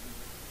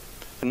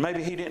 And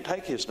maybe he didn't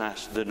take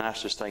the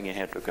nicest thing he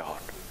had to God.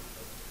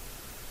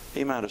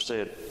 He might have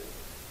said,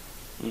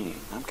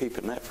 I'm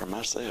keeping that for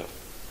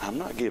myself. I'm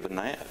not giving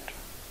that.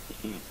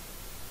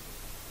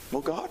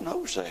 Well, God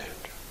knows that.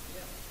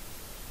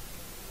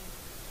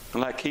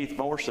 And like Keith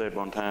Moore said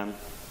one time,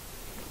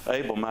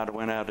 Abel might have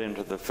went out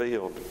into the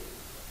field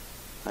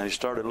and he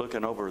started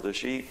looking over the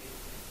sheep,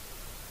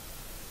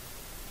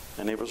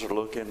 and he was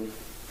looking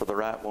for the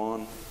right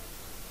one,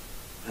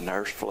 and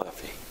there's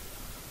Fluffy.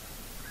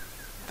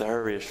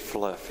 There is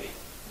Fluffy.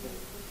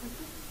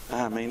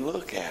 I mean,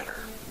 look at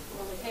her.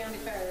 Won the county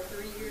fair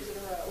 3 years in a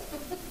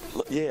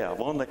row. Yeah,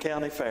 won the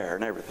county fair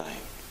and everything.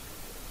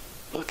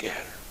 Look at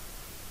her.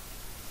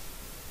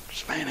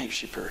 Man, ain't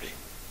she pretty?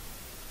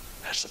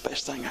 that's the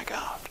best thing I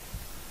got.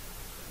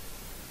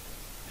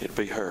 It'd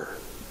be her.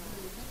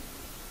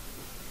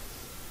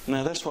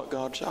 Now that's what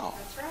God saw.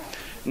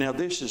 Now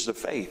this is the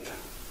faith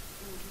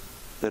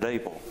that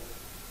Abel,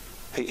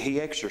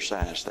 he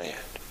exercised that.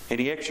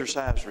 And he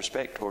exercised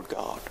respect toward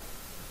God.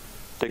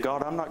 That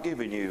God, I'm not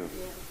giving you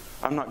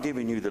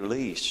the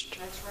least.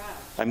 That's right.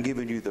 I'm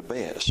giving you the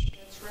best.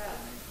 That's right.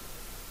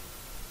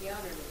 He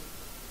honored it.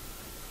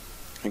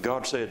 And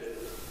God said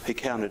he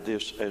counted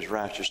this as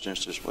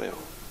righteousness as well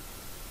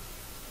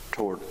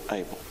toward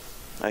Abel.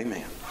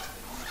 Amen.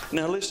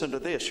 Now listen to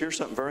this. Here's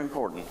something very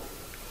important.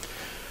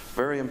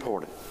 Very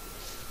important.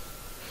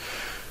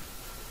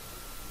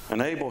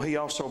 And Abel, he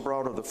also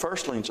brought of the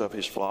firstlings of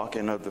his flock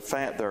and of the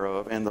fat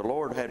thereof, and the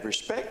Lord had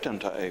respect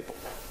unto Abel.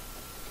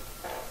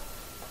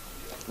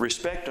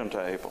 Respect unto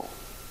Abel,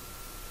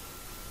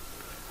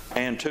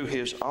 and to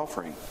his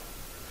offering.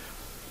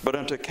 But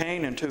unto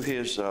Cain and to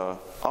his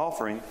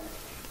offering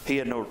he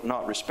had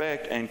not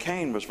respect, and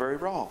Cain was very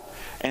wroth,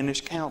 and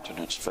his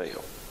countenance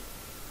fell.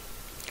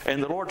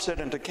 And the Lord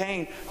said unto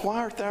Cain, Why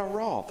art thou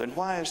wroth, and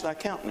why is thy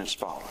countenance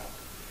fallen?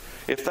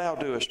 If thou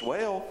doest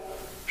well,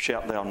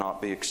 shalt thou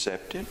not be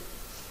accepted?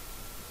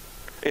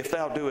 If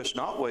thou doest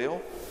not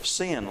well,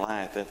 sin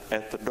lieth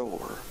at the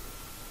door,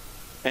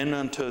 and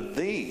unto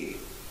thee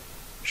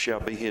shall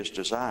be his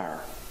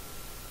desire,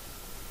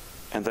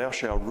 and thou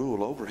shalt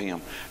rule over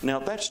him. Now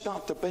that's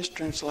not the best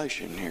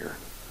translation here.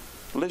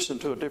 Listen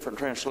to a different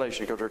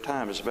translation, because our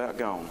time is about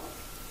gone.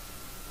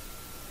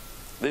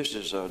 This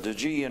is the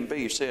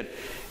GNB said,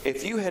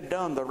 if you had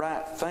done the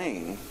right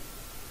thing,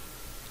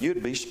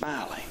 you'd be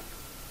smiling.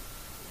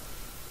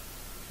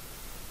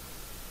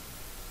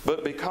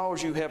 But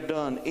because you have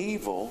done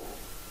evil,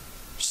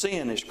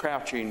 sin is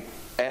crouching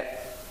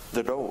at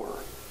the door.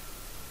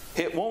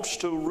 It wants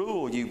to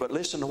rule you, but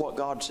listen to what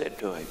God said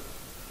to him.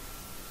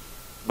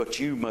 But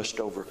you must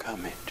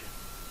overcome it.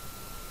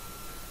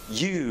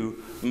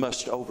 You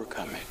must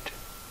overcome it.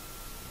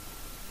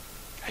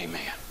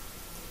 Amen.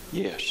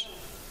 Yes,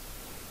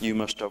 you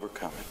must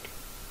overcome it.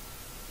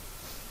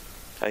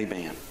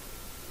 Amen.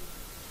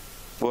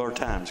 Well, our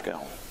time's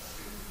gone.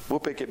 We'll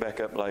pick it back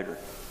up later.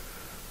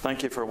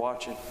 Thank you for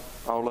watching.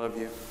 All of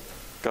you.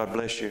 God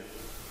bless you.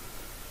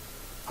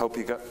 Hope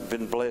you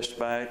been blessed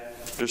by it.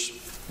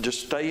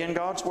 Just stay in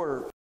God's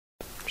Word.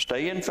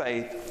 Stay in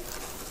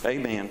faith.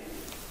 Amen.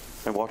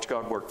 And watch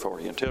God work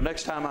for you. Until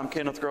next time, I'm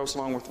Kenneth Gross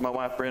along with my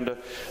wife Brenda.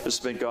 This has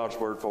been God's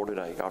Word for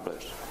today. God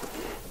bless.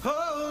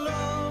 Hold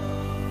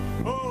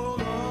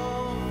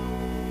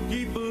on,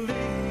 keep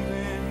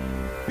believing,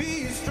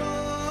 be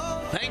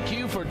strong. Thank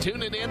you for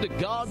tuning in to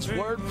God's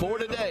Word for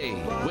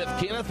Today with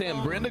Kenneth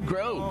and Brenda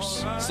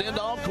Gross. Send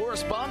all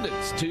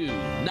correspondence to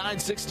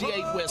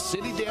 968 West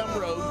City Dam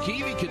Road,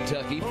 Keavy,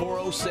 Kentucky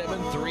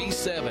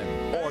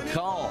 40737 or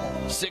call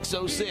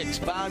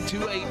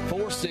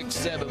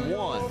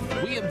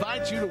 606-528-4671. We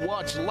invite you to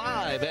watch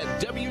live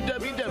at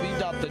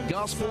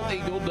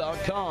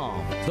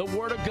www.thegospeleagle.com. The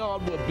Word of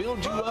God will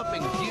build you up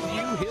and give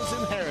you His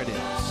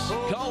inheritance.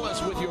 Call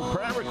us with your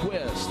prayer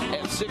request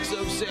at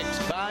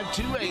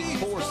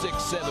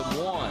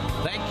 606-528-4671.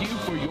 Thank you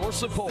for your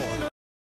support.